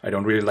I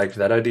don't really like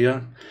that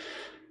idea.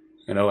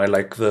 You know, I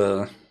like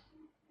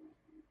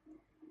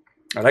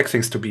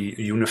things to be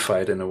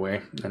unified in a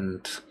way,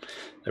 and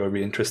it would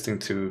be interesting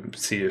to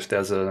see if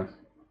there's a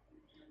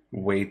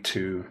way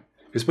to...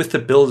 Because with the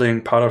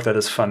building, part of that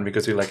is fun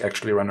because you like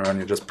actually run around,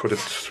 you just put it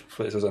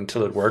places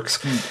until it works.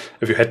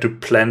 If you had to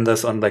plan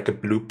this on like a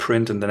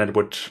blueprint and then it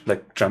would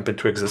like jump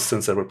into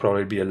existence, that would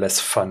probably be a less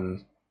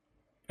fun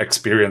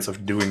experience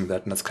of doing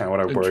that, and that's kind of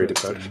what I'm worried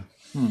about.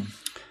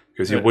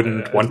 Because you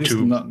wouldn't want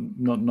to...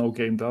 No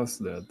game does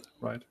that,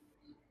 right?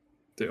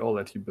 They all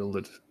let you build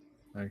it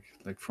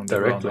like from the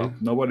directly. ground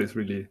up. Nobody's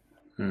really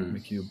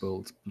make you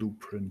build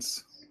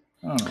blueprints.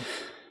 I don't know.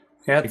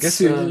 Yeah, I guess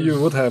you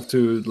would have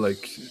to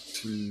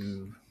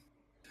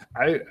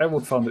I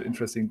would find it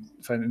interesting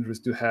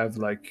to have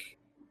like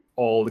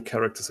all the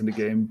characters in the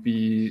game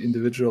be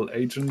individual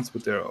agents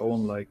with their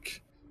own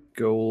like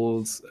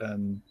goals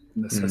and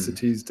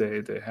necessities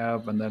they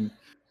have, and then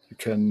you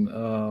can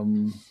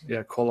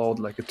call out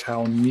like a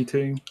town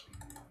meeting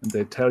and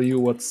they tell you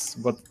what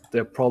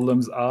their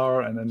problems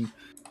are, and then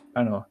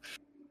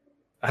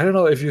I don't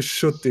know if you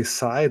should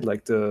decide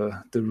like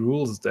the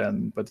rules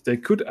then, but they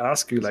could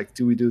ask you like,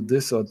 do we do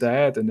this or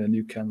that, and then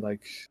you can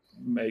like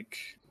make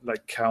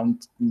like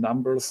count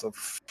numbers of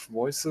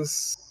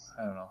voices.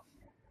 I don't know.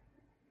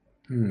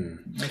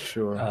 Not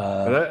sure,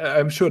 but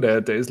I'm sure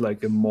that there is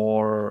like a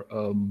more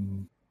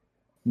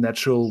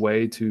natural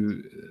way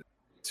to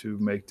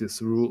make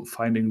this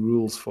finding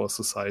rules for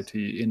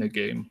society in a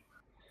game.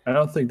 I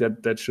don't think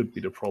that should be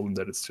the problem,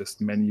 that it's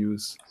just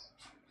menus.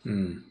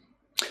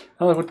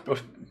 Well, it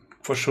would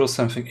for sure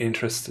something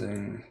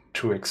interesting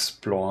to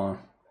explore.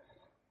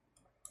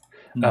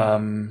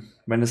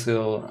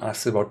 Venezuela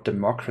asked about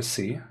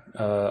democracy.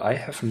 I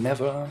have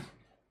never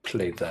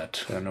played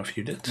that. I don't know if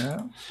you did.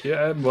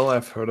 Yeah. Well,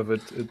 I've heard of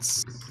it.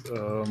 It's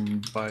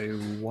by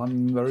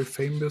one very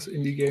famous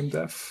indie game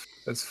dev,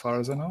 as far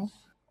as I know.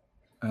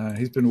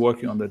 He's been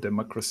working on the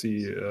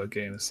democracy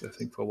games, I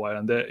think, for a while,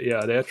 and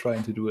they're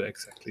trying to do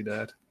exactly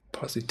that.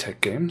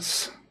 Positech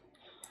Games.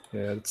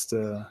 Yeah, it's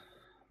the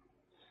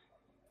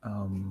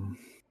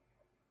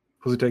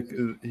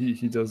Positech.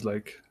 He does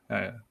like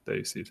there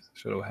you see it,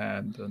 Shadow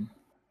Hand, and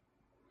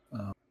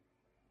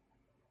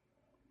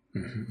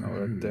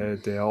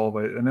they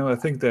always. I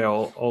think they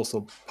are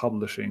also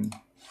publishing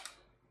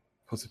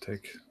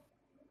Positech.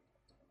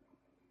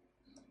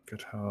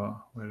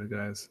 Guitar, where the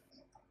guys.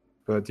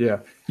 But yeah,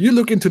 you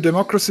look into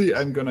democracy.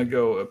 I'm gonna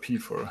go pee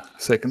for a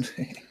second.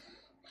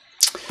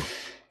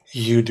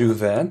 You do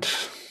that.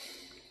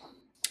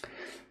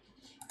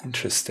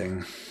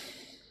 Interesting.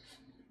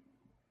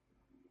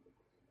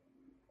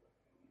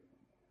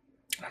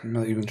 I'm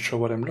not even sure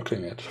what I'm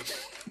looking at.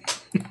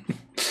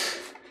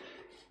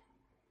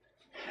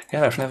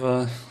 Yeah, I've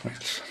never...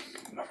 Wait,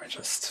 let me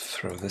just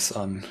throw this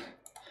on.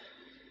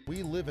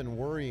 We live in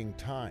worrying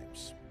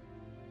times.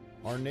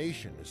 Our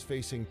nation is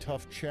facing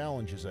tough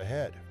challenges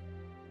ahead.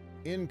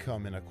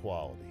 Income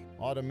inequality,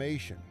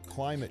 automation,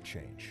 climate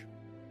change.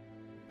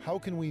 How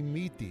can we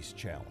meet these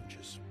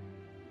challenges?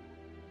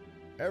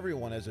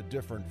 Everyone has a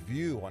different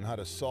view on how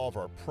to solve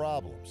our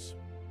problems.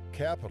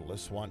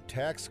 Capitalists want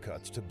tax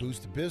cuts to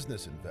boost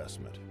business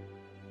investment.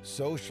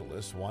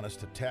 Socialists want us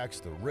to tax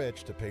the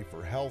rich to pay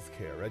for health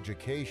care,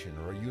 education,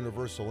 or a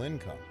universal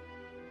income.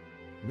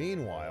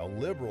 Meanwhile,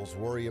 liberals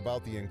worry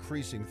about the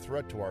increasing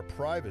threat to our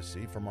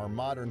privacy from our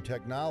modern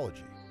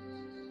technology.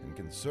 And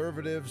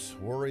conservatives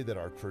worry that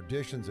our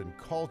traditions and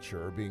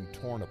culture are being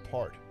torn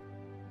apart.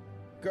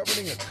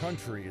 Governing a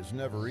country is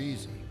never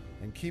easy,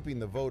 and keeping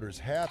the voters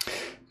happy...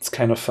 It's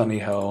kind of funny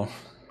how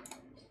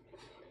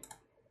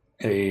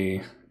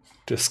a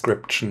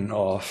description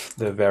of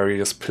the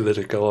various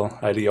political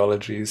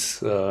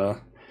ideologies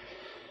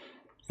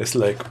is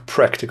like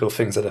practical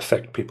things that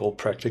affect people,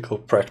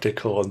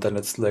 practical, and then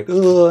it's like,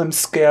 oh, I'm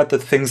scared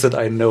that things that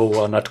I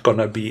know are not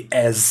gonna be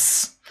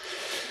as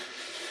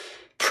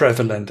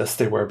prevalent as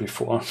they were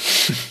before.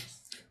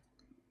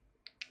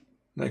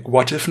 Like,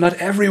 what if not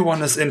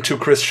everyone is into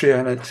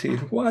Christianity?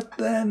 What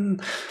then?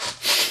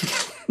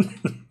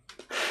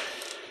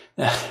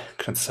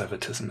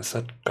 Conservatism is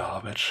that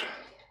garbage.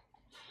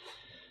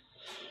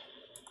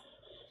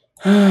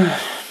 Oh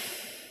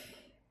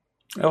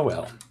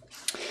well.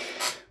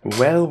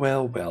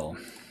 Well.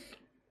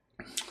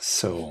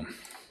 So,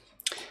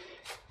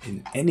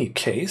 in any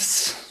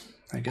case,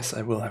 I guess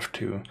I will have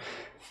to...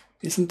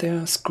 Isn't there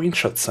a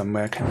screenshot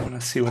somewhere? I kind of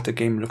want to see what the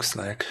game looks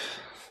like.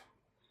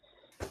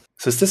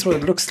 So is this what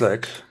it looks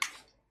like?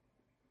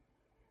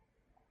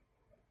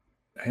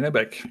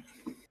 Back.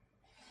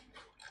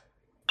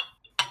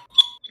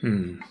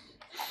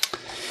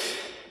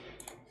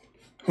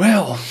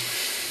 Well,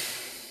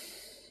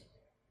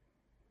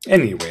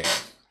 anyway,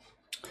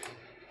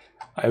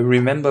 I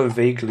remember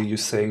vaguely you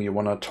saying you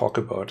want to talk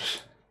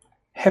about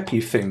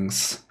happy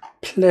things,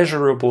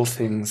 pleasurable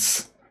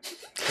things.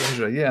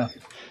 Pleasure, yeah.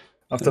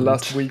 After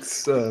last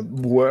week's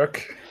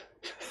work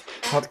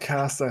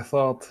podcast, I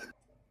thought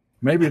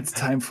maybe it's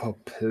time for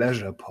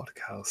pleasure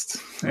podcast.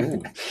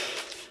 Ooh.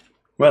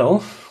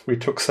 Well, we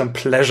took some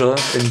pleasure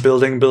in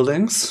building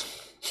buildings.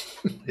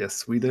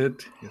 Yes, we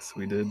did.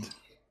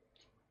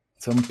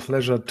 Some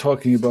pleasure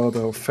talking about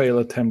our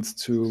failed attempts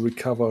to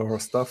recover our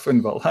stuff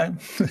in Valheim,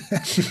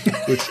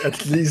 which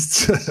at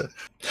least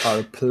are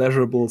a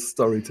pleasurable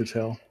story to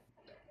tell.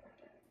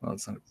 Well,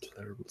 it's not a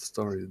pleasurable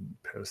story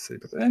per se,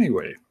 but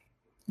anyway,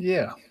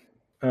 yeah.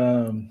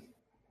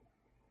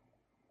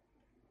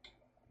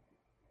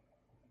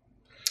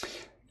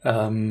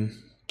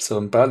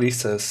 So Bali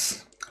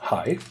says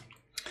hi,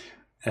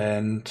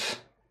 and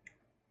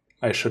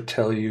I should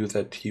tell you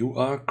that you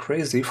are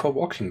crazy for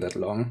walking that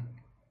long.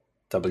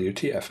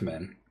 WTF,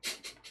 man.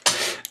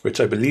 Which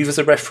I believe is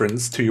a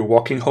reference to you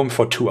walking home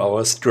for 2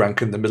 hours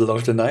drunk in the middle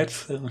of the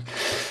night.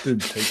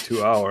 Didn't take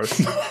 2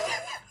 hours.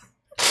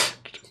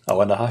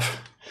 Hour and a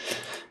half.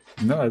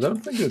 No, I don't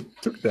think it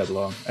took that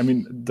long. I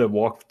mean, the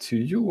walk to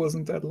you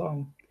wasn't that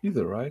long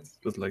either, right?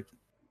 It was like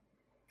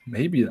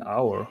maybe an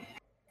hour.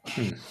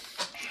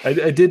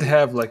 I did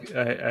have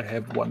I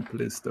have one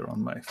blister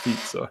on my feet,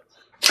 so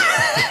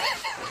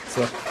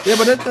so yeah,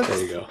 but that's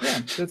there you go.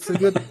 Yeah, that's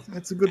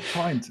a good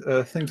point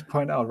thing to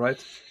point out,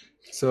 right?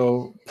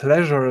 So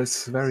pleasure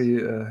is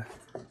very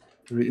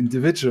very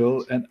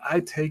individual, and I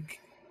take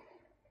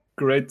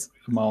great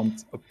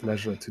amount of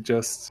pleasure to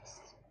just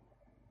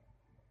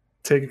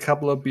take a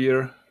couple of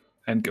beer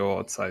and go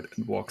outside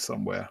and walk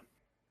somewhere.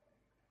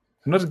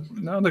 I'm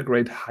not a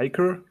great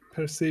hiker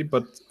per se,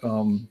 but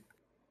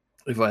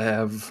if I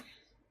have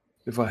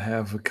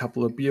a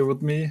couple of beer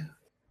with me,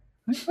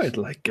 I quite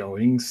like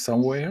going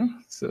somewhere.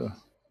 So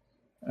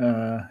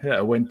yeah,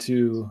 I went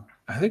to,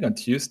 I think on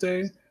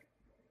Tuesday,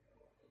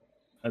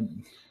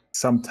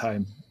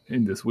 sometime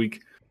in this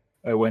week,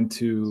 I went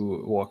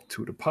to walk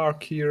to the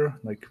park here,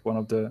 like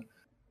went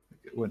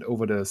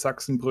over the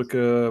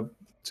Sachsenbrücke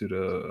to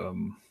the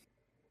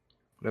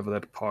whatever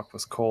that park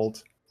was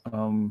called.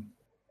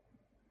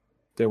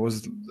 There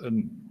was a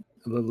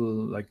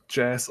little like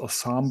jazz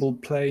ensemble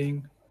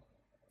playing.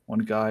 One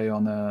guy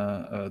on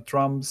a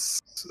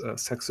drums, a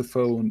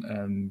saxophone,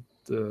 and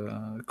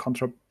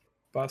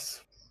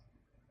contrabass.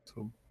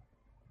 So,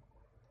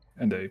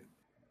 and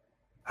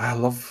I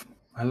love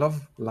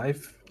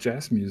live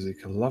jazz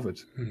music. I love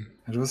it.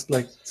 I was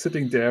like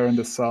sitting there in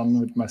the sun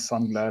with my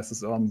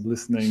sunglasses on,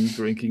 listening,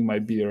 drinking my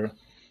beer.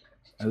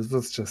 And it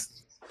was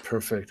just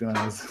perfect. And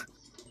I was,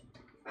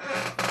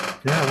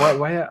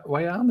 yeah,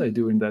 why aren't they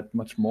doing that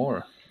much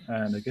more?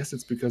 And I guess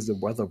it's because the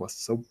weather was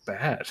so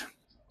bad.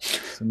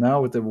 So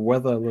now with the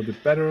weather a little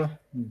bit better,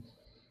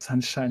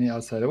 sun shining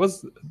outside. I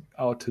was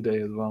out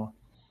today as well.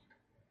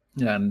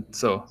 Yeah, and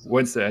so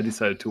Wednesday I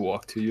decided to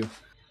walk to you.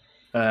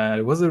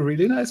 It was a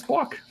really nice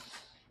walk.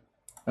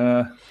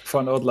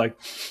 Found out like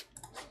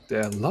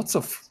there are lots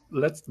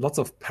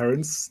of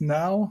parents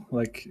now,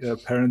 like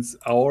parents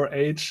our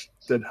age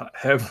that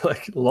have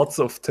like lots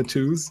of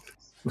tattoos.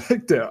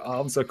 Like their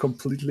arms are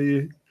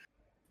completely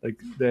like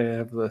they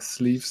have the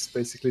sleeves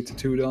basically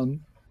tattooed on.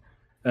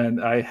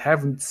 And I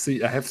have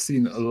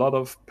seen a lot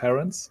of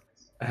parents.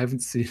 I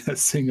haven't seen a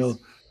single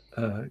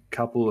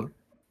couple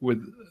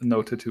with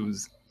no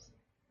tattoos.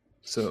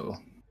 So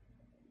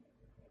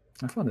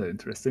I found that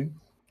interesting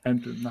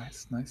and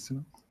nice to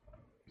know.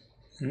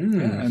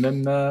 Yeah, and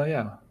then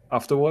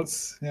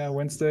afterwards,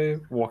 Wednesday,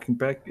 walking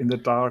back in the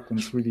dark when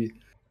it's really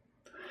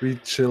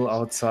chill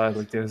outside.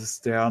 Like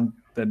there aren't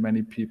that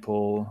many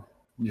people.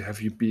 You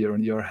have your beer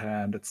in your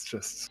hand. It's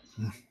just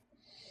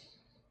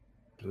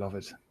love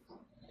it.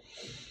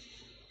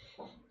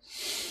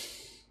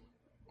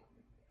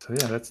 So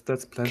yeah,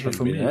 that's pleasure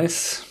for me.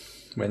 Nice.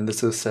 When this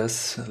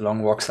says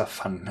long walks are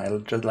fun. I'll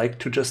just like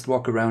to just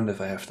walk around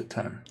if I have the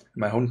time. In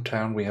my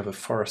hometown, we have a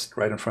forest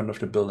right in front of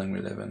the building we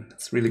live in.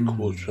 It's really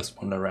cool to just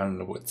wander around in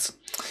the woods.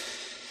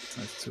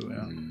 Nice too,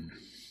 yeah.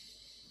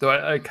 Though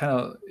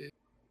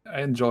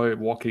I enjoy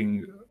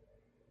walking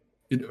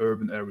in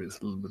urban areas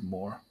a little bit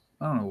more.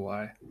 I don't know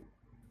why.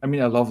 I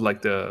mean, I love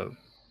like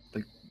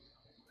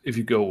if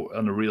you go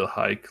on a real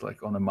hike,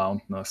 like on a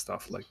mountain or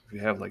stuff, like we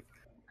have like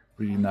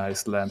really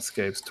nice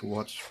landscapes to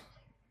watch.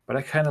 But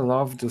I kind of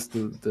love just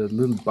the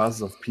little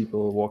buzz of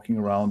people walking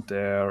around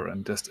there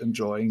and just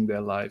enjoying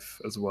their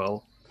life as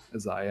well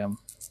as I am.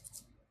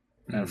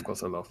 And of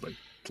course, I love like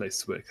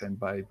places where I can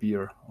buy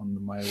beer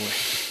on my way.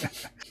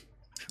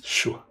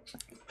 Sure.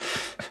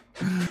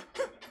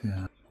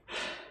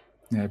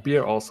 Yeah,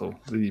 beer also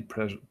really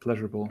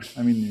pleasurable.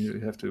 I mean, you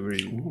have to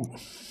really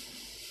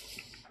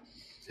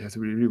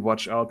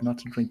watch out not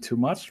to drink too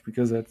much,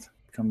 because that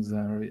becomes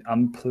very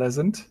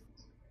unpleasant.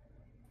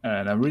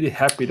 And I'm really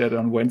happy that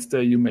on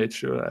Wednesday you made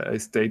sure I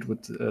stayed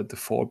with the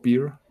 4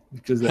 beer,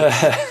 because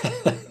Yeah,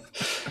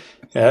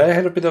 I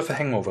had a bit of a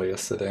hangover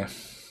yesterday.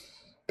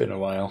 Been a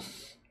while.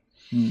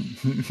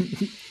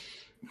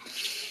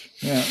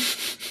 Yeah,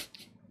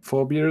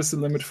 4 beer is the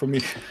limit for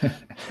me.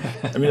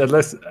 I mean,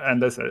 unless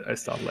I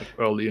start like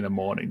early in the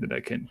morning, then I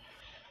can,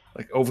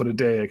 like over the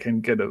day, I can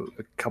get a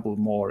couple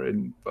more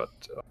in.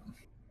 But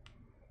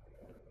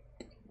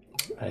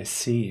I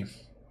see.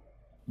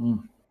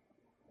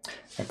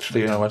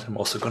 Actually, you know what? I'm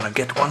also gonna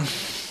get one.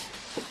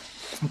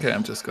 okay,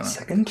 I'm just gonna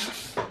Second.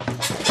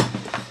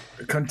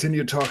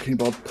 continue talking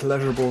about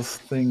pleasurable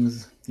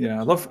things. Yeah,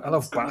 I love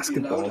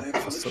basketball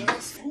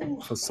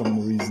for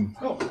some reason.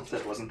 Oh,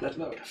 that wasn't that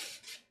loud.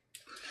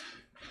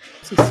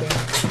 What's it say?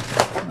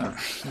 Ah,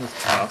 that was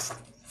fast.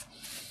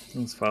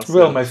 That was fast.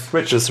 Well, my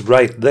fridge is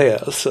right there,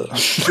 so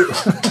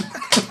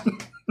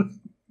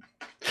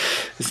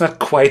it's not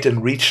quite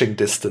in reaching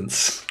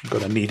distance. I'm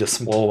gonna need a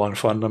small one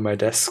for under my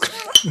desk.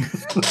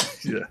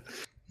 Yeah,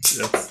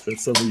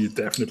 that's something you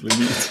definitely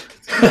need.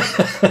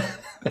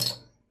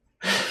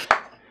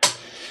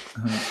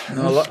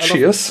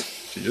 Cheers.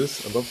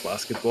 Cheers. I love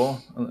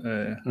basketball.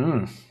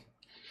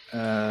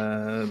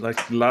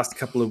 Like the last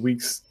couple of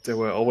weeks, there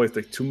were always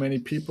like too many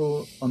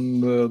people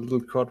on the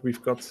little court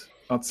we've got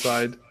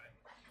outside.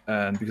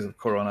 And because of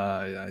Corona,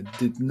 I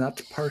did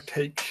not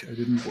partake. I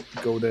didn't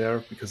go there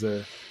because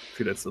I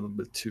feel it's a little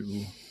bit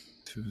too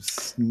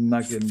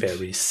snug and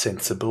Very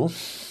sensible.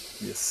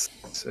 Yes,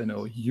 I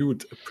know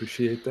you'd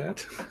appreciate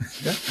that.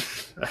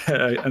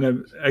 And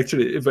I'm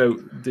actually, if I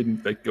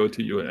didn't like go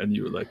to you and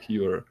you're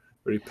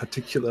very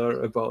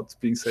particular about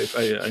being safe,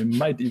 I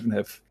might even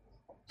have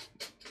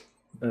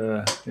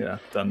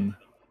done a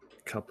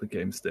couple of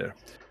games there.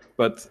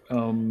 But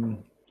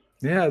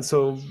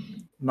so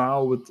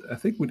now with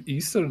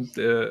Easter,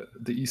 the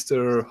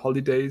Easter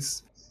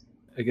holidays,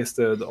 I guess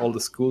all the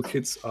school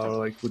kids are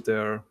like with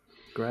their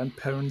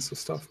grandparents or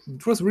stuff.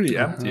 It was really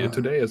empty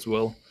today as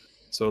well.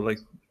 So like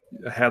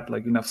I had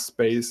like enough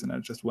space, and I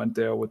just went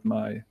there with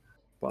my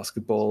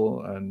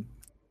basketball and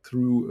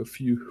threw a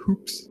few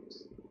hoops,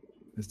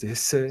 as they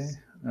say.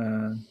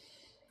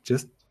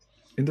 Just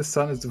in the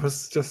sun, it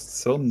was just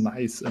so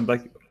nice, and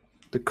like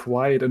the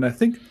quiet. And I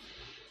think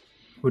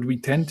what we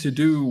tend to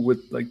do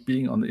with like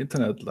being on the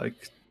internet,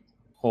 like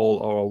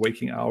all our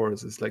waking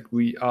hours, is like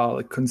we are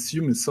like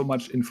consuming so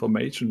much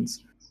information,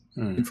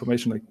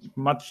 like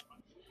much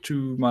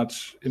too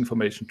much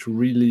information to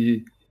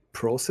really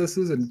process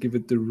it and give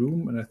it the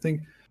room. And I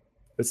think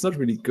it's not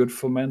really good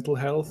for mental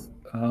health.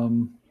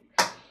 And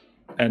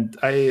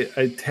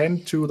I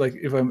tend to, like,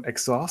 if I'm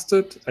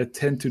exhausted, I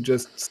tend to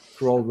just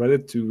scroll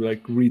Reddit to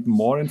like read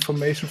more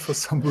information for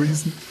some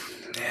reason.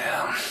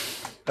 Yeah.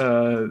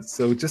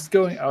 So just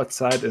going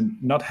outside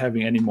and not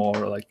having any more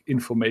like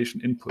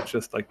information input,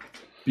 just like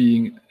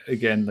being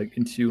again like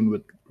in tune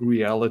with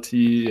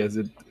reality as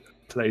it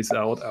plays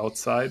out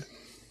outside,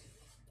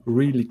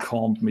 really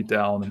calmed me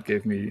down and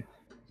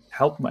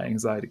helped my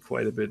anxiety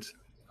quite a bit.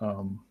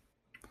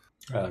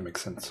 That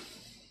makes sense.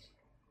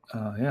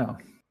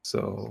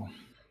 So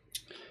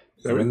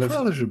very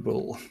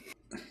pleasurable.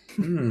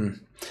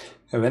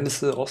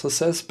 Venice also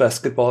says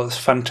basketball is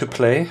fun to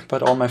play,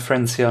 but all my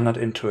friends here are not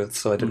into it,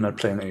 so I did not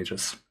play in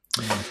ages.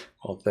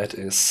 Well, that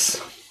is...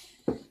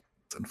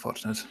 It's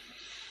unfortunate.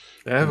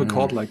 They have a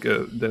court, like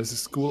there's a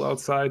school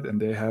outside,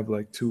 and they have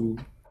like two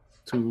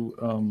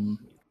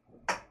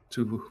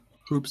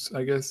hoops,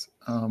 I guess.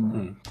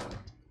 And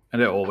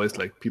there are always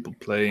like people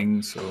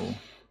playing. So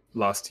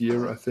last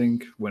year, I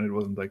think, when it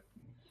wasn't like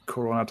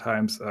Corona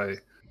times, I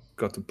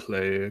got to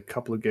play a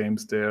couple of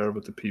games there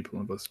with the people,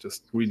 and it was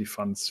just really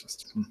fun. It's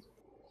just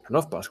I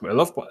love basketball. I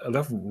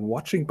love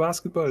watching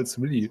basketball. It's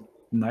really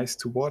nice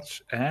to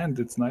watch, and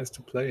it's nice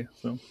to play.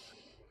 So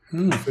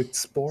perfect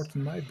sport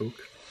in my book.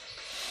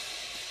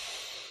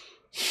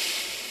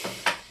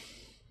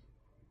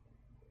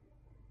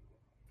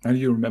 And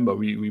you remember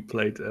we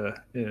played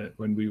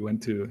when we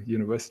went to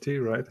university,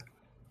 right?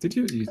 Did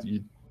you?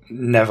 You...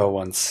 Never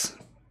once.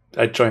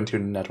 I joined you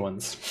not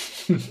once.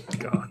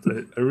 God,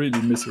 I really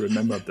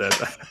misremembered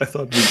that. I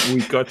thought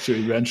we got you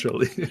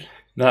eventually.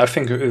 No, I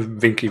think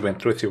Vinky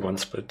went with you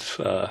once, but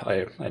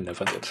I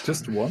never did.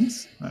 Just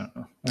once? I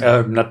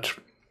don't know.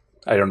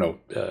 I don't know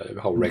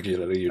how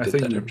regularly you did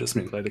that. I just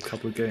think you played a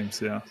couple of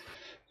games, yeah.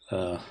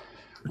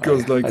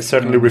 Because I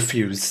certainly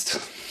refused.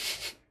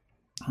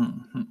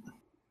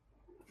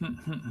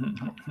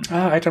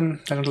 I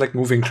don't like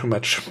moving too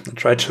much. I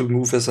try to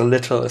move as a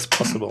little as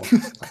possible.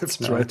 I've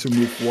tried to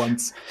move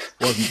once,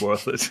 wasn't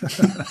worth it.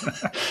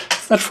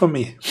 It's not for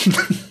me.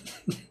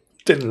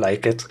 Didn't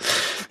like it.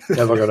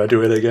 Never gonna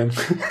do it again.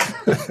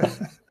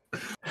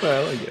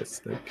 Well, I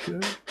guess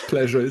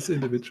pleasure is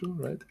individual,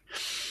 right?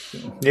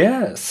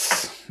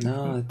 Yes.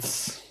 No,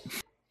 it's.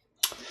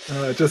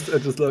 I just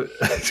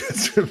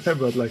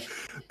remembered like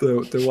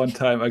the one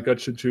time I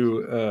got you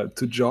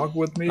to jog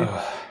with me.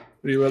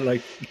 We were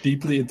like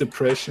deeply in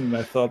depression, and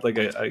I thought like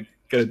I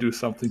gotta do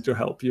something to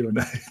help you, and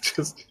I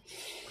just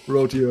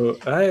wrote you,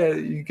 hey,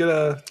 you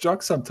gotta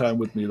jog sometime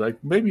with me, like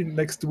maybe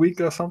next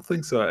week or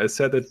something. So I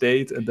set a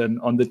date, and then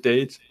on the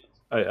date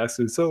I asked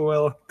you, so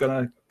well,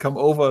 gonna come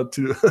over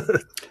to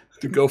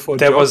to go for a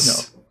There jog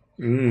was.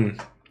 now.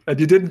 And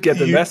you didn't get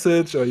the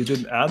message, or you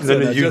didn't answer.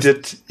 No, you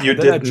did. You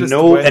then I did just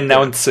no went there.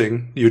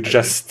 announcing. You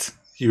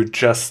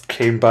just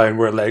came by and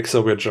were like,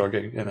 "So we're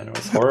jogging," and it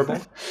was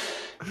horrible.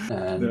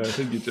 And No, I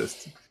think you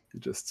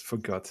just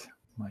forgot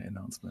my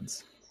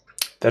announcements.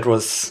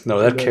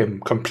 That came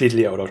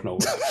completely out of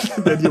nowhere.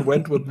 Then you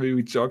went with me.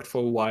 We jogged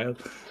for a while,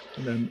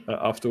 and then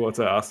afterwards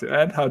I asked you,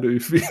 "And how do you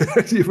feel?"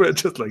 You were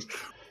just like,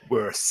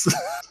 "Worse."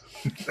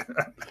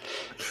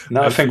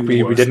 No, I think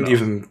we didn't now.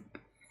 even.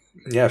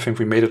 Yeah, I think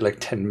we made it like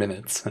 10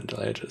 minutes, and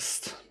I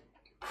just.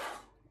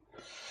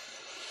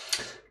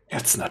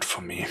 It's not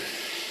for me.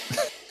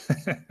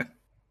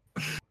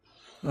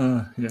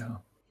 Yeah.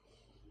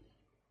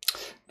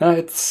 No,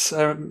 it's.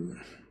 I'm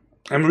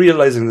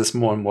realizing this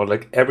more and more.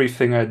 Like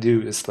everything I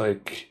do is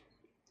like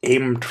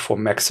aimed for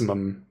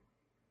maximum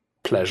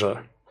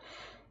pleasure.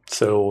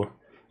 So,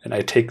 and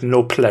I take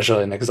no pleasure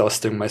in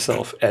exhausting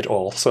myself at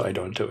all. So I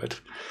don't do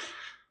it.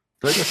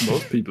 I guess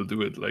most people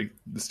do it. Like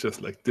it's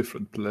just like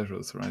different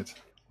pleasures, right?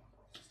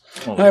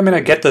 I mean, I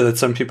get that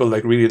some people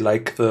like really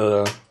like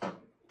the.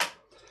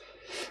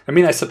 I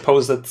mean, I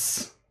suppose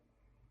that's.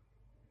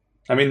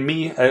 I mean,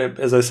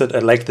 as I said, I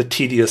like the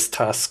tedious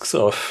tasks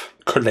of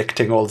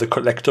collecting all the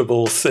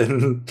collectibles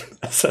in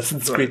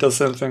Assassin's Creed or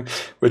something,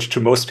 which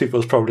to most people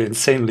is probably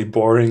insanely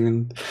boring.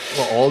 And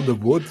all the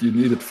wood you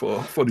needed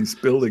for these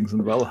buildings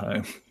in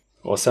Valheim.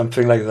 Or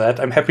something like that.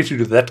 I'm happy to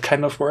do that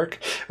kind of work,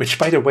 which,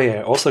 by the way,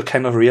 I also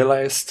kind of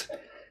realized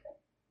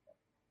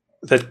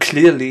that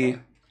clearly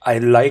I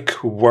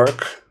like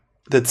work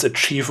that's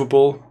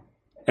achievable.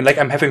 And like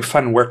I'm having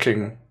fun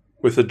working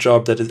with a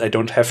job that I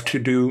don't have to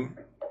do,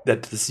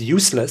 that is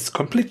useless,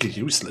 completely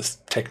useless,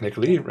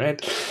 technically,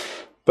 right?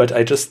 But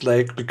I just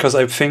like, because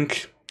I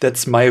think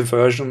that's my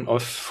version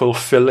of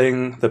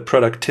fulfilling the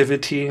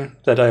productivity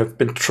that I've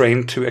been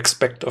trained to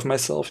expect of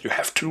myself. You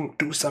have to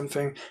do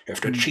something, you have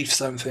to achieve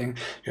something,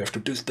 you have to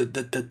do...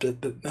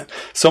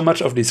 So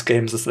much of these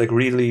games is like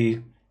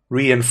really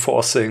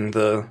reinforcing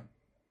the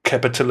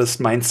capitalist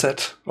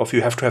mindset of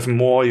you have to have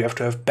more, you have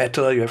to have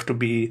better, you have to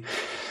be,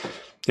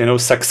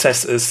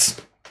 success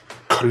is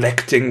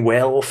collecting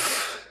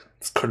wealth,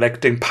 it's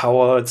collecting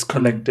power, it's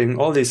collecting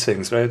all these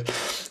things, right?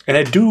 And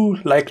I do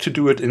like to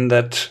do it in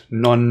that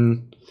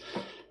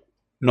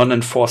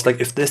non-enforced,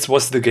 like if this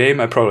was the game,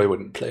 I probably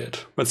wouldn't play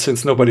it. But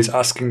since nobody's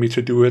asking me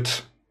to do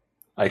it,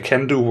 I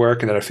can do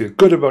work and that I feel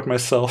good about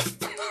myself.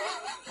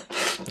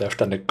 I've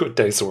done a good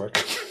day's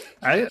work.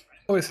 I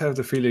always have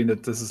the feeling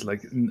that this is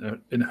like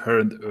an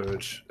inherent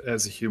urge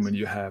as a human.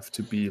 You have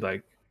to be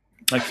like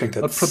I think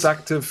that's not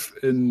productive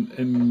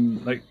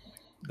in like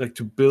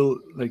to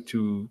build, like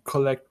to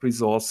collect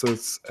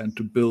resources and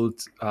to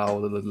build our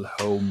little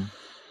home,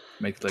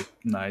 make like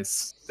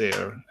nice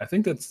there. I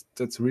think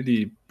that's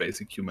really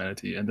basic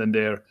humanity. And then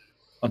there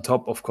on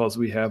top, of course,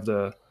 we have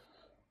the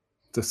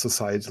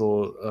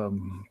societal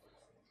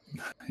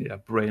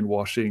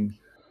brainwashing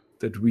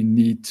that we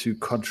need to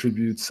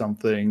contribute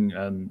something,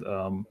 and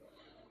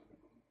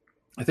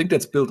I think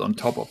that's built on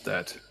top of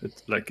that.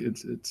 It's like it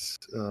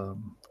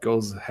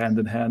goes hand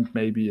in hand,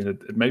 maybe, and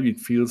maybe it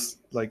feels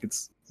like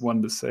it's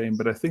one the same.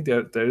 But I think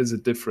there is a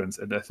difference,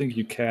 and I think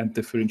you can't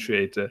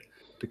differentiate the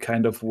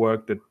kind of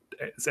work that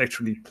is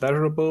actually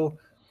pleasurable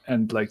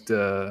and like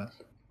the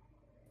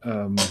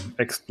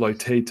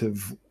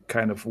exploitative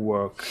kind of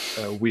work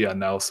we are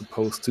now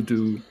supposed to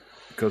do,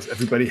 because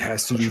everybody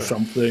has to do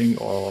something,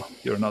 or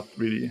you're not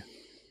really.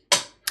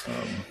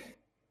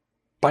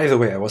 By the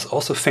way, I was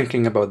also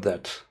thinking about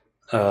that.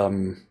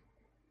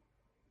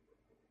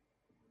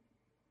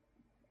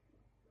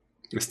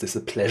 Is this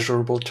a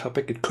pleasurable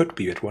topic? It could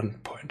be at one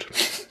point.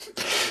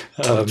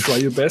 Try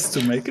your best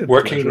to make it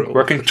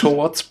working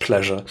towards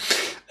pleasure.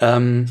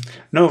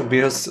 No,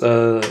 because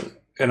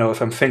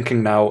if I'm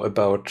thinking now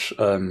about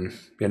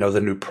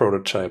the new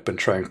prototype and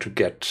trying to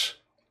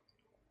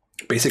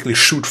basically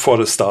shoot for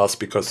the stars,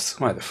 because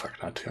why the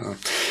fuck not?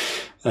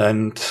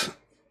 And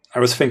I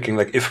was thinking,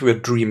 like, if we're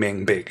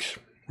dreaming big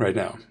right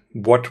now,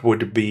 what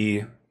would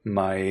be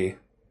my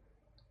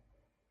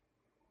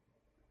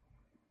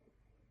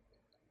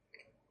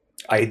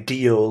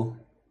ideal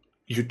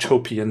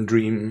utopian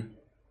dream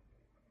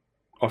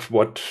of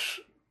what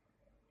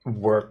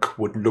work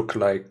would look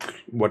like.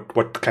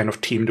 What kind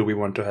of team do we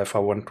want to have?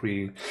 How want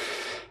we?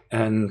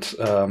 And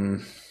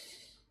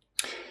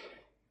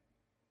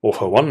well,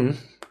 for one,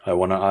 I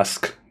want to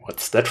ask,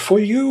 what's that for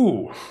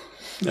you?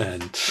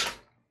 And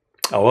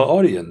our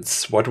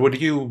audience, what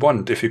would you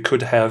want if you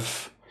could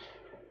have?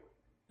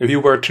 If you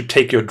were to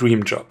take your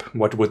dream job,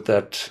 what would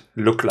that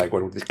look like?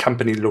 What would the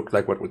company look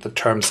like? What would the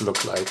terms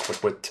look like?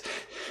 What would,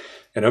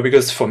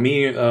 because for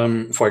me,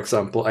 for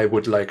example, I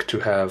would like to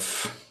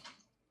have,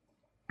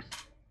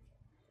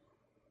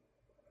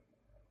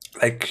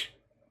 like,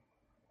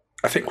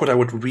 I think what I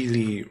would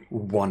really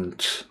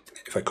want,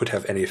 if I could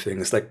have anything,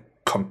 is like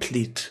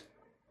complete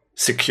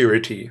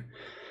security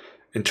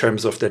in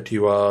terms of that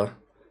you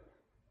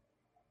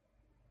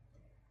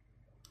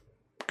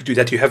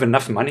have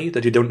enough money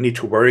that you don't need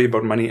to worry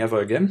about money ever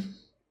again.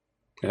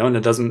 And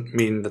it doesn't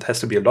mean that has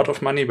to be a lot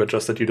of money, but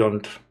just that you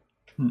don't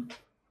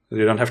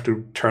have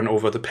to turn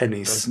over the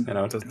pennies,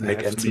 doesn't to make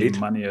have ends to be meet.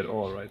 money at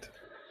all, right?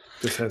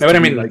 This has No, to I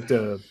be mean- like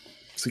the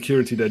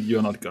security that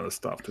you're not gonna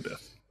starve to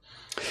death.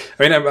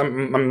 I mean,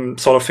 I'm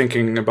sort of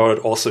thinking about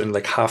it also in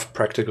like half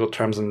practical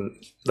terms and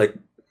like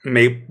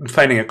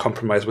finding a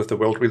compromise with the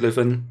world we live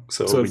in.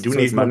 So we do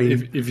need it's not- money.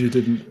 If you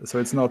didn't, so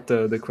it's not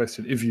the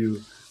question. If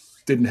you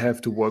didn't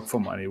have to work for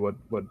money, what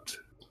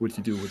would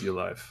you do with your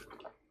life?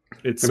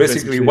 It's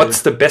Basically,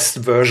 what's the best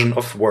version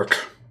of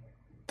work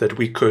that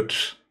we could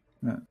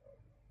Yeah.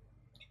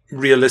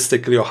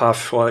 realistically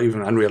or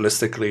even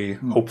unrealistically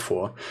hope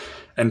for?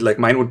 And like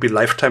mine would be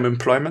lifetime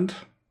employment,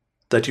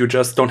 that you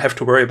just don't have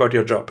to worry about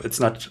your job. It's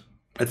not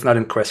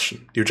in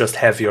question. You just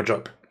have your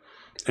job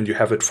and you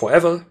have it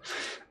forever,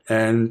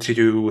 and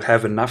you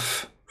have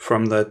enough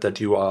from that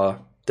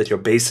your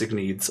basic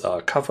needs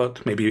are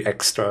covered, maybe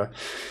extra,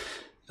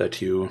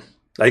 that you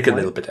like a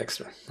little bit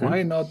extra.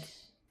 Why not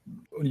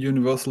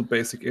universal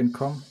basic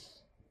income?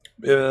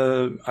 I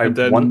And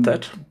then- want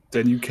that.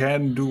 Then you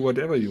can do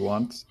whatever you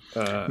want.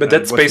 But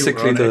that's and what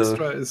basically you earn the-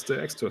 extra is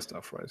the extra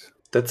stuff, right?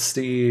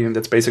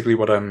 That's basically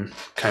what I'm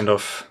kind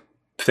of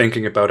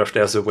thinking about, if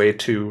there's a way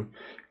to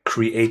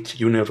create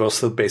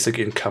universal basic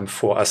income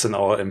for us and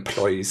our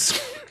employees.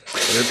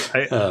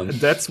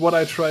 That's what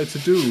I tried to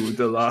do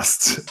the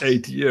last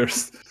 8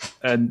 years,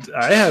 and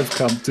I have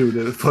come to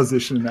the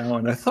position now.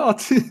 And I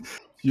thought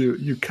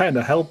you kind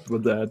of helped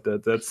with that.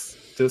 That's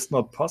just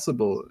not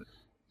possible.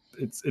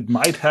 It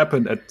might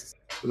happen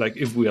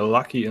if we are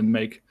lucky and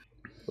make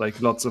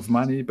like lots of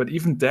money, but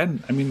even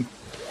then, I mean,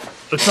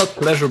 it's not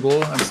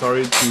pleasurable. I'm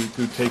sorry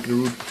to take a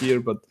route here,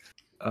 but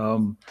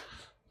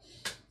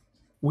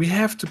we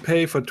have to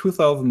pay for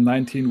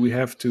 2019.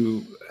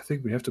 I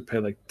think we have to pay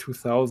like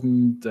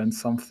 2,000 and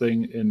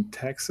something in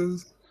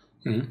taxes,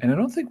 and I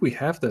don't think we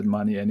have that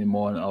money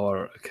anymore in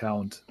our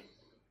account.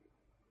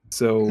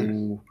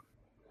 So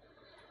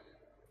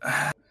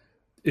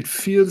it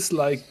feels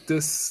like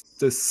the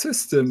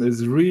system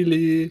is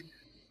really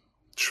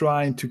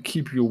trying to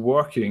keep you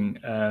working,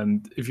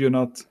 and if you're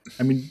not,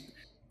 I mean,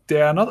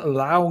 they are not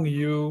allowing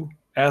you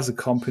as a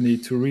company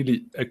to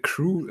really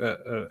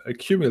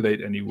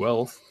accumulate any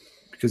wealth,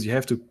 because you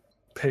have to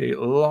pay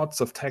lots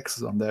of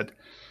taxes on that.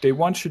 They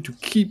want you to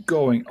keep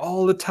going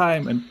all the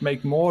time and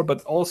make more,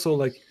 but also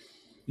like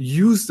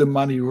use the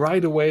money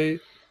right away,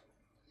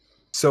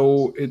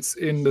 so it's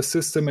in the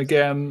system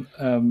again,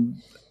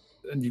 and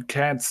you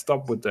can't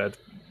stop with that.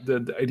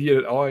 The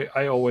idea that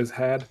I always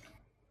had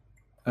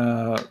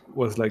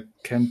was like,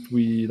 can't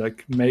we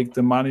like make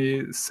the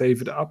money,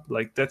 save it up?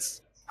 Like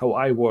that's how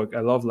I work.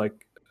 I love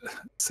like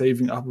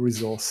saving up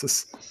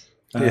resources.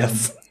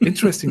 Yes.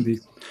 Interestingly,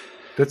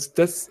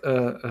 that's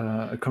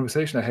a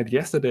conversation I had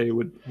yesterday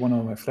with one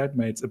of my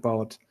flatmates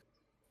about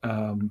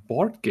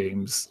board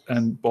games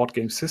and board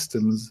game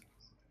systems.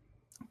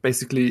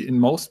 Basically, in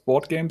most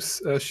board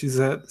games, she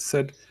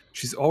said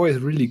she's always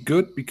really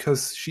good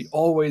because she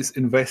always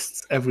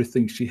invests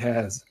everything she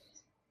has.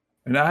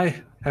 And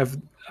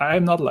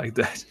I'm not like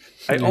that.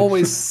 I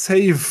always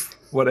save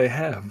what I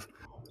have.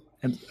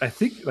 And I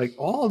think like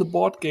all the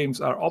board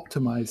games are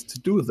optimized to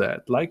do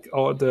that. Like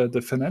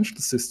the financial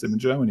system in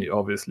Germany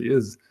obviously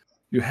is.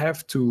 You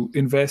have to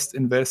invest.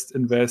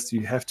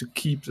 You have to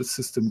keep the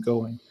system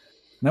going.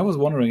 And I was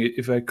wondering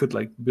if I could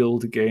like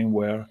build a game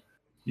where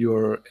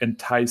you're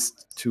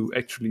enticed to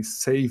actually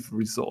save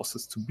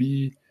resources, to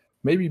be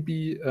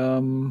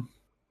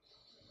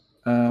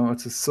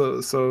what's it,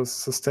 so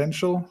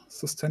sustainable.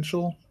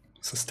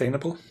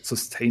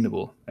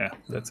 Yeah,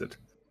 that's it.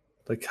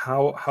 Like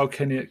how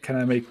can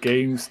I make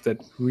games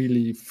that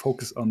really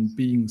focus on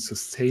being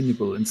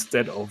sustainable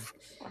instead of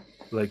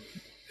like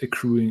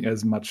accruing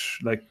as much,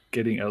 like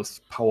getting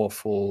as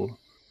powerful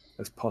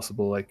as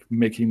possible, like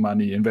making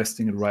money,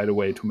 investing it right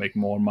away to make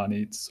more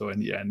money. So in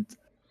the end,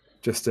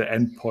 just the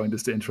end point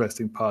is the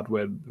interesting part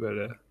where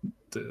the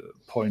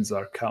points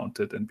are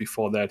counted, and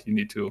before that you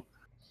need to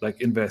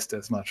like invest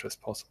as much as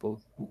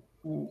possible.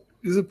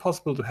 Is it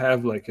possible to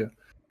have like a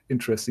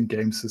interesting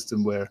game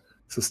system where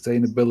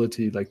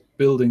sustainability, like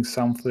building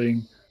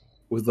something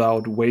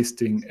without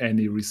wasting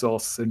any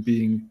resources and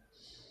being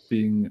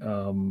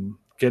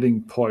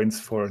getting points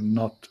for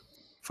not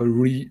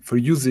for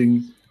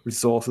using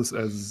resources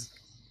as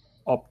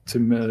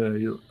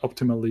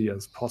optimally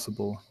as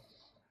possible.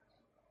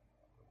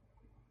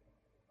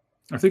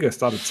 I think I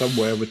started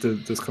somewhere with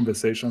this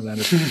conversation, and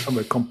it's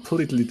somewhere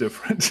completely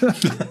different.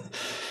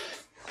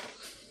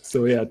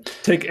 So yeah,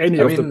 take any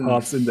of the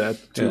parts in that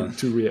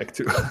to react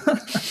to.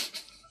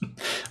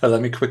 Well,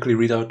 let me quickly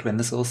read out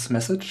Venizel's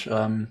message.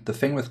 The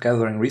thing with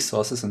gathering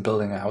resources and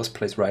building a house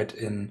plays right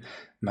in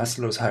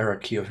Maslow's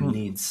hierarchy of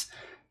needs.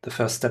 The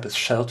first step is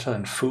shelter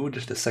and food.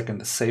 The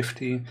second is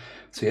safety.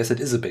 So yes, it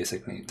is a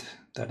basic need.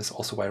 That is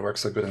also why it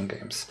works so good in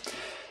games.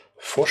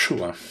 For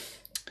sure.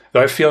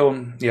 But I feel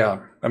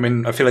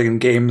like in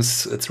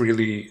games, it's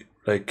really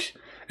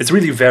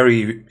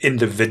very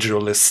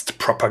individualist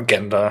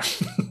propaganda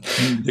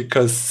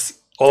because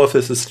all of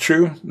this is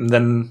true. And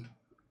then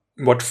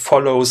what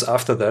follows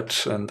after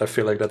that, and I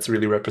feel like that's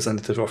really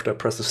representative of the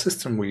oppressive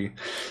system we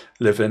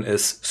live in,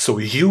 is so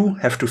you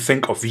have to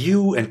think of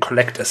you and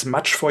collect as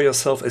much for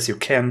yourself as you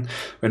can,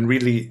 when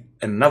really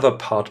another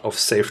part of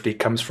safety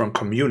comes from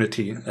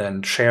community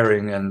and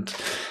sharing and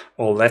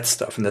all that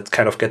stuff, and that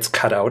kind of gets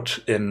cut out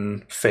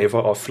in favor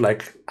of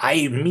like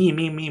me.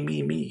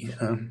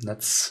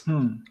 That's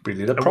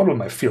really the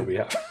problem I feel we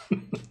have.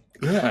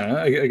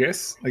 Yeah, I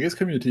guess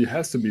community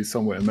has to be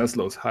somewhere in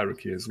Maslow's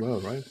hierarchy as well,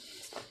 right?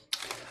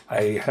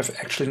 I have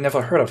actually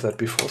never heard of that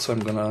before, so I'm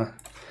gonna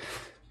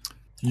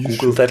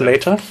Google that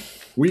later.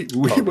 We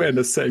were in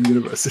the same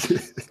university.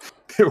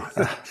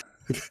 I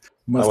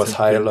was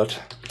high a lot.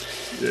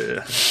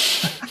 Yeah.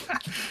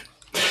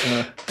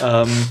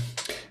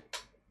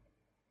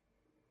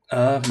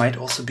 Might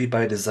also be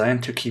by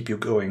design to keep you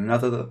going.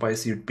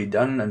 Otherwise, you'd be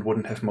done and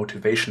wouldn't have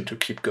motivation to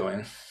keep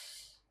going.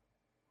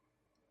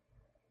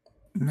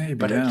 Maybe,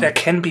 but there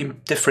can be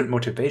different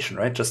motivation,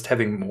 right? Just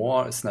having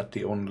more is not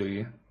the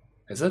only,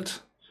 is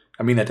it?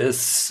 I mean, it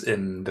is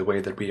in the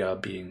way that we are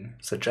being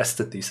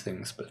suggested these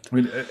things, but I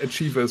mean,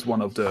 achiever is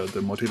one of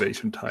the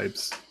motivation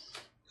types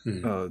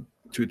to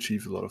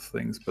achieve a lot of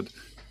things. But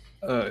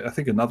I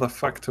think another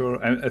factor,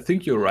 and I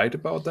think you're right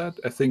about that.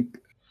 I think,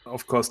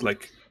 of course,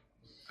 like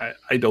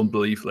I don't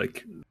believe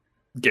like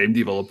game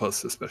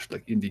developers, especially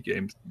like indie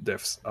game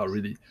devs, are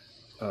really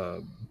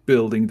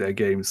building their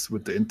games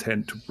with the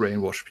intent to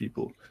brainwash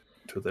people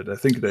to that. I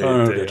think they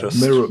are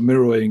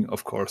mirroring,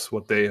 of course,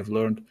 what they have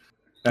learned.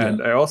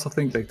 And I also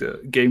think like the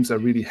games are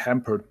really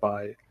hampered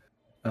by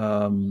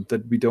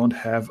that we don't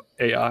have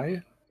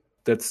AI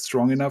that's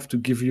strong enough to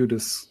give you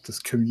this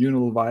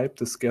communal vibe,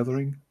 this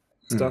gathering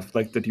stuff,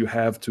 like that you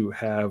have to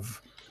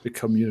have a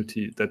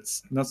community.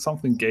 That's not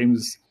something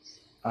games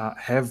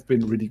have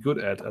been really good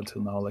at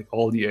until now. Like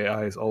all the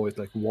AI is always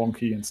like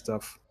wonky and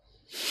stuff.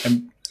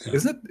 And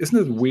isn't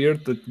it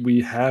weird that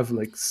we have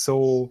like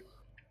so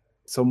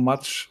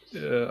much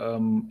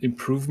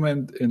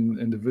improvement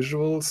in the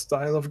visual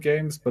style of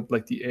games, but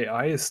like the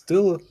AI is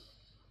still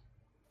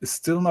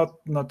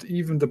not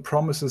even the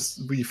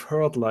promises we've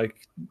heard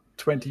like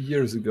 20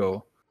 years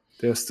ago.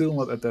 They're still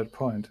not at that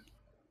point.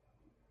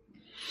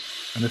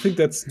 And I think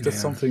that's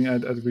something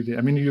I'd really,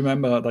 I mean, you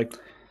remember like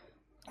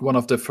one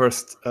of the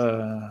first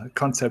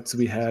concepts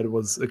we had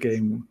was a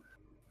game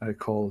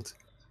called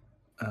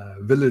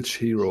Village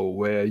Hero,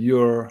 where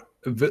you're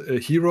a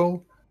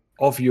hero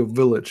of your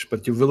village,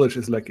 but your village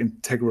is like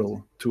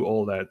integral to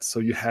all that.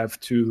 So you have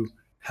to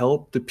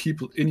help the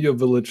people in your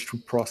village to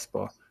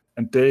prosper,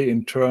 and they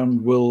in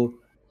turn will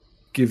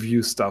give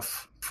you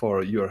stuff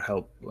for your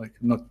help, like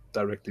not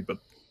directly, but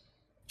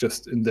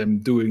just in them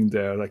doing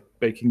their like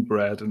baking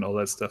bread and all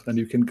that stuff. Then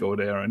you can go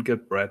there and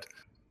get bread.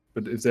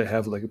 But if they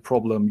have like a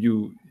problem,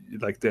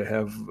 they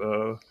have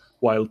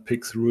wild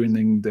pigs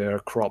ruining their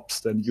crops,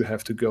 then you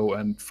have to go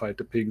and fight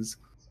the pigs.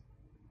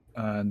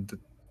 And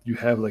you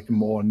have like a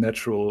more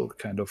natural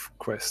kind of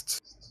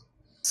quest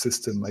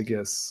system, I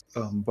guess.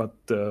 But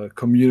the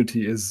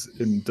community is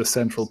in the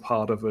central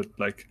part of it,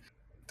 like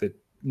that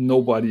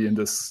nobody in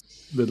this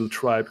little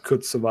tribe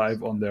could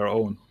survive on their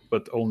own,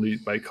 but only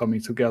by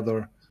coming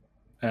together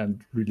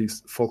and really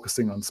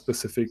focusing on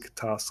specific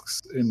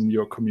tasks in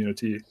your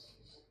community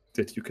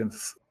that you can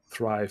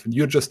thrive. And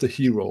you're just a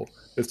hero.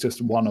 It's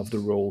just one of the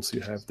roles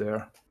you have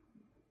there.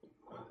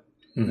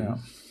 Yeah.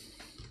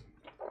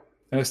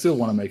 And I still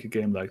want to make a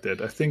game like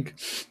that. I think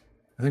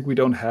we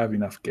don't have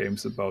enough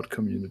games about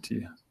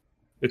community.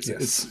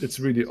 It's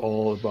really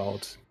all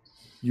about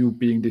you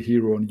being the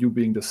hero and you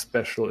being the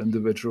special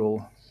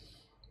individual.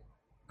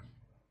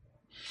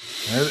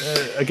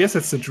 I guess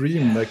it's a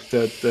dream like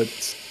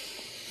that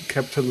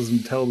capitalism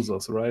tells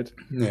us, right?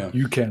 Yeah.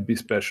 You can be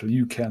special.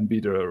 You can be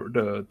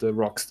the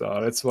rock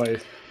star. That's why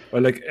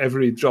like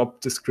every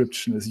job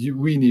description is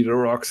we need a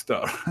rock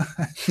star.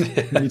 We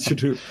need you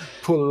to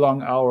pull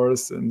long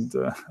hours and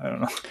I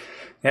don't know.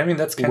 Yeah, I mean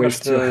that's kind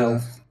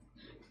of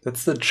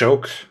that's the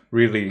joke,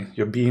 really.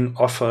 You're being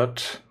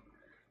offered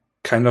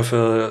kind of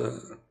a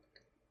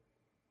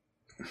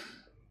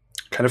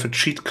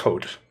cheat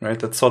code, right?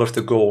 That's sort of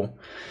the goal.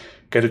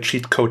 Get a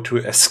cheat code to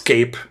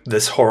escape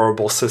this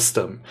horrible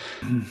system.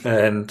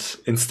 And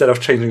instead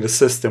of changing the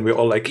system, we're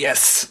all like,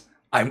 yes,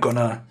 I'm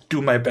gonna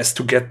do my best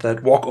to get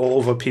that, walk all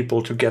over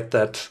people to get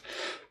that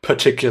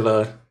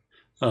particular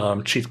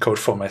cheat code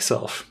for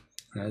myself.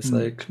 And it's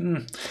like,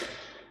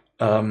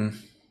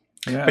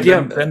 Yeah,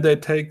 but then they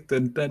take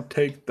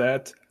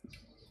that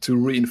to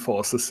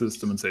reinforce the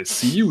system and say,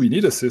 see, we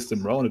need a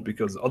system around it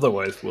because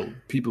otherwise,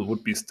 people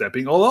would be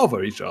stepping all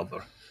over each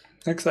other.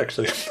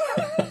 exactly.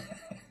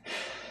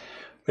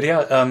 But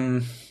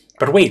yeah,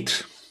 but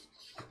wait,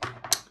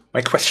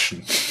 my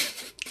question,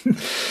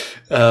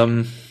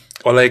 or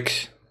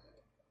like,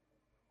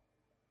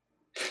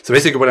 so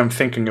basically what I'm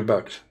thinking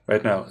about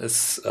right now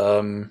is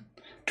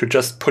to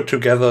just put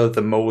together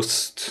the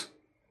most,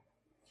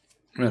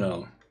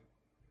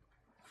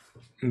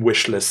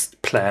 wish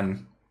list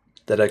plan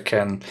that I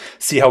can,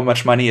 see how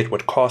much money it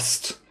would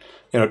cost,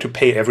 to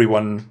pay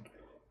everyone.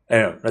 I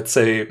don't know, let's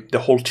say the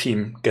whole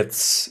team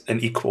gets an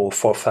equal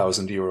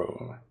 4,000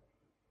 euro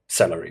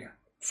salary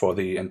for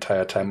the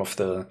entire time of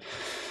the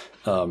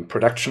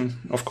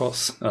production, of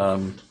course.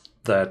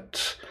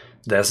 That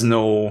there's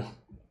no,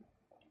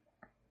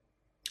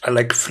 I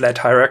like flat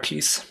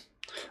hierarchies,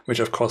 which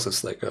of course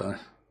is like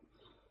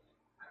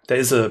there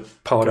is a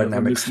power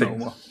dynamic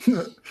thing.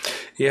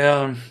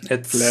 Yeah,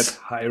 it's flat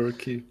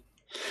hierarchy.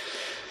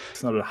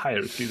 It's not a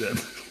hierarchy then.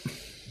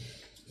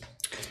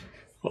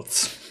 Well,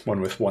 it's one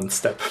with one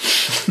step.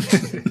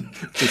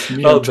 Just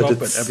me on top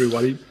and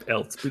everybody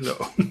else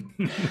below.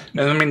 And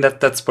I mean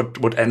that's what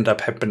would end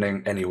up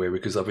happening anyway,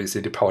 because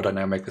obviously the power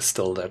dynamic is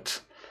still that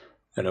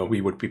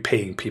we would be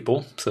paying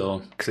people,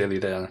 so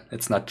clearly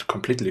it's not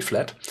completely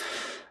flat.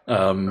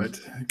 Right,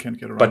 I can't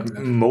get around but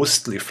that.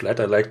 Mostly flat.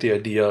 I like the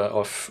idea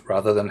of,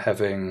 rather than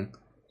having,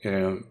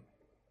 I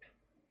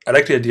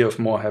like the idea of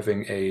more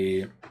having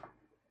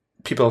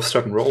people have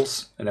certain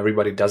roles and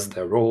everybody does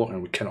their role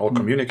and we can all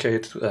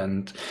communicate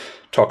and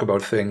talk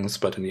about things,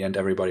 but in the end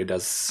everybody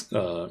is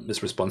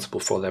responsible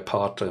for their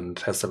part and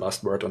has the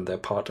last word on their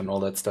part and all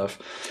that stuff.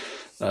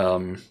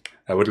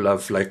 I would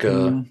love like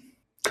a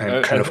kind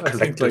of collective. I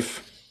think like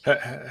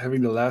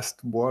having the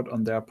last word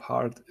on their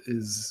part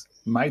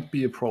might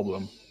be a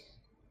problem.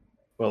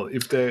 Well,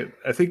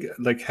 I think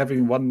like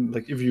having one,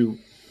 like if you're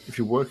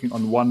working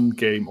on one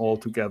game all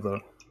together,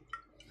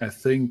 I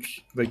think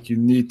like you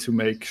need to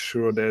make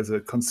sure there's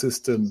a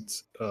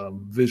consistent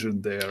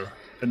vision there.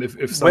 And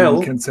if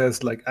someone can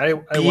says like I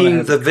want to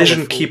have the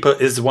vision keeper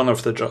is one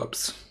of the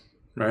jobs,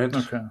 right?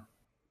 Okay.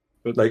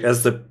 But like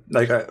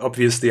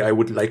obviously I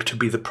would like to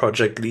be the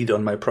project lead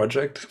on my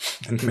project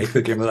and make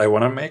the game that I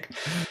want to make.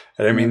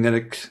 And I mean,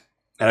 and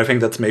I think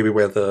that's maybe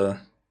where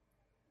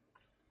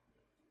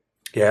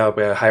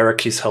where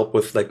hierarchies help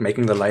with like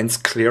making the lines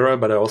clearer.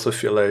 But I also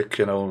feel like,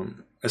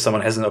 if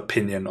someone has an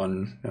opinion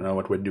on,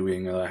 what we're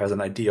doing, has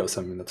an idea or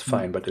something, that's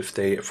fine. But if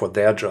for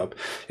their job,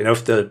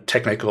 if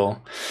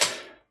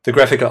the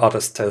graphical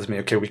artist tells me,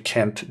 okay, we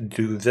can't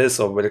do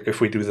this, or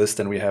if we do this,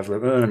 then we have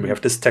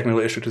this technical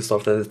issue to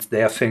solve, that it's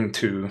their thing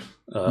to,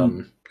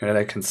 and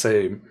I can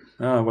say,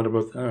 what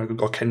about,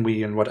 or can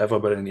we, and whatever,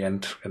 but in the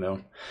end,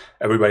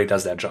 everybody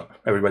does their job.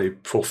 Everybody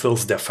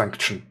fulfills their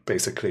function,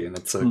 basically, and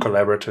it's a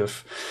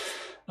collaborative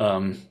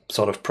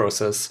sort of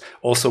process.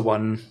 Also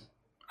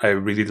I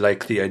really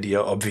like the idea,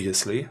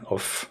 obviously,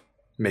 of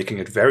making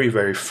it very,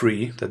 very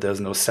free, that there's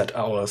no set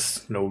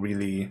hours, no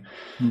really...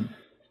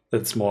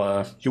 It's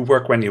more you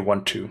work when you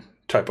want to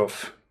type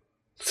of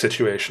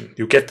situation.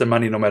 You get the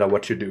money no matter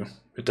what you do.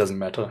 It doesn't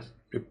matter.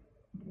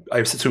 I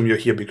assume you're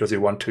here because you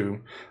want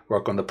to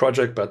work on the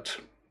project, but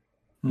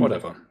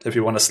whatever. If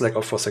you want to slack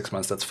off for 6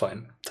 months, that's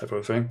fine, type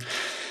of thing.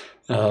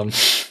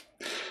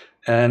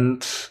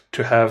 And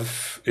to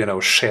have,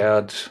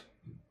 shared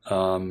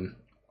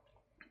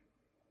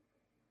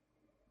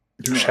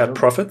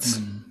profits.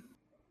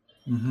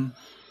 Mm-hmm.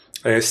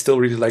 I still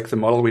really like the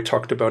model we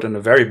talked about in the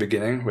very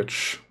beginning,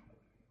 which...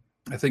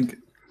 I think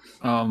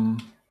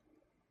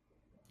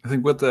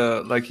with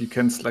the, like, you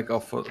can slack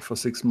off for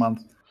 6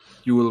 months,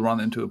 you will run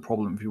into a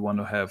problem if you want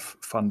to have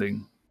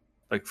funding,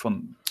 like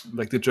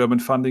the German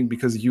funding,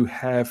 because you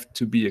have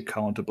to be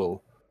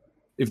accountable.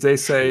 If they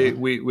say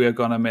we are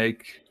gonna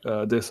make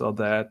this or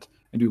that,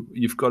 and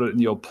you've got it in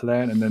your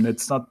plan, and then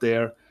it's not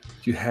there,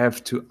 you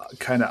have to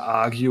kind of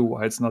argue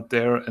why it's not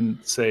there and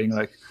saying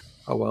like,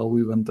 oh, well,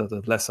 we went a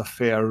lesser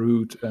fair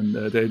route and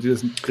they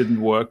just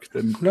didn't work.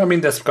 Then no, I mean,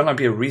 there's going to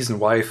be a reason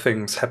why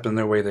things happen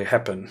the way they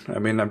happen. I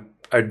mean,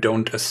 I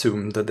don't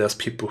assume that there's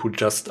people who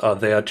just are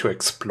there to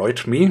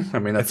exploit me. I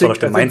mean, that's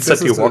sort of the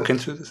mindset you walk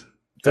into.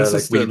 This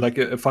is like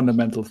a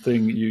fundamental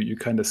thing you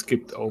kind of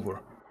skipped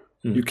over.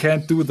 You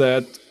can't do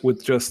that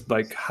with just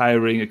like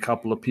hiring a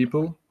couple of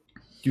people.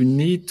 You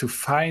need to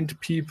find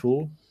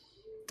people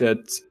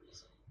that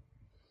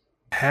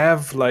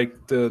have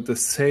like the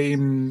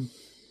same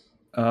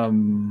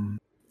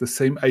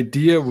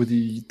idea with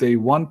you. They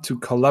want to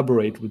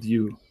collaborate with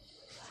you.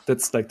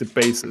 That's like the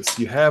basis.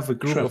 You have a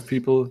group of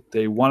people,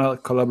 they want to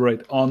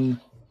collaborate on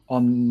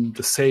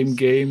the same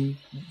game.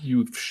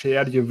 You've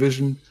shared your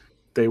vision.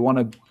 They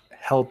want to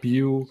help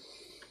you.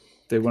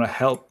 They want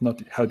to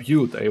not help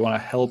you. They want to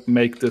help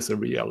make this a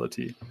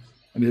reality.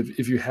 And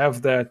if you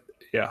have that,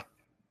 yeah,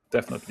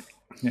 definitely.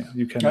 Yeah,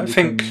 you can. I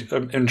think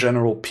in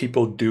general,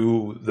 people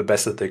do the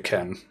best that they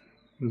can,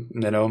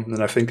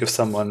 and I think if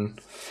someone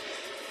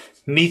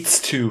needs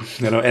to,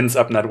 ends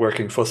up not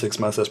working for 6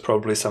 months, there's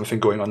probably something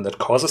going on that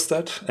causes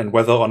that. And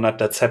whether or not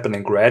that's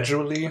happening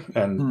gradually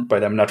and by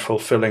them not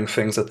fulfilling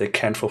things that they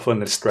can't fulfill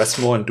and they stress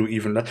more and do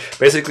even that.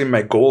 Basically,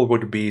 my goal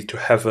would be to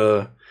have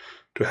a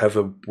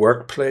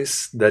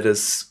workplace that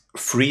is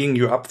freeing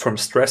you up from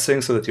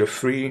stressing so that you're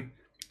free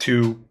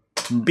to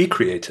be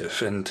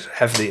creative and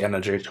have the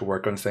energy to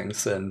work on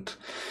things and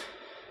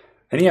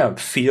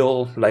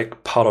feel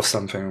like part of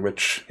something,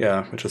 which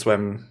is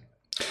when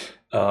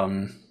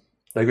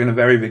like in the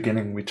very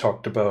beginning, we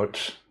talked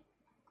about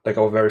like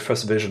our very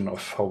first vision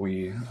of how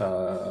we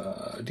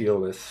deal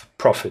with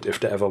profit, if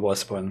there ever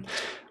was one,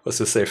 was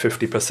to say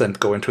 50%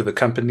 go into the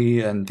company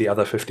and the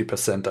other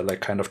 50% are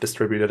like kind of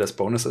distributed as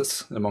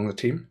bonuses among the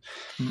team.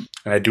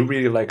 And I do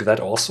really like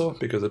that also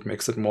because it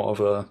makes it more of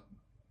a,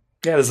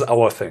 this is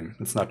our thing.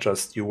 It's not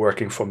just you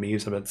working for me,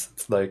 so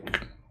it's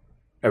like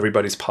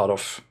everybody's part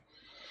of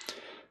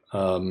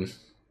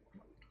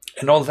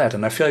and all that.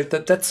 And I feel like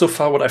that's so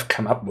far what I've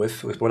come up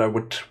with what I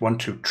would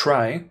want to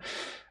try.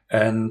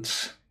 And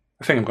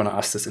I think I'm going to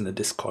ask this in the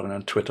Discord and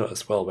on Twitter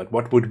as well. But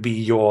what would be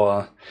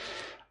your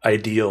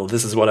ideal?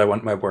 This is what I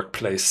want my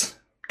workplace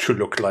to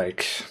look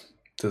like.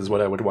 This is what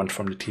I would want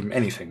from the team.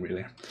 Anything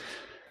really.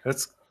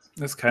 That's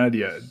kind of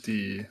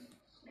the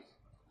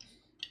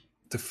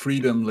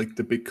freedom like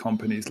the big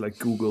companies like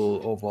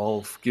Google or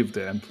Valve give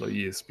their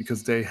employees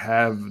because they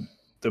have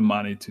the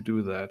money to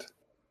do that.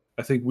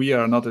 I think we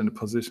are not in a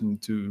position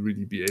to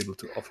really be able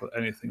to offer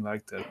anything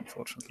like that,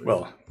 unfortunately.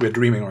 Well, we're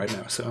dreaming right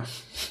now, so.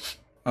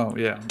 Oh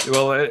yeah.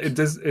 Well, it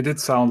did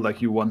sound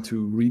like you want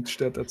to reach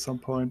that at some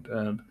point,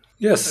 and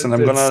yes, and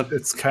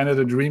it's kind of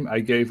the dream I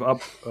gave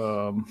up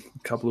a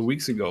couple of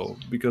weeks ago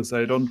because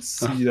I don't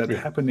see that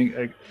happening.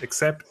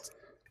 Except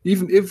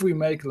even if we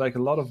make like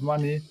a lot of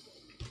money,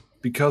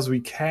 because we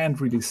can't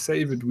really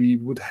save it, we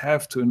would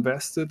have to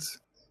invest it.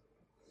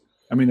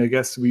 I mean, I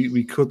guess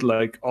we could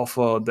like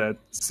offer that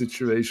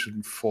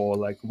situation for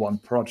like one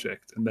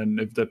project. And then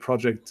if the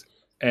project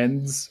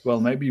ends, well,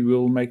 maybe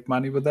we'll make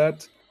money with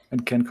that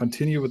and can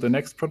continue with the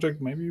next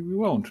project. Maybe we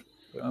won't.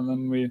 And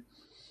then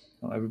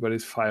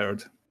everybody's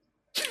fired,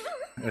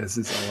 as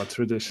is our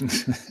tradition.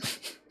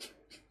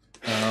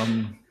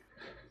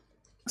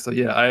 So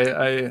yeah,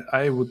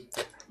 I would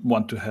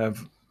want to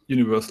have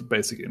universal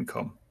basic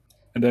income.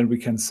 And then we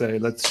can say,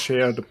 let's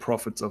share the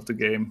profits of the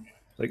game.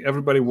 Like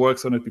everybody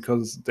works on it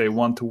because they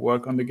want to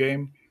work on the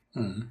game,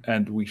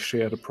 and we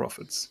share the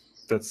profits.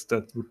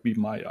 That would be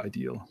my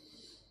ideal.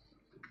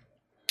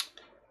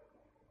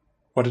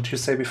 What did you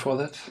say before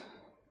that?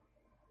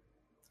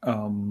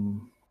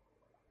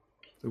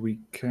 We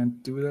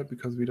can't do that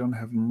because we don't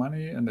have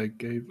money, and I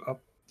gave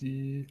up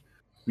we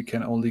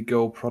can only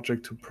go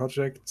project to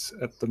project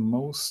at the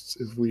most.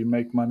 If we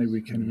make money, we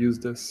can use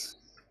this.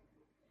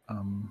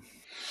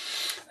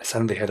 I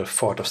suddenly had a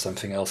thought of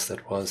something else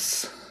that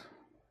was...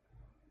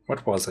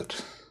 What was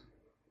it?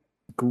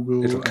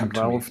 Google and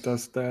Valve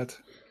does that.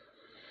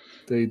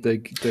 They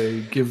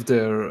give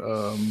their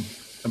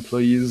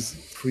employees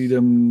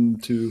freedom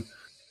to.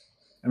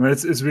 I mean,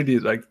 it's really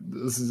like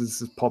this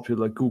is a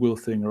popular Google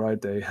thing,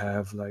 right? They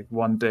have like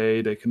one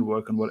day they can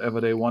work on whatever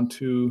they want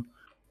to,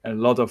 and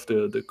a lot of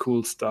the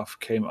cool stuff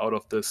came out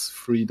of this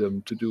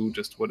freedom to do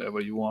just whatever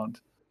you want,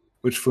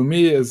 which for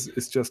me is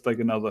just like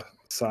another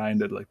sign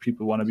that like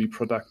people want to be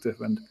productive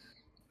and.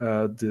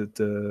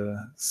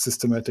 The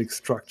systematic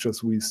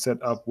structures we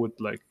set up with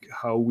like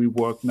how we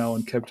work now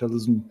in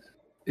capitalism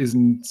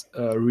isn't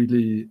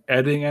really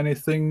adding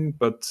anything,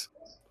 but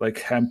like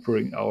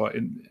hampering our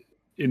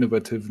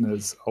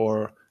innovativeness,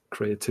 our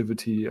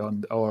creativity,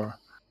 and our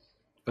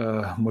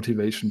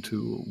motivation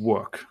to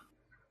work.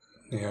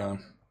 Yeah.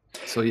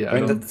 So yeah,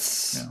 I mean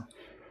that's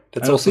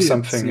also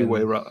something.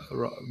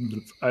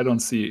 I don't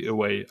see a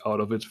way out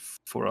of it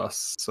for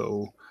us.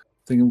 So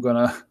I think I'm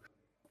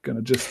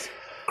gonna just.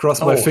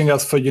 Cross my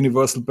fingers for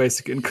universal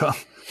basic income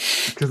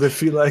because I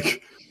feel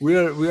like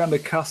we're on the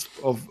cusp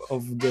of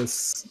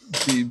this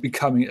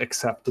becoming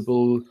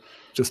acceptable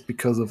just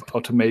because of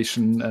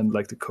automation and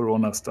like the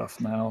Corona stuff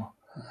now.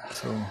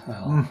 So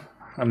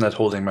I'm not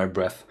holding my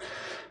breath.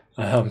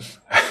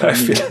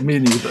 Me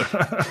neither.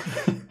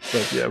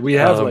 But yeah, we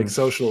have like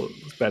social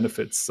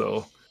benefits,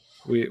 so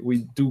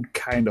we do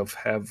kind of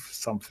have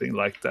something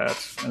like that.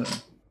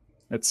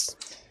 It's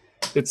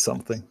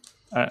something.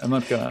 I'm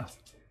not gonna.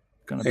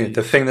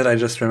 The thing that I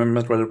just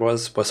remembered what it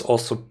was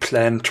also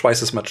plan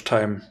twice as much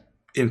time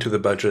into the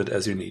budget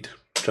as you need.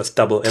 Just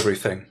double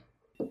everything.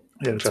 Yeah,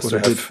 that's just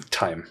what to I have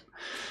time.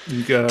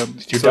 If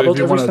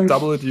you want to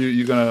double it,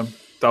 you're gonna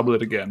double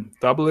it again.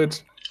 Double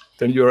it,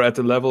 then you're at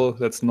the level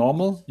that's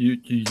normal. You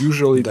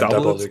usually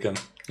double it again.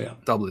 Yeah,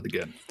 double it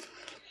again.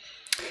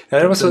 Yeah,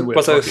 that was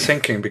what I was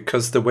thinking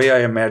because the way I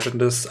imagined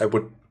this,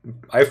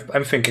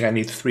 I'm thinking I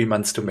need 3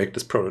 months to make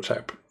this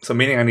prototype. So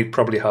meaning I need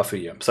probably half a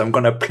year. So I'm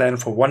gonna plan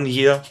for 1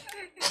 year.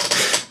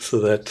 So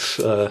that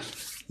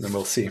then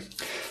we'll see.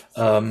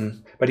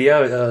 But But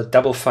yeah,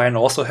 Double Fine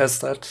also has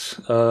that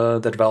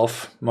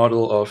Valve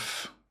model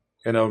of,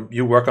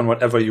 you work on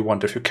whatever you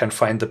want. If you can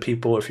find the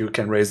people, if you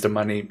can raise the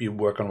money, you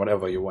work on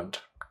whatever you want,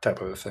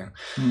 type of a thing.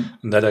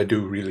 And that I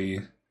do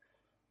really,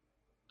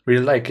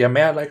 really like.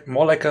 Yeah,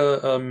 more like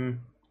a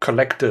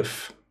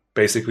collective,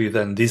 basically.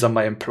 Then these are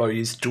my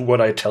employees. Do what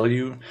I tell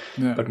you.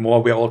 Yeah. But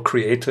more, we're all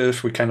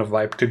creative. We kind of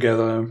vibe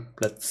together.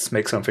 Let's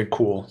make something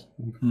cool.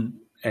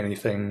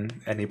 Anything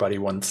anybody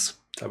wants.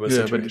 Type of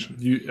situation.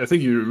 But I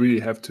think you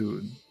really have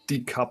to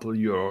decouple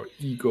your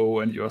ego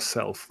and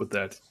yourself with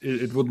that.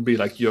 It wouldn't be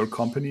like your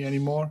company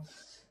anymore.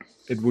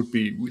 It would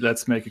be,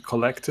 let's make a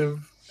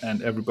collective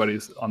and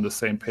everybody's on the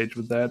same page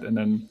with that. And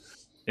then,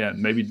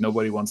 maybe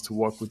nobody wants to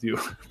work with you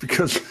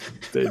because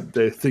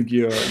they think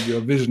your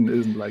vision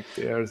isn't like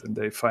theirs, and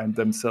they find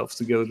themselves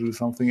together to do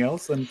something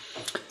else, and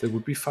they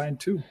would be fine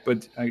too.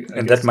 But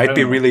and that might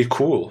be really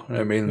cool.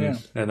 I mean,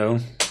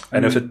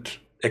 and if it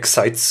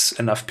excites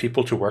enough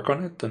people to work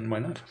on it, then why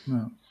not?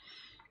 Yeah.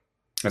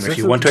 And if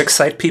you want to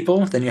excite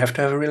people, then you have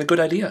to have a really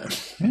good idea.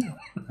 Yeah,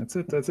 that's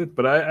it.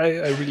 But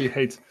I really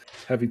hate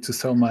having to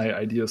sell my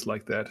ideas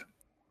like that.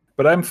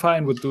 But I'm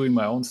fine with doing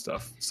my own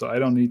stuff, so I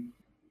don't need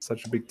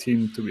such a big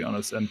team, to be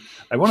honest. And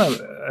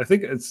I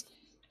think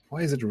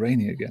why is it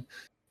raining again?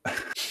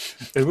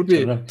 It would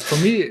be, for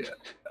me,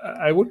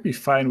 I would be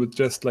fine with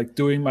just like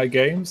doing my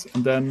games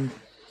and then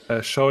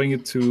showing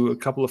it to a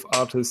couple of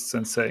artists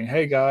and saying,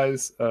 hey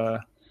guys,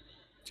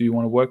 do you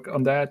want to work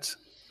on that?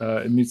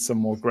 It needs some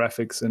more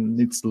graphics and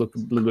needs to look a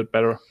little bit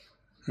better.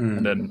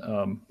 And then,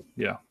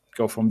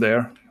 go from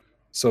there.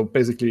 So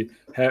basically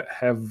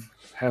have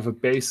a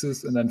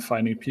basis and then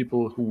finding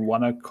people who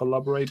want to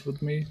collaborate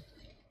with me.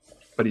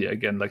 But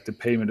again, like the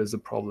payment is a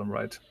problem,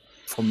 right?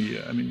 For me,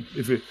 I mean,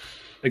 if it,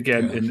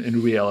 again,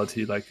 in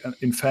reality, like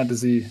in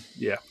fantasy,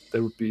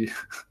 there would be...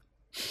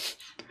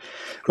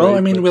 Well,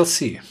 I mean, we'll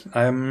see.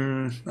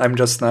 I'm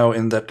just now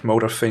in that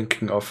mode of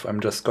thinking of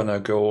I'm just gonna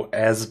go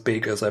as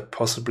big as I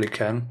possibly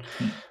can,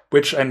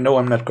 which I know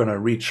I'm not gonna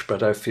reach,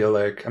 but I feel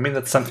like, I mean,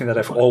 that's something that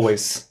I've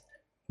always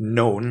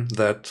known,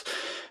 that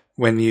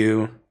when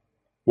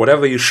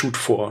whatever you shoot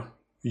for,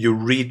 you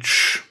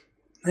reach,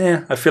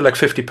 I feel like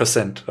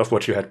 50% of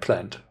what you had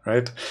planned,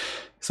 right?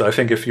 So I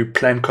think if you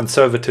plan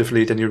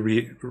conservatively, then you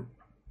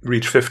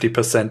reach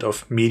 50%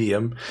 of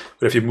medium,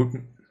 but if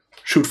you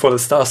shoot for the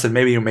stars, then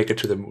maybe you make it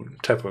to the moon,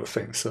 type of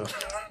thing. So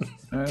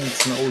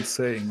it's an old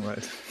saying,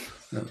 right?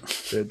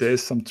 There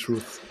is some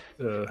truth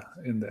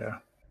in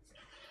there,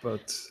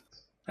 but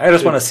I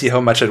just want to see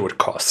how much it would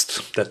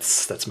cost.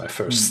 That's my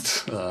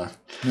first. And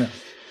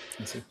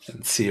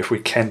see if we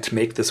can't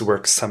make this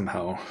work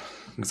somehow.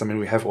 Because I mean,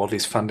 we have all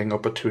these funding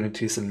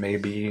opportunities, and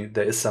maybe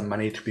there is some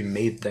money to be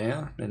made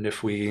there. And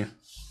if we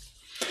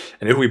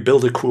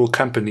build a cool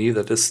company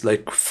that is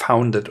like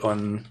founded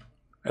on.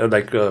 I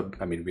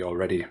mean, we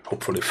already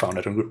hopefully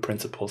founded on good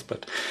principles,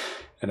 but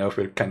if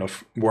we kind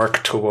of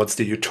work towards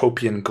the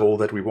utopian goal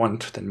that we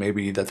want, then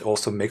maybe that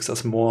also makes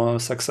us more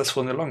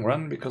successful in the long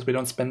run, because we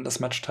don't spend as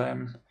much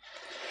time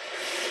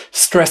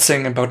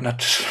stressing about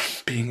not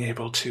being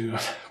able to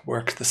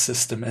work the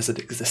system as it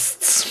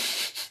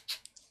exists.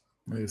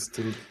 We're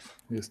still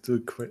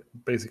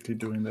basically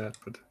doing that,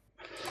 but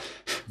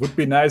it would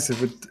be nice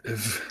if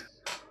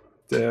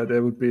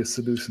there would be a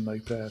solution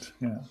like that.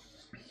 Yeah.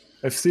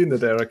 I've seen that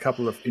there are a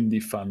couple of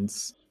indie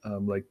funds,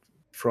 like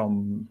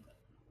from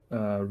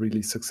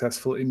really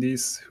successful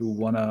indies who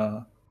want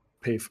to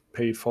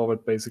pay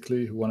forward,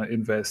 basically, who want to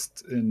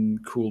invest in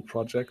cool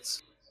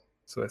projects.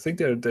 So I think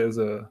there's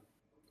a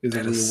real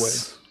way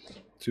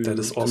to... That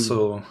is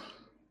also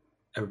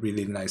a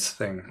really nice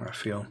thing, I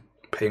feel,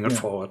 paying it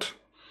forward.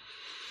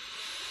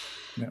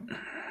 Yeah.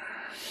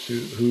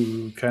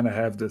 Who kind of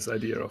have this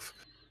idea of,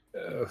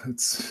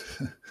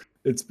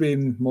 it's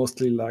been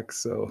mostly luck,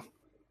 so...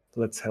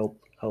 let's help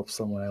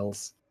someone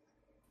else,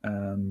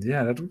 and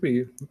that would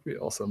be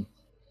awesome.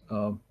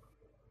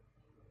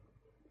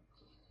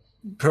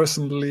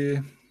 Personally,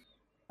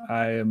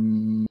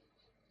 I'm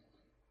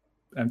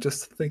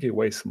just thinking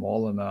way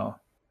smaller now.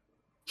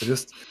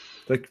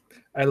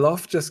 I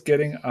love just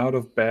getting out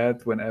of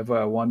bed whenever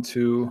I want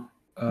to,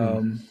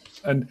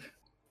 and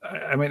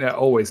I mean, I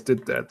always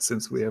did that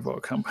since we have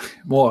our company,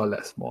 more or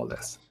less.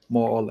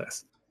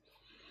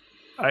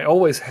 I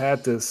always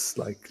had this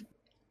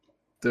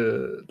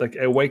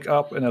I wake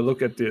up and I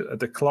look at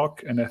the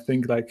clock and I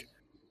think like,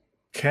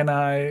 can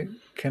I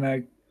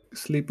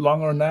sleep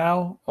longer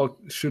now, or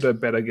should I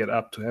better get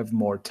up to have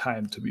more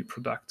time to be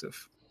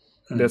productive?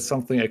 And that's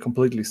something I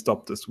completely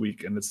stopped this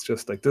week, and it's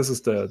just like, this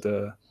is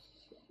the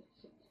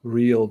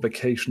real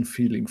vacation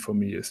feeling for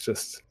me. It's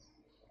just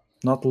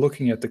not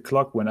looking at the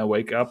clock when I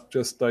wake up,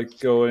 just like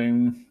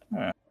going,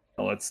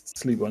 let's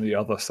sleep on the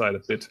other side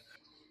a bit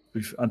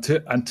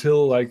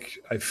until like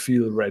I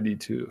feel ready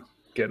to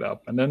get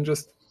up, and then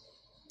just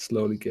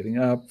slowly getting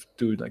up,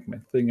 doing like my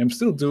thing. I'm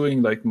still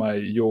doing like my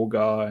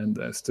yoga, and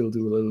I still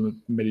do a little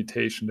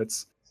meditation.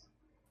 That's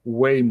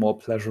way more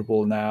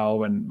pleasurable now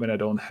when I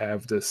don't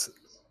have this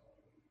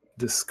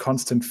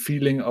constant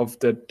feeling of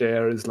that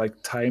there is like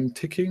time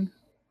ticking.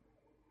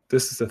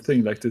 this is the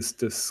thing, like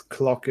this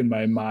clock in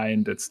my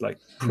mind that's like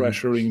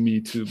pressuring me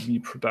to be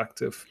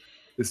productive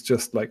is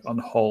just like on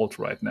hold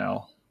right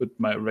now with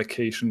my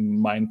vacation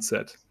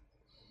mindset.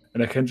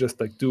 And I can just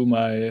like do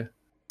my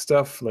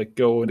stuff, like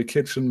go in the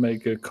kitchen,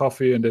 make a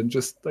coffee, and then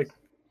just like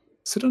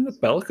sit on the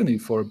balcony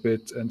for a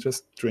bit and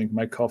just drink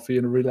my coffee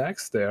and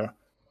relax there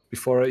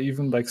before I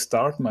even like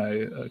start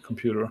my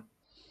computer.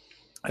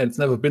 And it's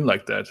never been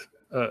like that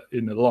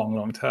in a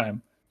long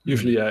time.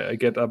 Usually I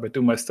get up, I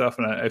do my stuff,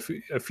 and I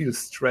feel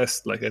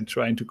stressed, like I'm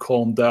trying to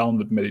calm down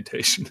with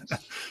meditation.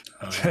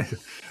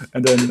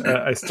 And then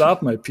I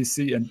start my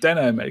PC, and then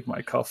I make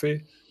my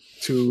coffee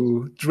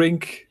to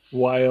drink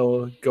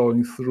while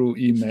going through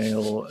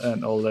email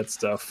and all that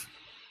stuff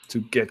to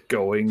get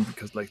going,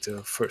 because like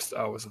the first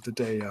hours of the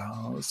day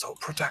are so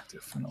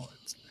productive and all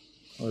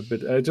that.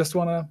 But I just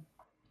want to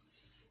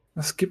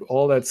skip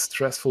all that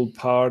stressful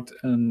part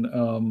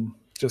and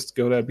just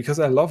go there, because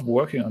I love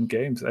working on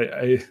games.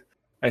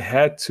 I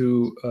had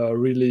to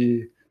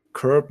really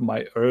curb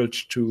my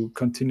urge to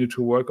continue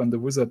to work on the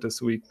Wizard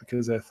this week,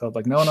 because I thought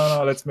like, no,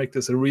 let's make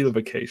this a real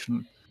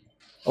vacation.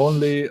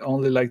 Only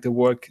like the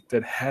work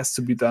that has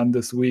to be done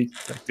this week.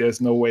 Like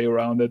there's no way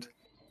around it.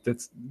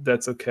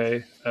 That's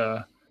okay.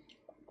 The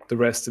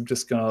rest I'm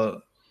just gonna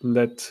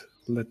let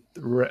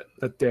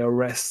there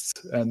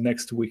rest. And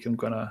next week I'm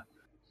gonna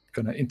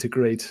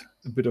integrate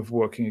a bit of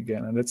working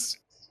again. And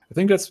I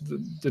think that's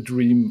the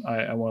dream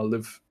I want to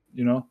live.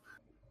 You know,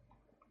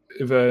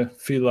 if I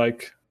feel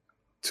like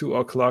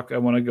 2:00, I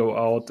want to go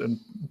out and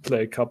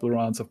play a couple of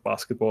rounds of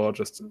basketball, or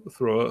just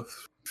throw a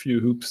few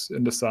hoops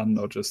in the sun,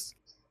 or just,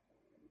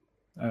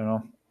 I don't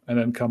know, and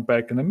then come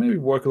back and then maybe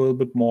work a little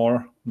bit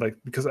more, like,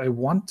 because I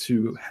want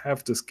to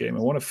have this game.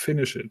 I want to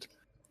finish it.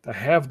 I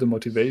have the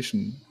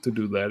motivation to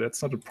do that.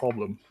 That's not a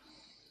problem.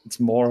 It's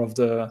more of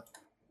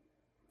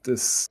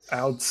this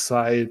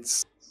outside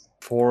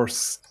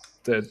force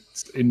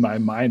that's in my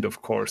mind,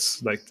 of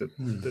course, like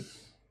that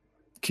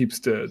keeps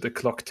the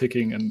clock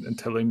ticking and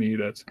telling me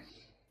that,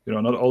 you know,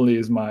 not only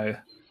is my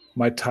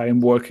time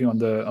working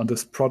on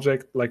this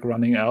project like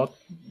running out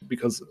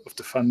because of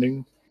the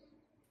funding,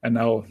 and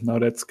now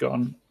that's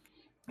gone,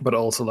 but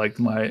also like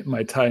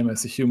my time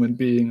as a human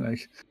being,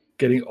 like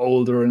getting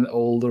older and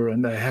older,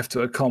 and I have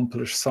to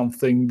accomplish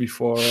something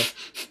before.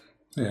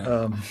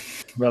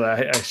 Well,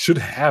 I should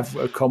have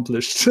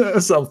accomplished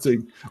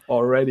something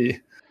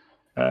already,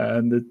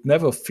 and it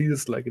never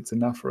feels like it's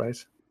enough, right?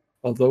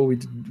 Although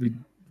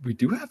we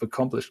do have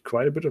accomplished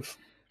quite a bit of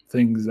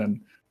things,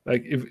 and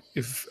like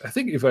if I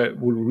think if I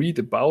would read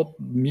about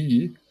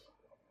me,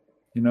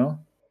 you know,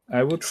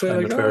 I would say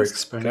like, oh,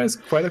 this guy's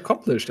quite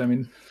accomplished. I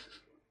mean,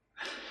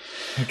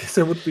 I guess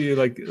I would be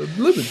like a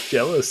little bit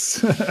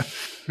jealous.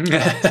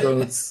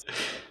 So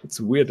it's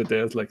weird that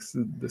there's like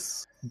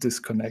this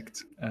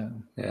disconnect.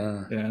 And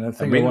and I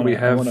think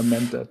I want to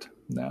mend that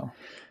now.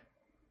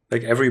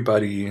 Like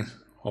everybody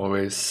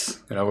always,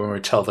 you know, when we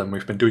tell them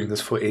we've been doing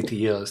this for 80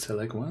 years, they're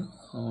like, well,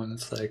 and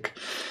it's like,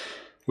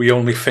 we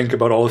only think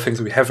about all the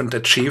things we haven't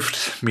achieved.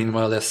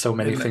 Meanwhile, there's so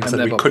many things that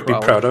we could be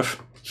proud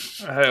of.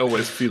 I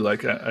always feel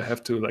like I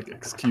have to like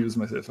excuse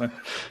myself.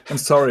 I'm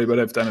sorry, but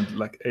I've done it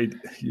like 8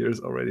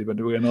 years already. But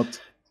we are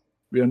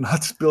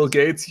not Bill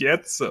Gates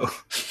yet, so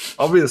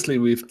obviously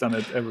we've done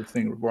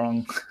everything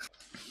wrong.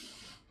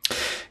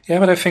 Yeah,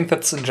 but I think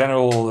that's in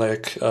general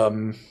like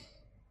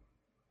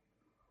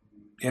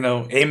you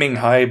know, aiming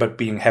high but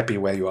being happy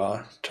where you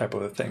are type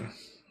of a thing.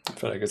 I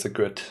feel like it's a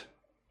good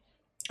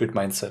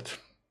mindset.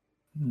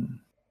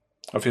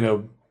 Of, you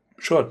know,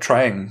 sure,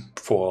 trying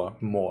for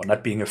more,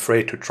 not being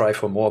afraid to try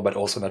for more, but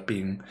also not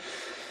being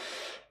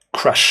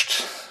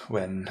crushed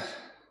when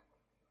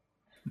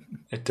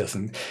it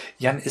doesn't.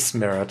 Jan is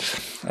mirrored.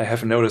 I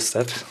have noticed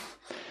that.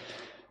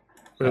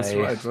 That's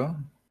right, well.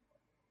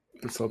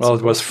 Well,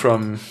 it was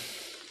from...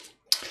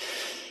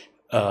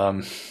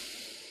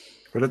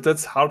 but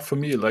that's hard for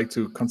me, like,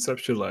 to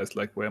conceptualize,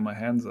 like, where my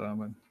hands are.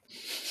 When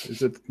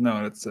is it?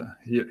 No, it's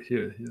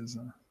here's.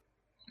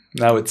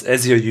 Now it's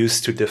as you're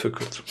used to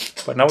difficult.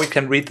 But now we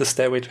can read the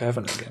Stairway to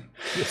Heaven again.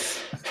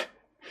 Yes.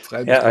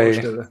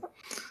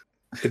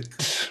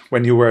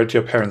 When you were at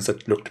your parents,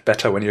 it looked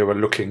better when you were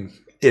looking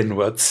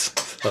inwards.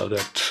 So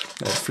that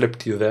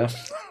flipped you there.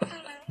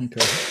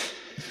 Okay.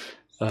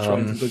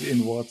 Trying to look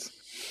inwards.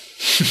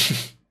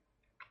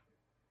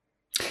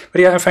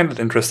 But yeah, I find it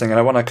interesting, and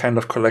I want to kind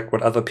of collect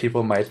what other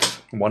people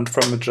might want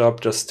from a job,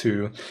 just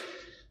to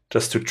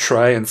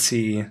try and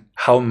see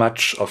how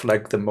much of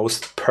like the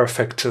most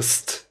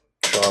perfectest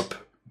job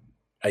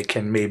I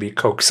can maybe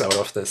coax out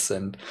of this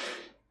and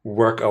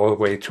work our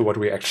way to what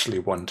we actually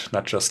want,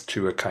 not just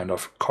to a kind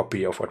of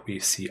copy of what we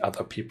see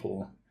other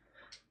people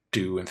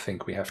do and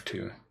think we have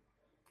to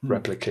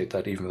replicate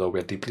that, even though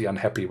we're deeply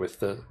unhappy with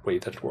the way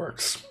that it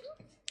works.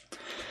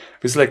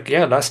 Because like,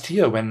 yeah, last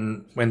year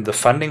when the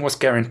funding was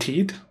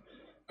guaranteed,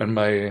 when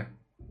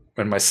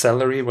my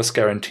salary was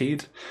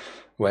guaranteed,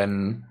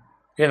 when,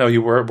 you know,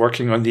 you were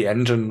working on the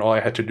engine, all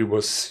I had to do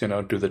was, you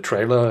know, do the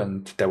trailer,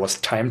 and there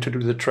was time to do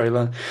the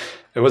trailer.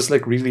 It was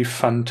like really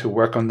fun to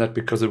work on that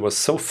because it was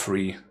so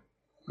free.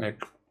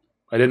 Like,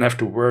 I didn't have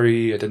to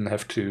worry. I didn't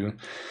have to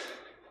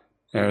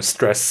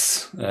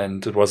stress,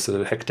 and it was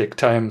a hectic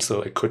time,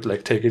 so I could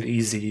like take it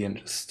easy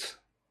and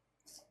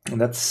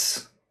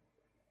that's.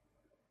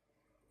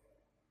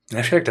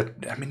 I feel like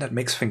that. I mean, that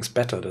makes things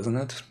better, doesn't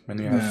it? When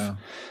you have,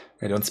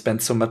 you don't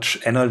spend so much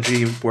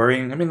energy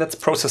worrying. I mean, that's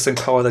processing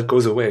power that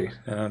goes away.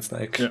 It's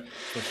like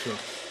for sure.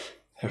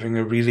 having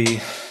a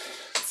really.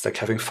 It's like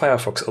having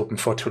Firefox open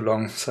for too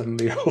long.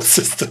 Suddenly, your whole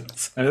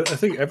systems. And I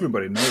think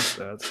everybody knows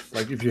that.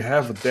 Like, if you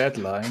have a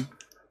deadline,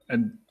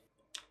 and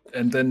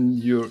then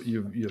you're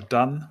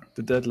done,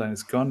 the deadline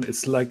is gone.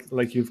 It's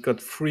like you've got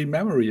free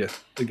memory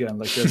again.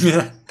 Like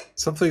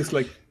something's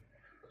like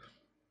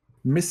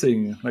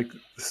missing. Like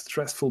the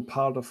stressful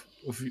part of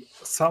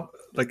some,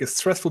 like a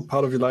stressful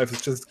part of your life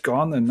is just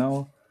gone, and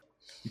now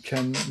you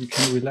can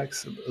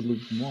relax a little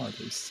bit more at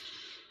least.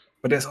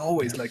 But there's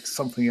always like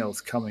something else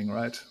coming,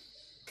 right?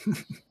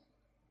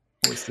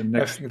 What's the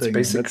next thing? It's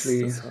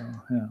basically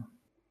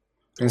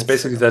It's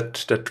basically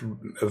that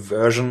a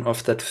version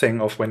of that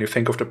thing of when you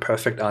think of the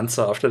perfect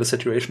answer after the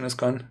situation is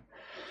gone.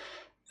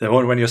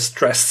 When you're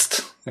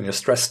stressed,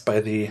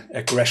 by the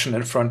aggression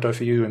in front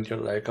of you, and you're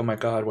like, oh my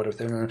god, what if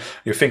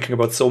you're thinking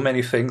about so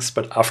many things,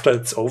 but after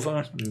it's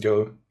over, and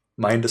your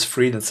mind is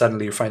freed, and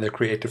suddenly you find a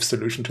creative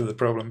solution to the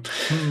problem.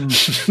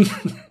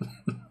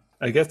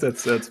 I guess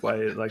that's why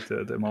like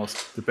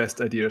the best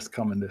ideas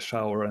come in the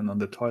shower and on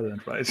the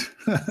toilet, right?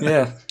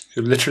 Yeah,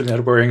 you're literally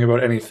not worrying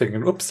about anything,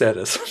 and whoops, there it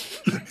is.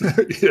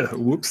 Yeah,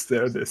 whoops,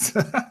 there it is.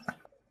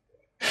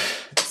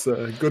 It's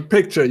a good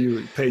picture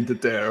you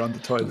painted there on the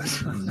toilet.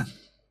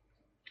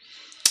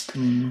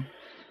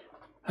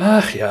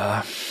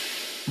 Yeah.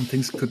 And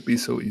things could be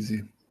so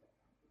easy.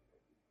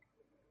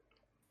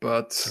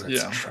 But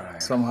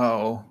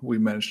somehow we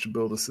managed to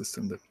build a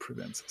system that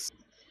prevents us.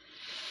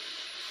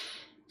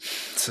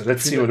 So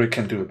let's see what we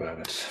can do about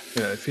it.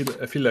 Yeah, I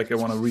feel like I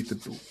want to read the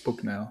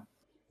book now.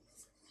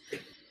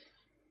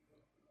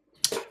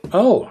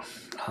 Oh,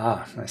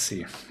 I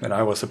see. And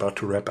I was about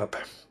to wrap up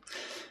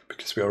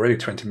because we're already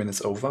 20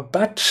 minutes over,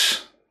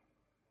 but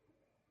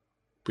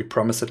we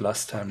promised it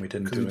last time. We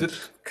didn't do it. We did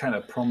kind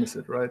of promise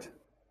it, right?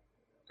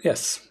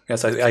 Yes,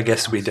 I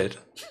guess we did.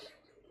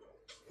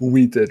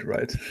 We did,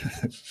 right?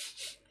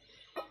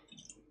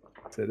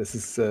 So this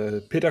is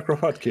Peter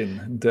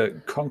Kropotkin,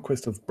 The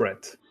Conquest of Bread.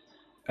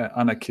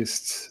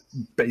 Anarchist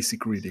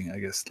basic reading, I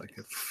guess, like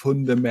a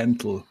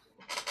fundamental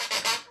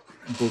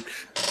book.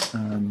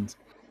 And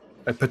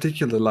I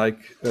particularly like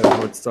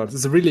how it starts.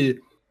 It's a really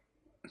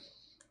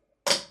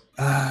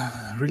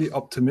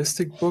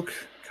optimistic book,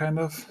 kind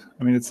of.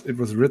 I mean, it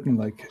was written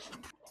like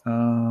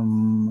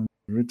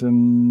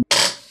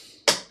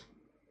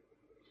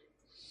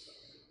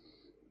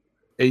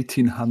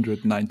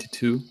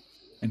 1892,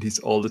 and he's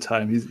all the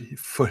time.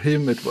 For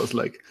him, it was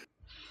like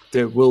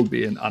there will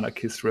be an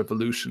anarchist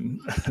revolution.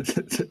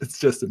 It's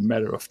just a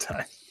matter of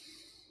time.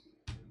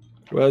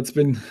 Well, it's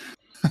been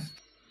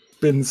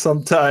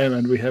some time,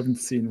 and we haven't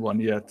seen one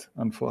yet,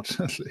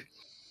 unfortunately.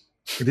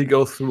 Did he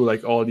go through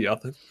like all the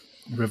other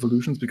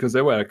revolutions? Because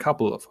there were a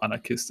couple of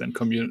anarchist and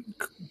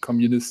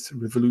communist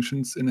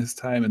revolutions in his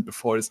time and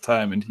before his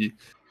time, and he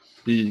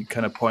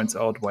kind of points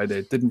out why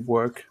they didn't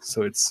work.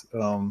 So it's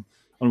on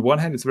one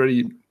hand, it's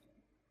very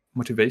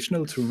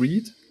motivational to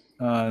read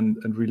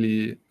and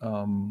really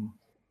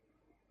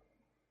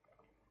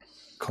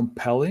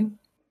compelling,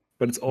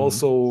 but it's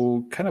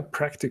also kind of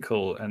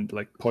practical and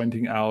like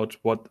pointing out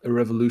what a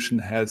revolution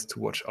has to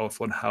watch out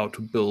for and how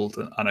to build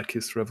an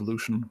anarchist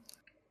revolution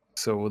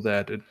so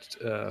that it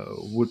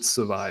would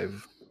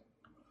survive.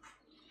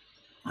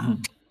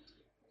 And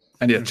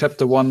yeah,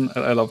 chapter 1,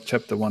 I love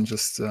chapter 1.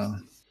 Just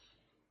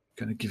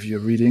gonna give you a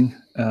reading.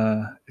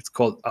 It's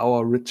called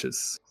Our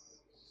Riches.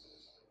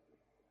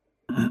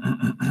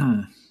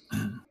 Find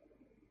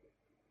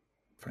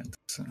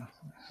this.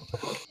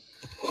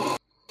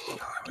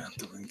 How am I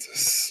doing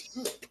this?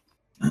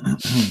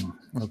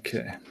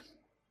 Okay.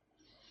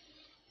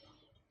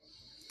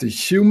 The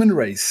human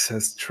race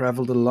has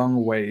traveled a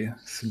long way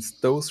since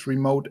those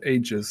remote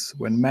ages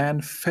when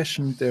man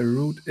fashioned their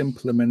rude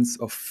implements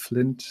of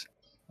flint.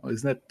 Oh,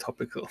 isn't that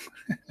topical?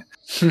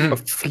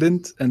 Of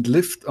flint, and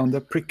lived on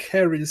the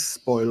precarious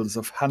spoils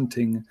of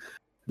hunting,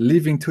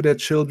 leaving to their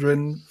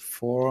children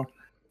for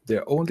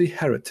their only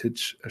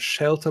heritage a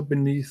shelter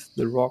beneath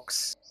the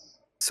rocks,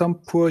 some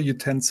poor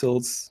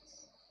utensils,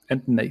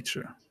 and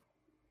nature,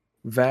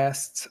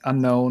 vast,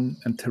 unknown,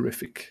 and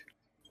terrific,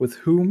 with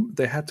whom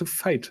they had to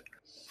fight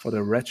for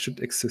their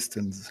wretched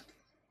existence.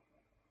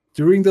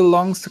 During the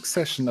long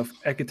succession of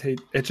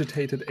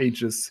agitated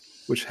ages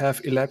which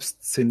have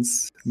elapsed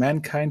since,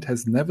 mankind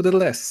has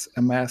nevertheless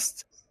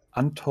amassed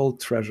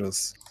untold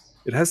treasures.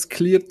 It has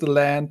cleared the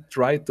land,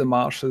 dried the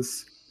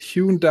marshes,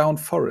 hewn down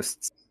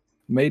forests,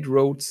 made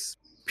roads,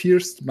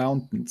 pierced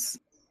mountains.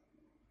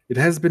 It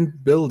has been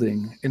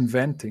building,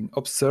 inventing,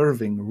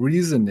 observing,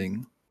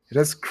 reasoning. It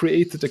has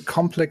created a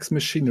complex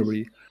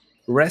machinery,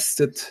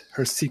 wrested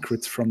her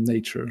secrets from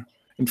nature,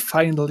 and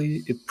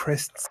finally it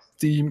pressed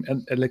steam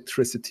and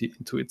electricity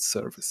into its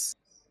service.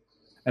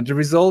 And the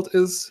result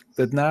is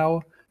that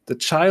now the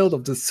child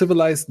of the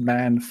civilized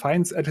man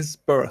finds at his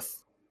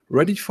birth,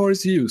 ready for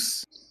his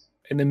use,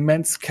 an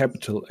immense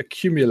capital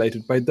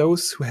accumulated by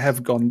those who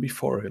have gone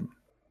before him.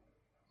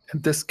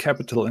 And this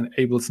capital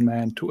enables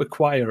man to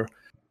acquire,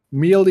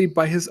 merely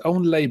by his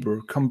own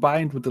labor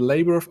combined with the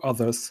labor of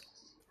others,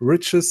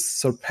 riches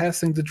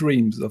surpassing the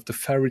dreams of the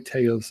fairy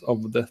tales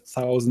of the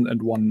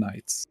 1001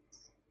 Nights.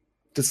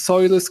 The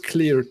soil is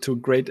cleared to a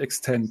great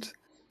extent,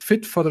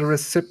 fit for the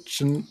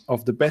reception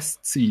of the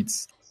best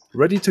seeds,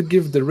 ready to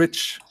give a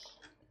rich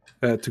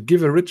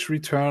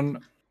return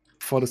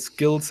for the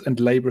skills and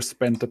labor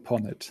spent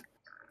upon it.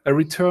 A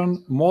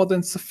return more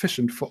than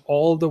sufficient for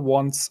all the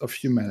wants of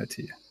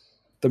humanity.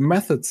 The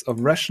methods of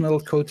rational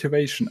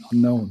cultivation are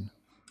known.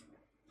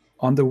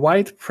 On the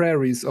wide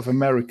prairies of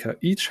America,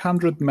 each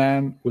 100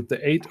 men, with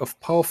the aid of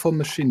powerful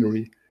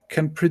machinery,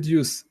 can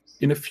produce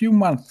in a few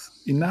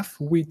months enough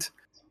wheat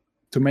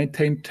to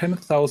maintain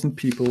 10,000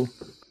 people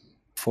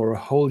for a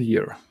whole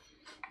year.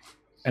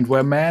 And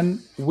where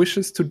man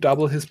wishes to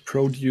double his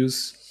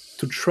produce,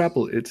 to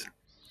treble it,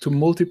 to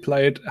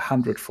multiply it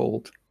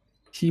 100-fold,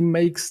 he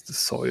makes the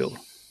soil,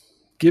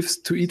 gives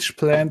to each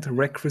plant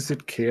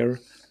requisite care,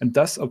 and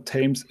thus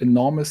obtains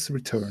enormous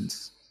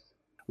returns.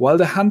 While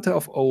the hunter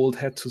of old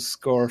had to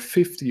scour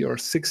 50 or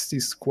 60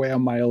 square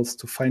miles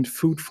to find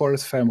food for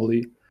his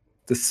family,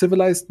 the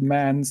civilized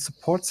man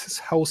supports his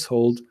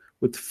household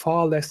with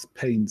far less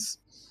pains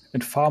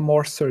and far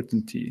more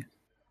certainty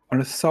on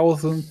a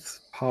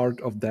 1,000th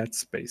part of that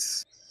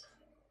space.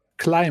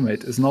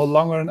 Climate is no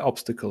longer an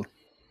obstacle,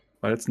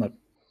 but it's not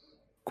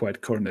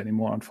quite current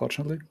anymore,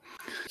 unfortunately.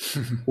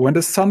 When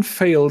the sun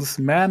fails,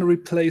 man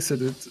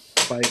replaces it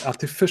by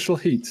artificial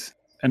heat.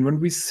 And when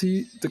we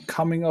see the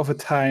coming of a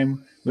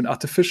time when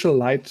artificial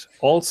light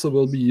also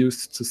will be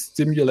used to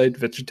stimulate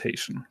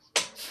vegetation.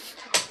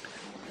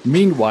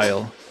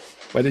 Meanwhile,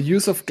 by the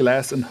use of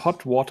glass and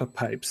hot water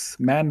pipes,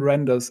 man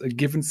renders a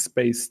given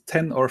space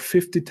 10 or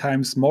 50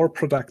 times more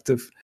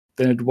productive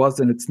than it was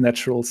in its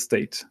natural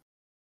state.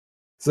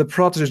 The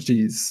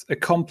prodigies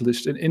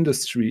accomplished in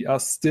industry are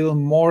still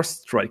more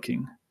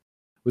striking.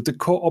 With the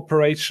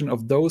cooperation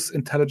of those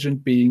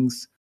intelligent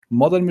beings,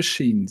 modern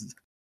machines,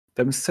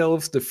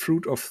 themselves the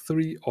fruit of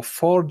 3 or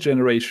 4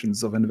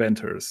 generations of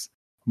inventors,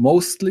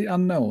 mostly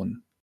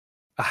unknown,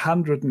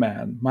 100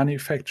 men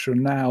manufacture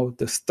now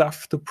the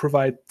stuff to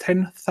provide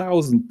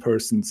 10,000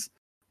 persons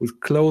with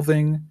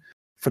clothing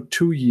for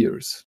 2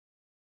 years.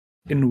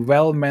 In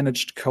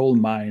well-managed coal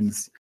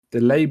mines,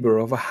 the labor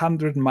of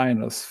 100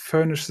 miners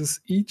furnishes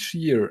each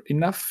year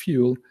enough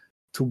fuel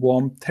to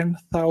warm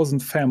 10,000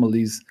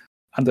 families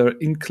under an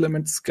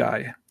inclement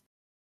sky.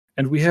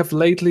 And we have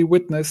lately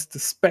witnessed the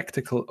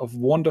spectacle of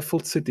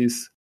wonderful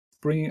cities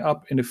springing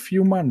up in a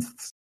few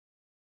months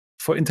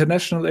for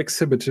international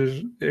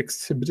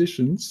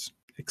exhibitions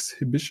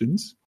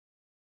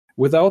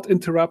without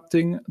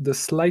interrupting the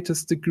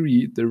slightest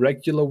degree the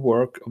regular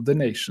work of the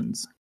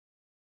nations.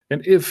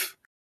 And if,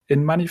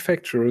 in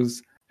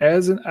manufactures,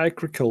 as in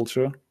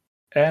agriculture,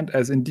 and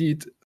as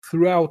indeed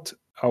throughout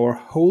our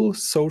whole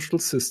social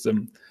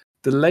system,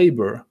 the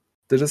labor,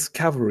 the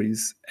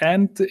discoveries,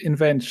 and the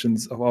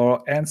inventions of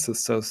our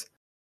ancestors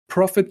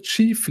profit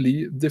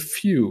chiefly the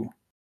few,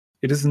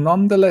 it is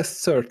nonetheless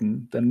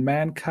certain that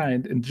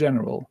mankind in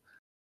general,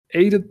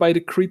 aided by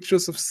the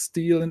creatures of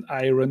steel and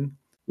iron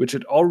which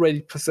it already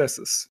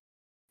possesses,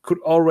 could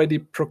already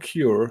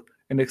procure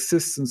an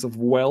existence of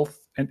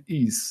wealth and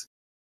ease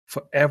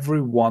for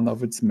every one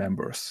of its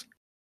members.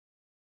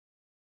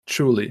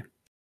 Truly,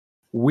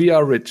 we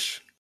are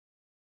rich,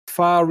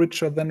 far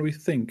richer than we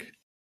think,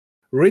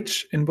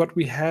 rich in what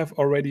we have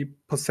already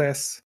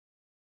possess,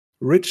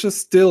 richer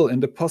still in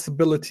the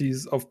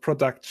possibilities of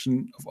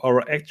production of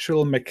our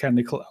actual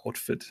mechanical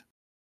outfit,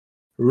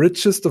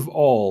 richest of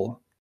all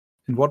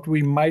in what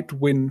we might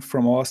win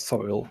from our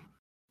soil,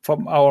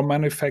 from our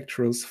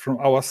manufacturers, from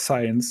our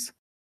science,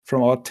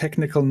 from our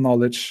technical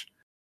knowledge,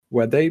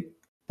 where they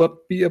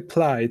but be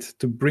applied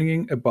to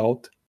bringing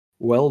about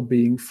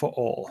well-being for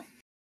all.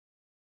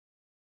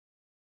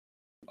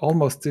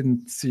 Almost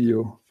didn't see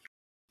you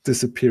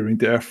disappearing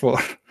there for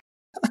a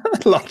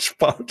large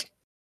part.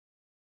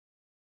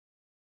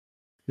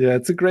 Yeah,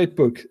 it's a great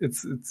book.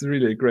 It's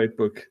really a great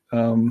book.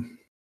 And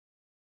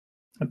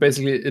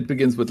basically, it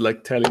begins with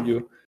like telling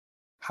you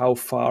how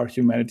far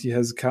humanity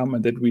has come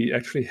and that we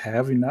actually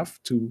have enough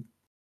to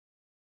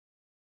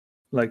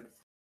like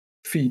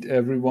feed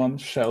everyone,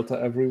 shelter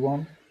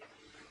everyone.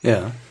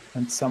 Yeah.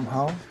 And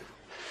somehow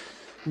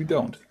we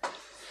don't.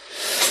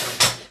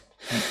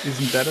 And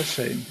isn't that a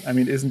shame? I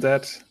mean, isn't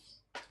that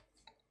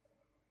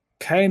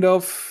kind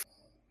of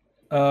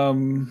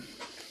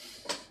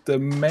the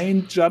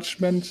main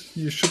judgment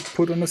you should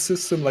put on a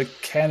system? Like,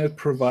 can it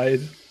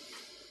provide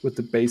with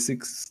the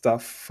basic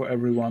stuff for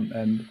everyone?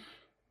 And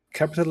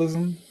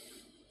capitalism,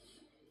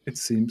 it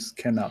seems,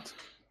 cannot.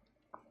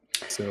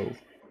 So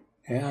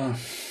Yeah.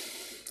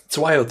 It's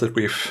wild that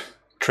we've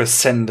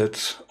transcended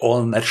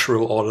all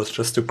natural orders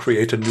just to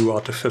create a new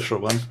artificial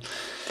one.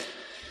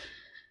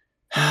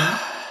 I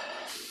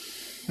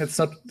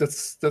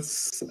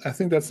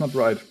think that's not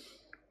right.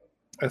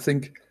 I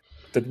think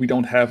that we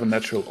don't have a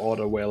natural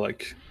order where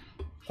like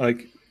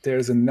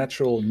there's a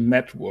natural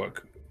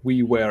network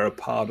we were a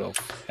part of,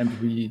 and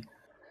we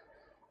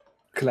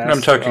class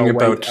I'm talking our way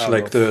about out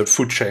like of. the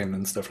food chain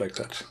and stuff like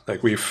that.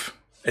 Like we've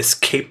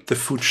escaped the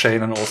food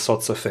chain and all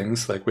sorts of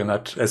things. Like we're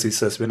not, as he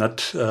says, we're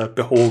not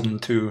beholden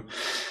to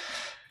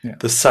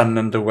the sun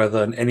and the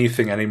weather and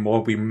anything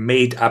anymore. We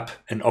made up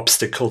an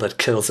obstacle that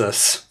kills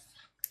us,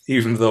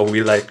 even though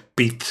we like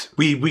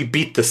we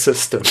beat the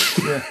system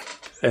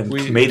and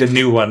we made a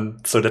new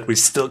one so that we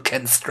still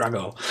can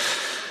struggle.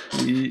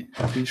 We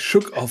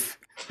shook off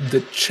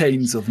the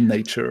chains of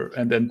nature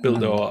and then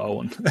built our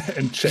own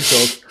and check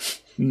out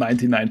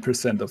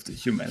 99% of the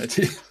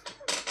humanity.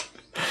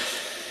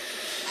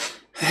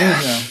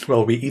 Yeah.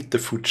 Well, we eat the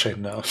food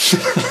chain now. So,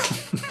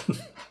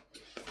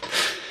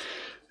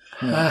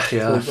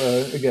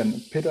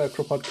 again, Peter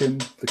Kropotkin,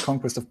 The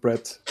Conquest of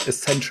Bread,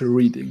 essential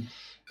reading,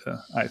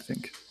 I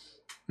think.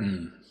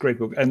 Great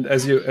book. And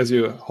as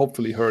you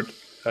hopefully heard,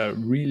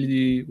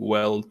 really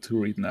well to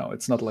read now.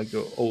 It's not like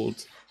an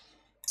old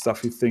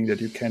stuffy thing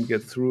that you can't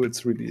get through.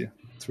 It's really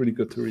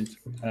good to read.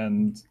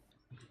 And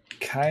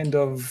kind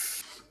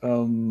of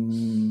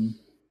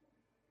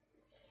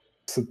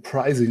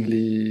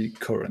surprisingly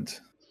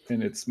current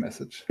in its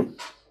message,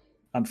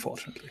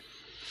 unfortunately.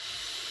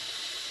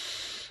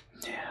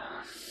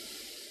 Yeah.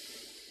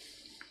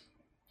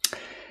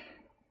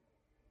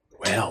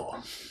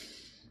 Well,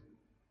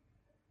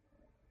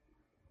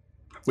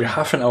 we're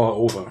half an hour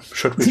over.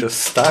 Should we just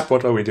start?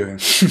 What are we doing?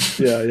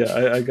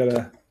 I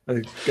gotta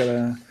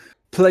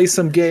play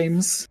some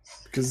games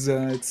because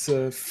it's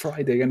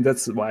Friday, and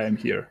that's why I'm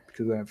here,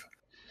 because I have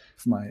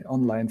my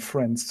online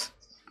friends.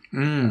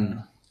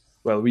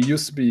 Well, we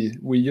used to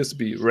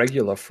be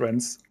regular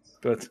friends,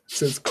 but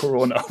since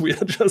Corona, we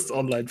are just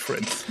online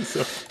friends.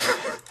 So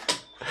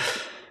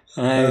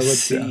I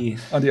see.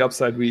 On the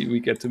upside, we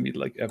get to meet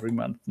like every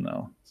month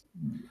now,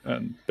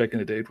 and back in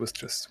the day it was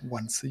just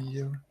once a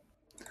year.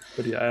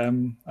 But yeah,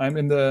 I'm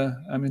in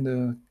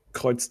the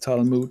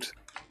Kreuztal mood,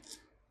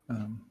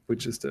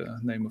 which is the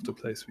name of the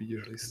place we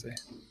usually stay.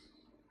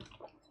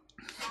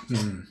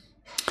 I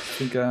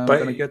think I'm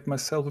gonna get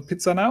myself a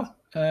pizza now,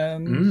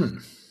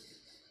 and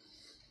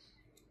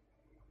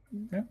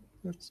yeah,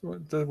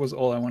 that was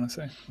all I want to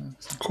say.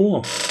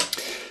 Cool.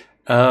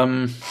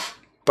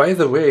 By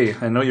the way,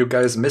 I know you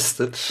guys missed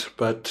it,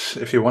 but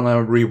if you want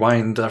to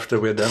rewind after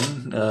we're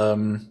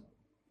done,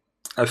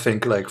 I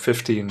think like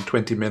 15,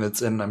 20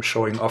 minutes in, I'm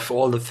showing off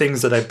all the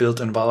things that I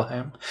built in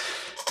Valheim.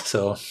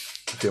 So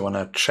if you want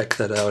to check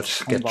that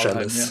out, get Valheim,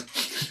 jealous.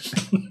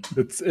 Yeah.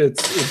 It's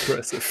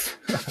impressive.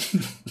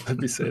 Let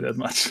me say that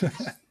much.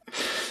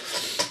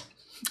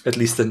 At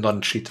least the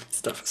non-cheated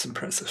stuff is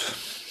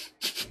impressive.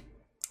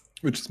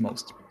 Which is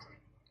most.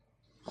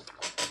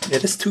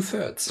 It is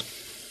 2/3.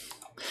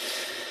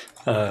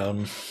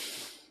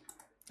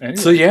 Anyway.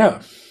 So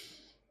yeah.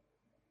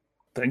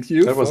 Thank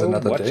you that was for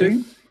another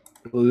watching, day.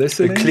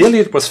 Listening. Clearly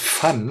it was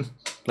fun.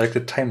 Like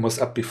the time was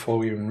up before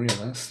we even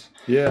realized.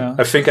 Yeah.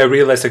 I think I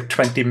realized like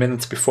 20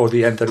 minutes before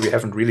the end that we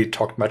haven't really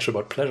talked much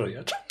about pleasure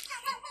yet.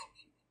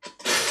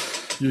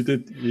 You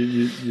did.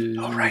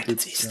 You all right, did,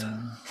 it's Easter.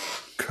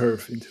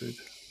 Curve into it.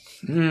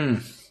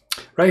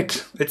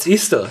 Right, it's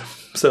Easter.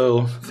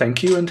 So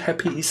thank you and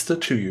happy Easter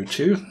to you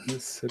too.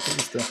 Yes, happy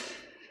Easter.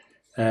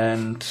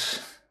 And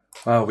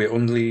wow, we're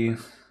only...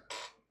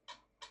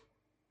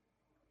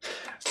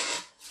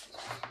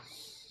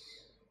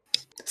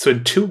 So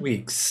in 2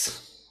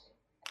 weeks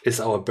is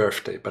our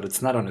birthday, but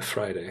it's not on a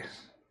Friday.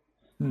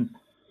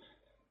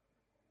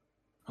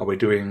 Are we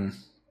doing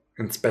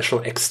a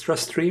special extra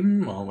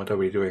stream, or what are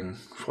we doing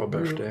for our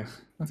birthday?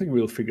 I think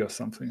we'll figure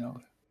something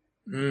out.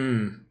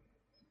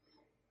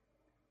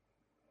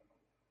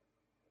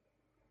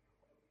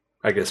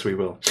 I guess we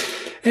will.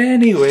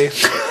 Anyway.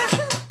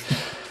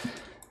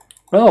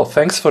 Well,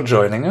 thanks for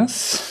joining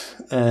us,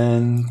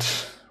 and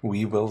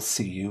we will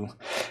see you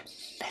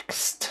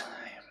next time.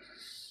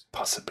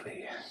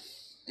 Possibly.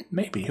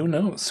 Maybe, who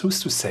knows?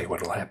 Who's to say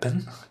what will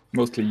happen?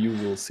 Mostly you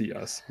will see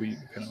us. We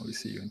can only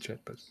see you in chat,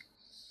 but...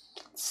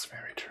 That's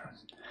very true.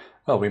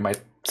 Well, we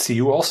might see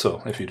you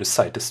also if you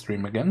decide to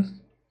stream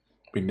again.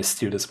 We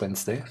missed you this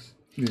Wednesday.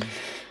 Yeah.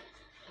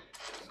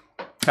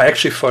 I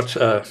actually thought,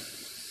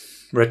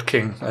 Red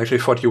King, I actually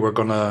thought you were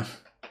gonna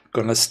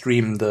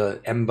stream the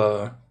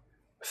Ember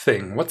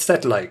thing. What's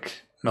that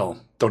like?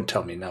 No, don't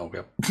tell me now.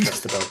 We're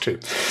just about to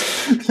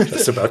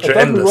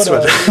end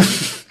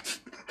this.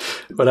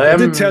 But I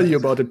did tell you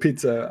about the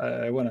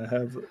pizza I want to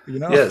have, you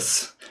know?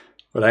 Yes,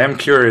 but I am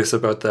curious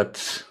about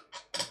that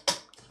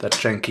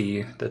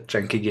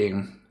janky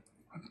game.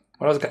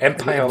 What was it?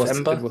 Empire of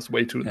Ember? It was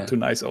way too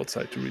nice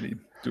outside to really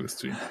do a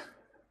stream.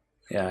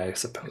 Yeah, I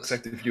suppose.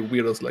 Exactly. If you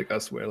weirdos like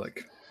us were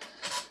like...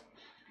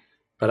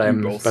 But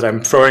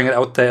I'm throwing it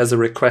out there as a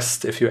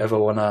request if you ever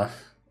wanna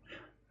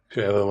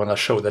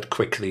show that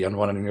quickly on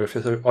one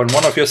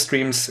of your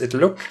streams. It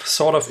looked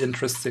sort of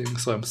interesting,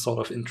 so I'm sort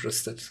of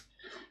interested.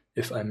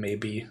 If I may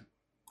be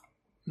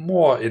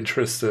more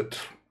interested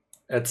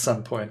at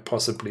some point,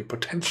 possibly,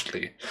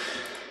 potentially.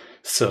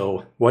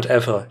 So,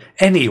 whatever.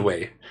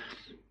 Anyway,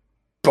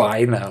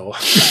 bye now.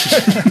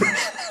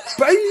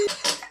 Bye.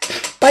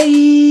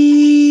 Bye!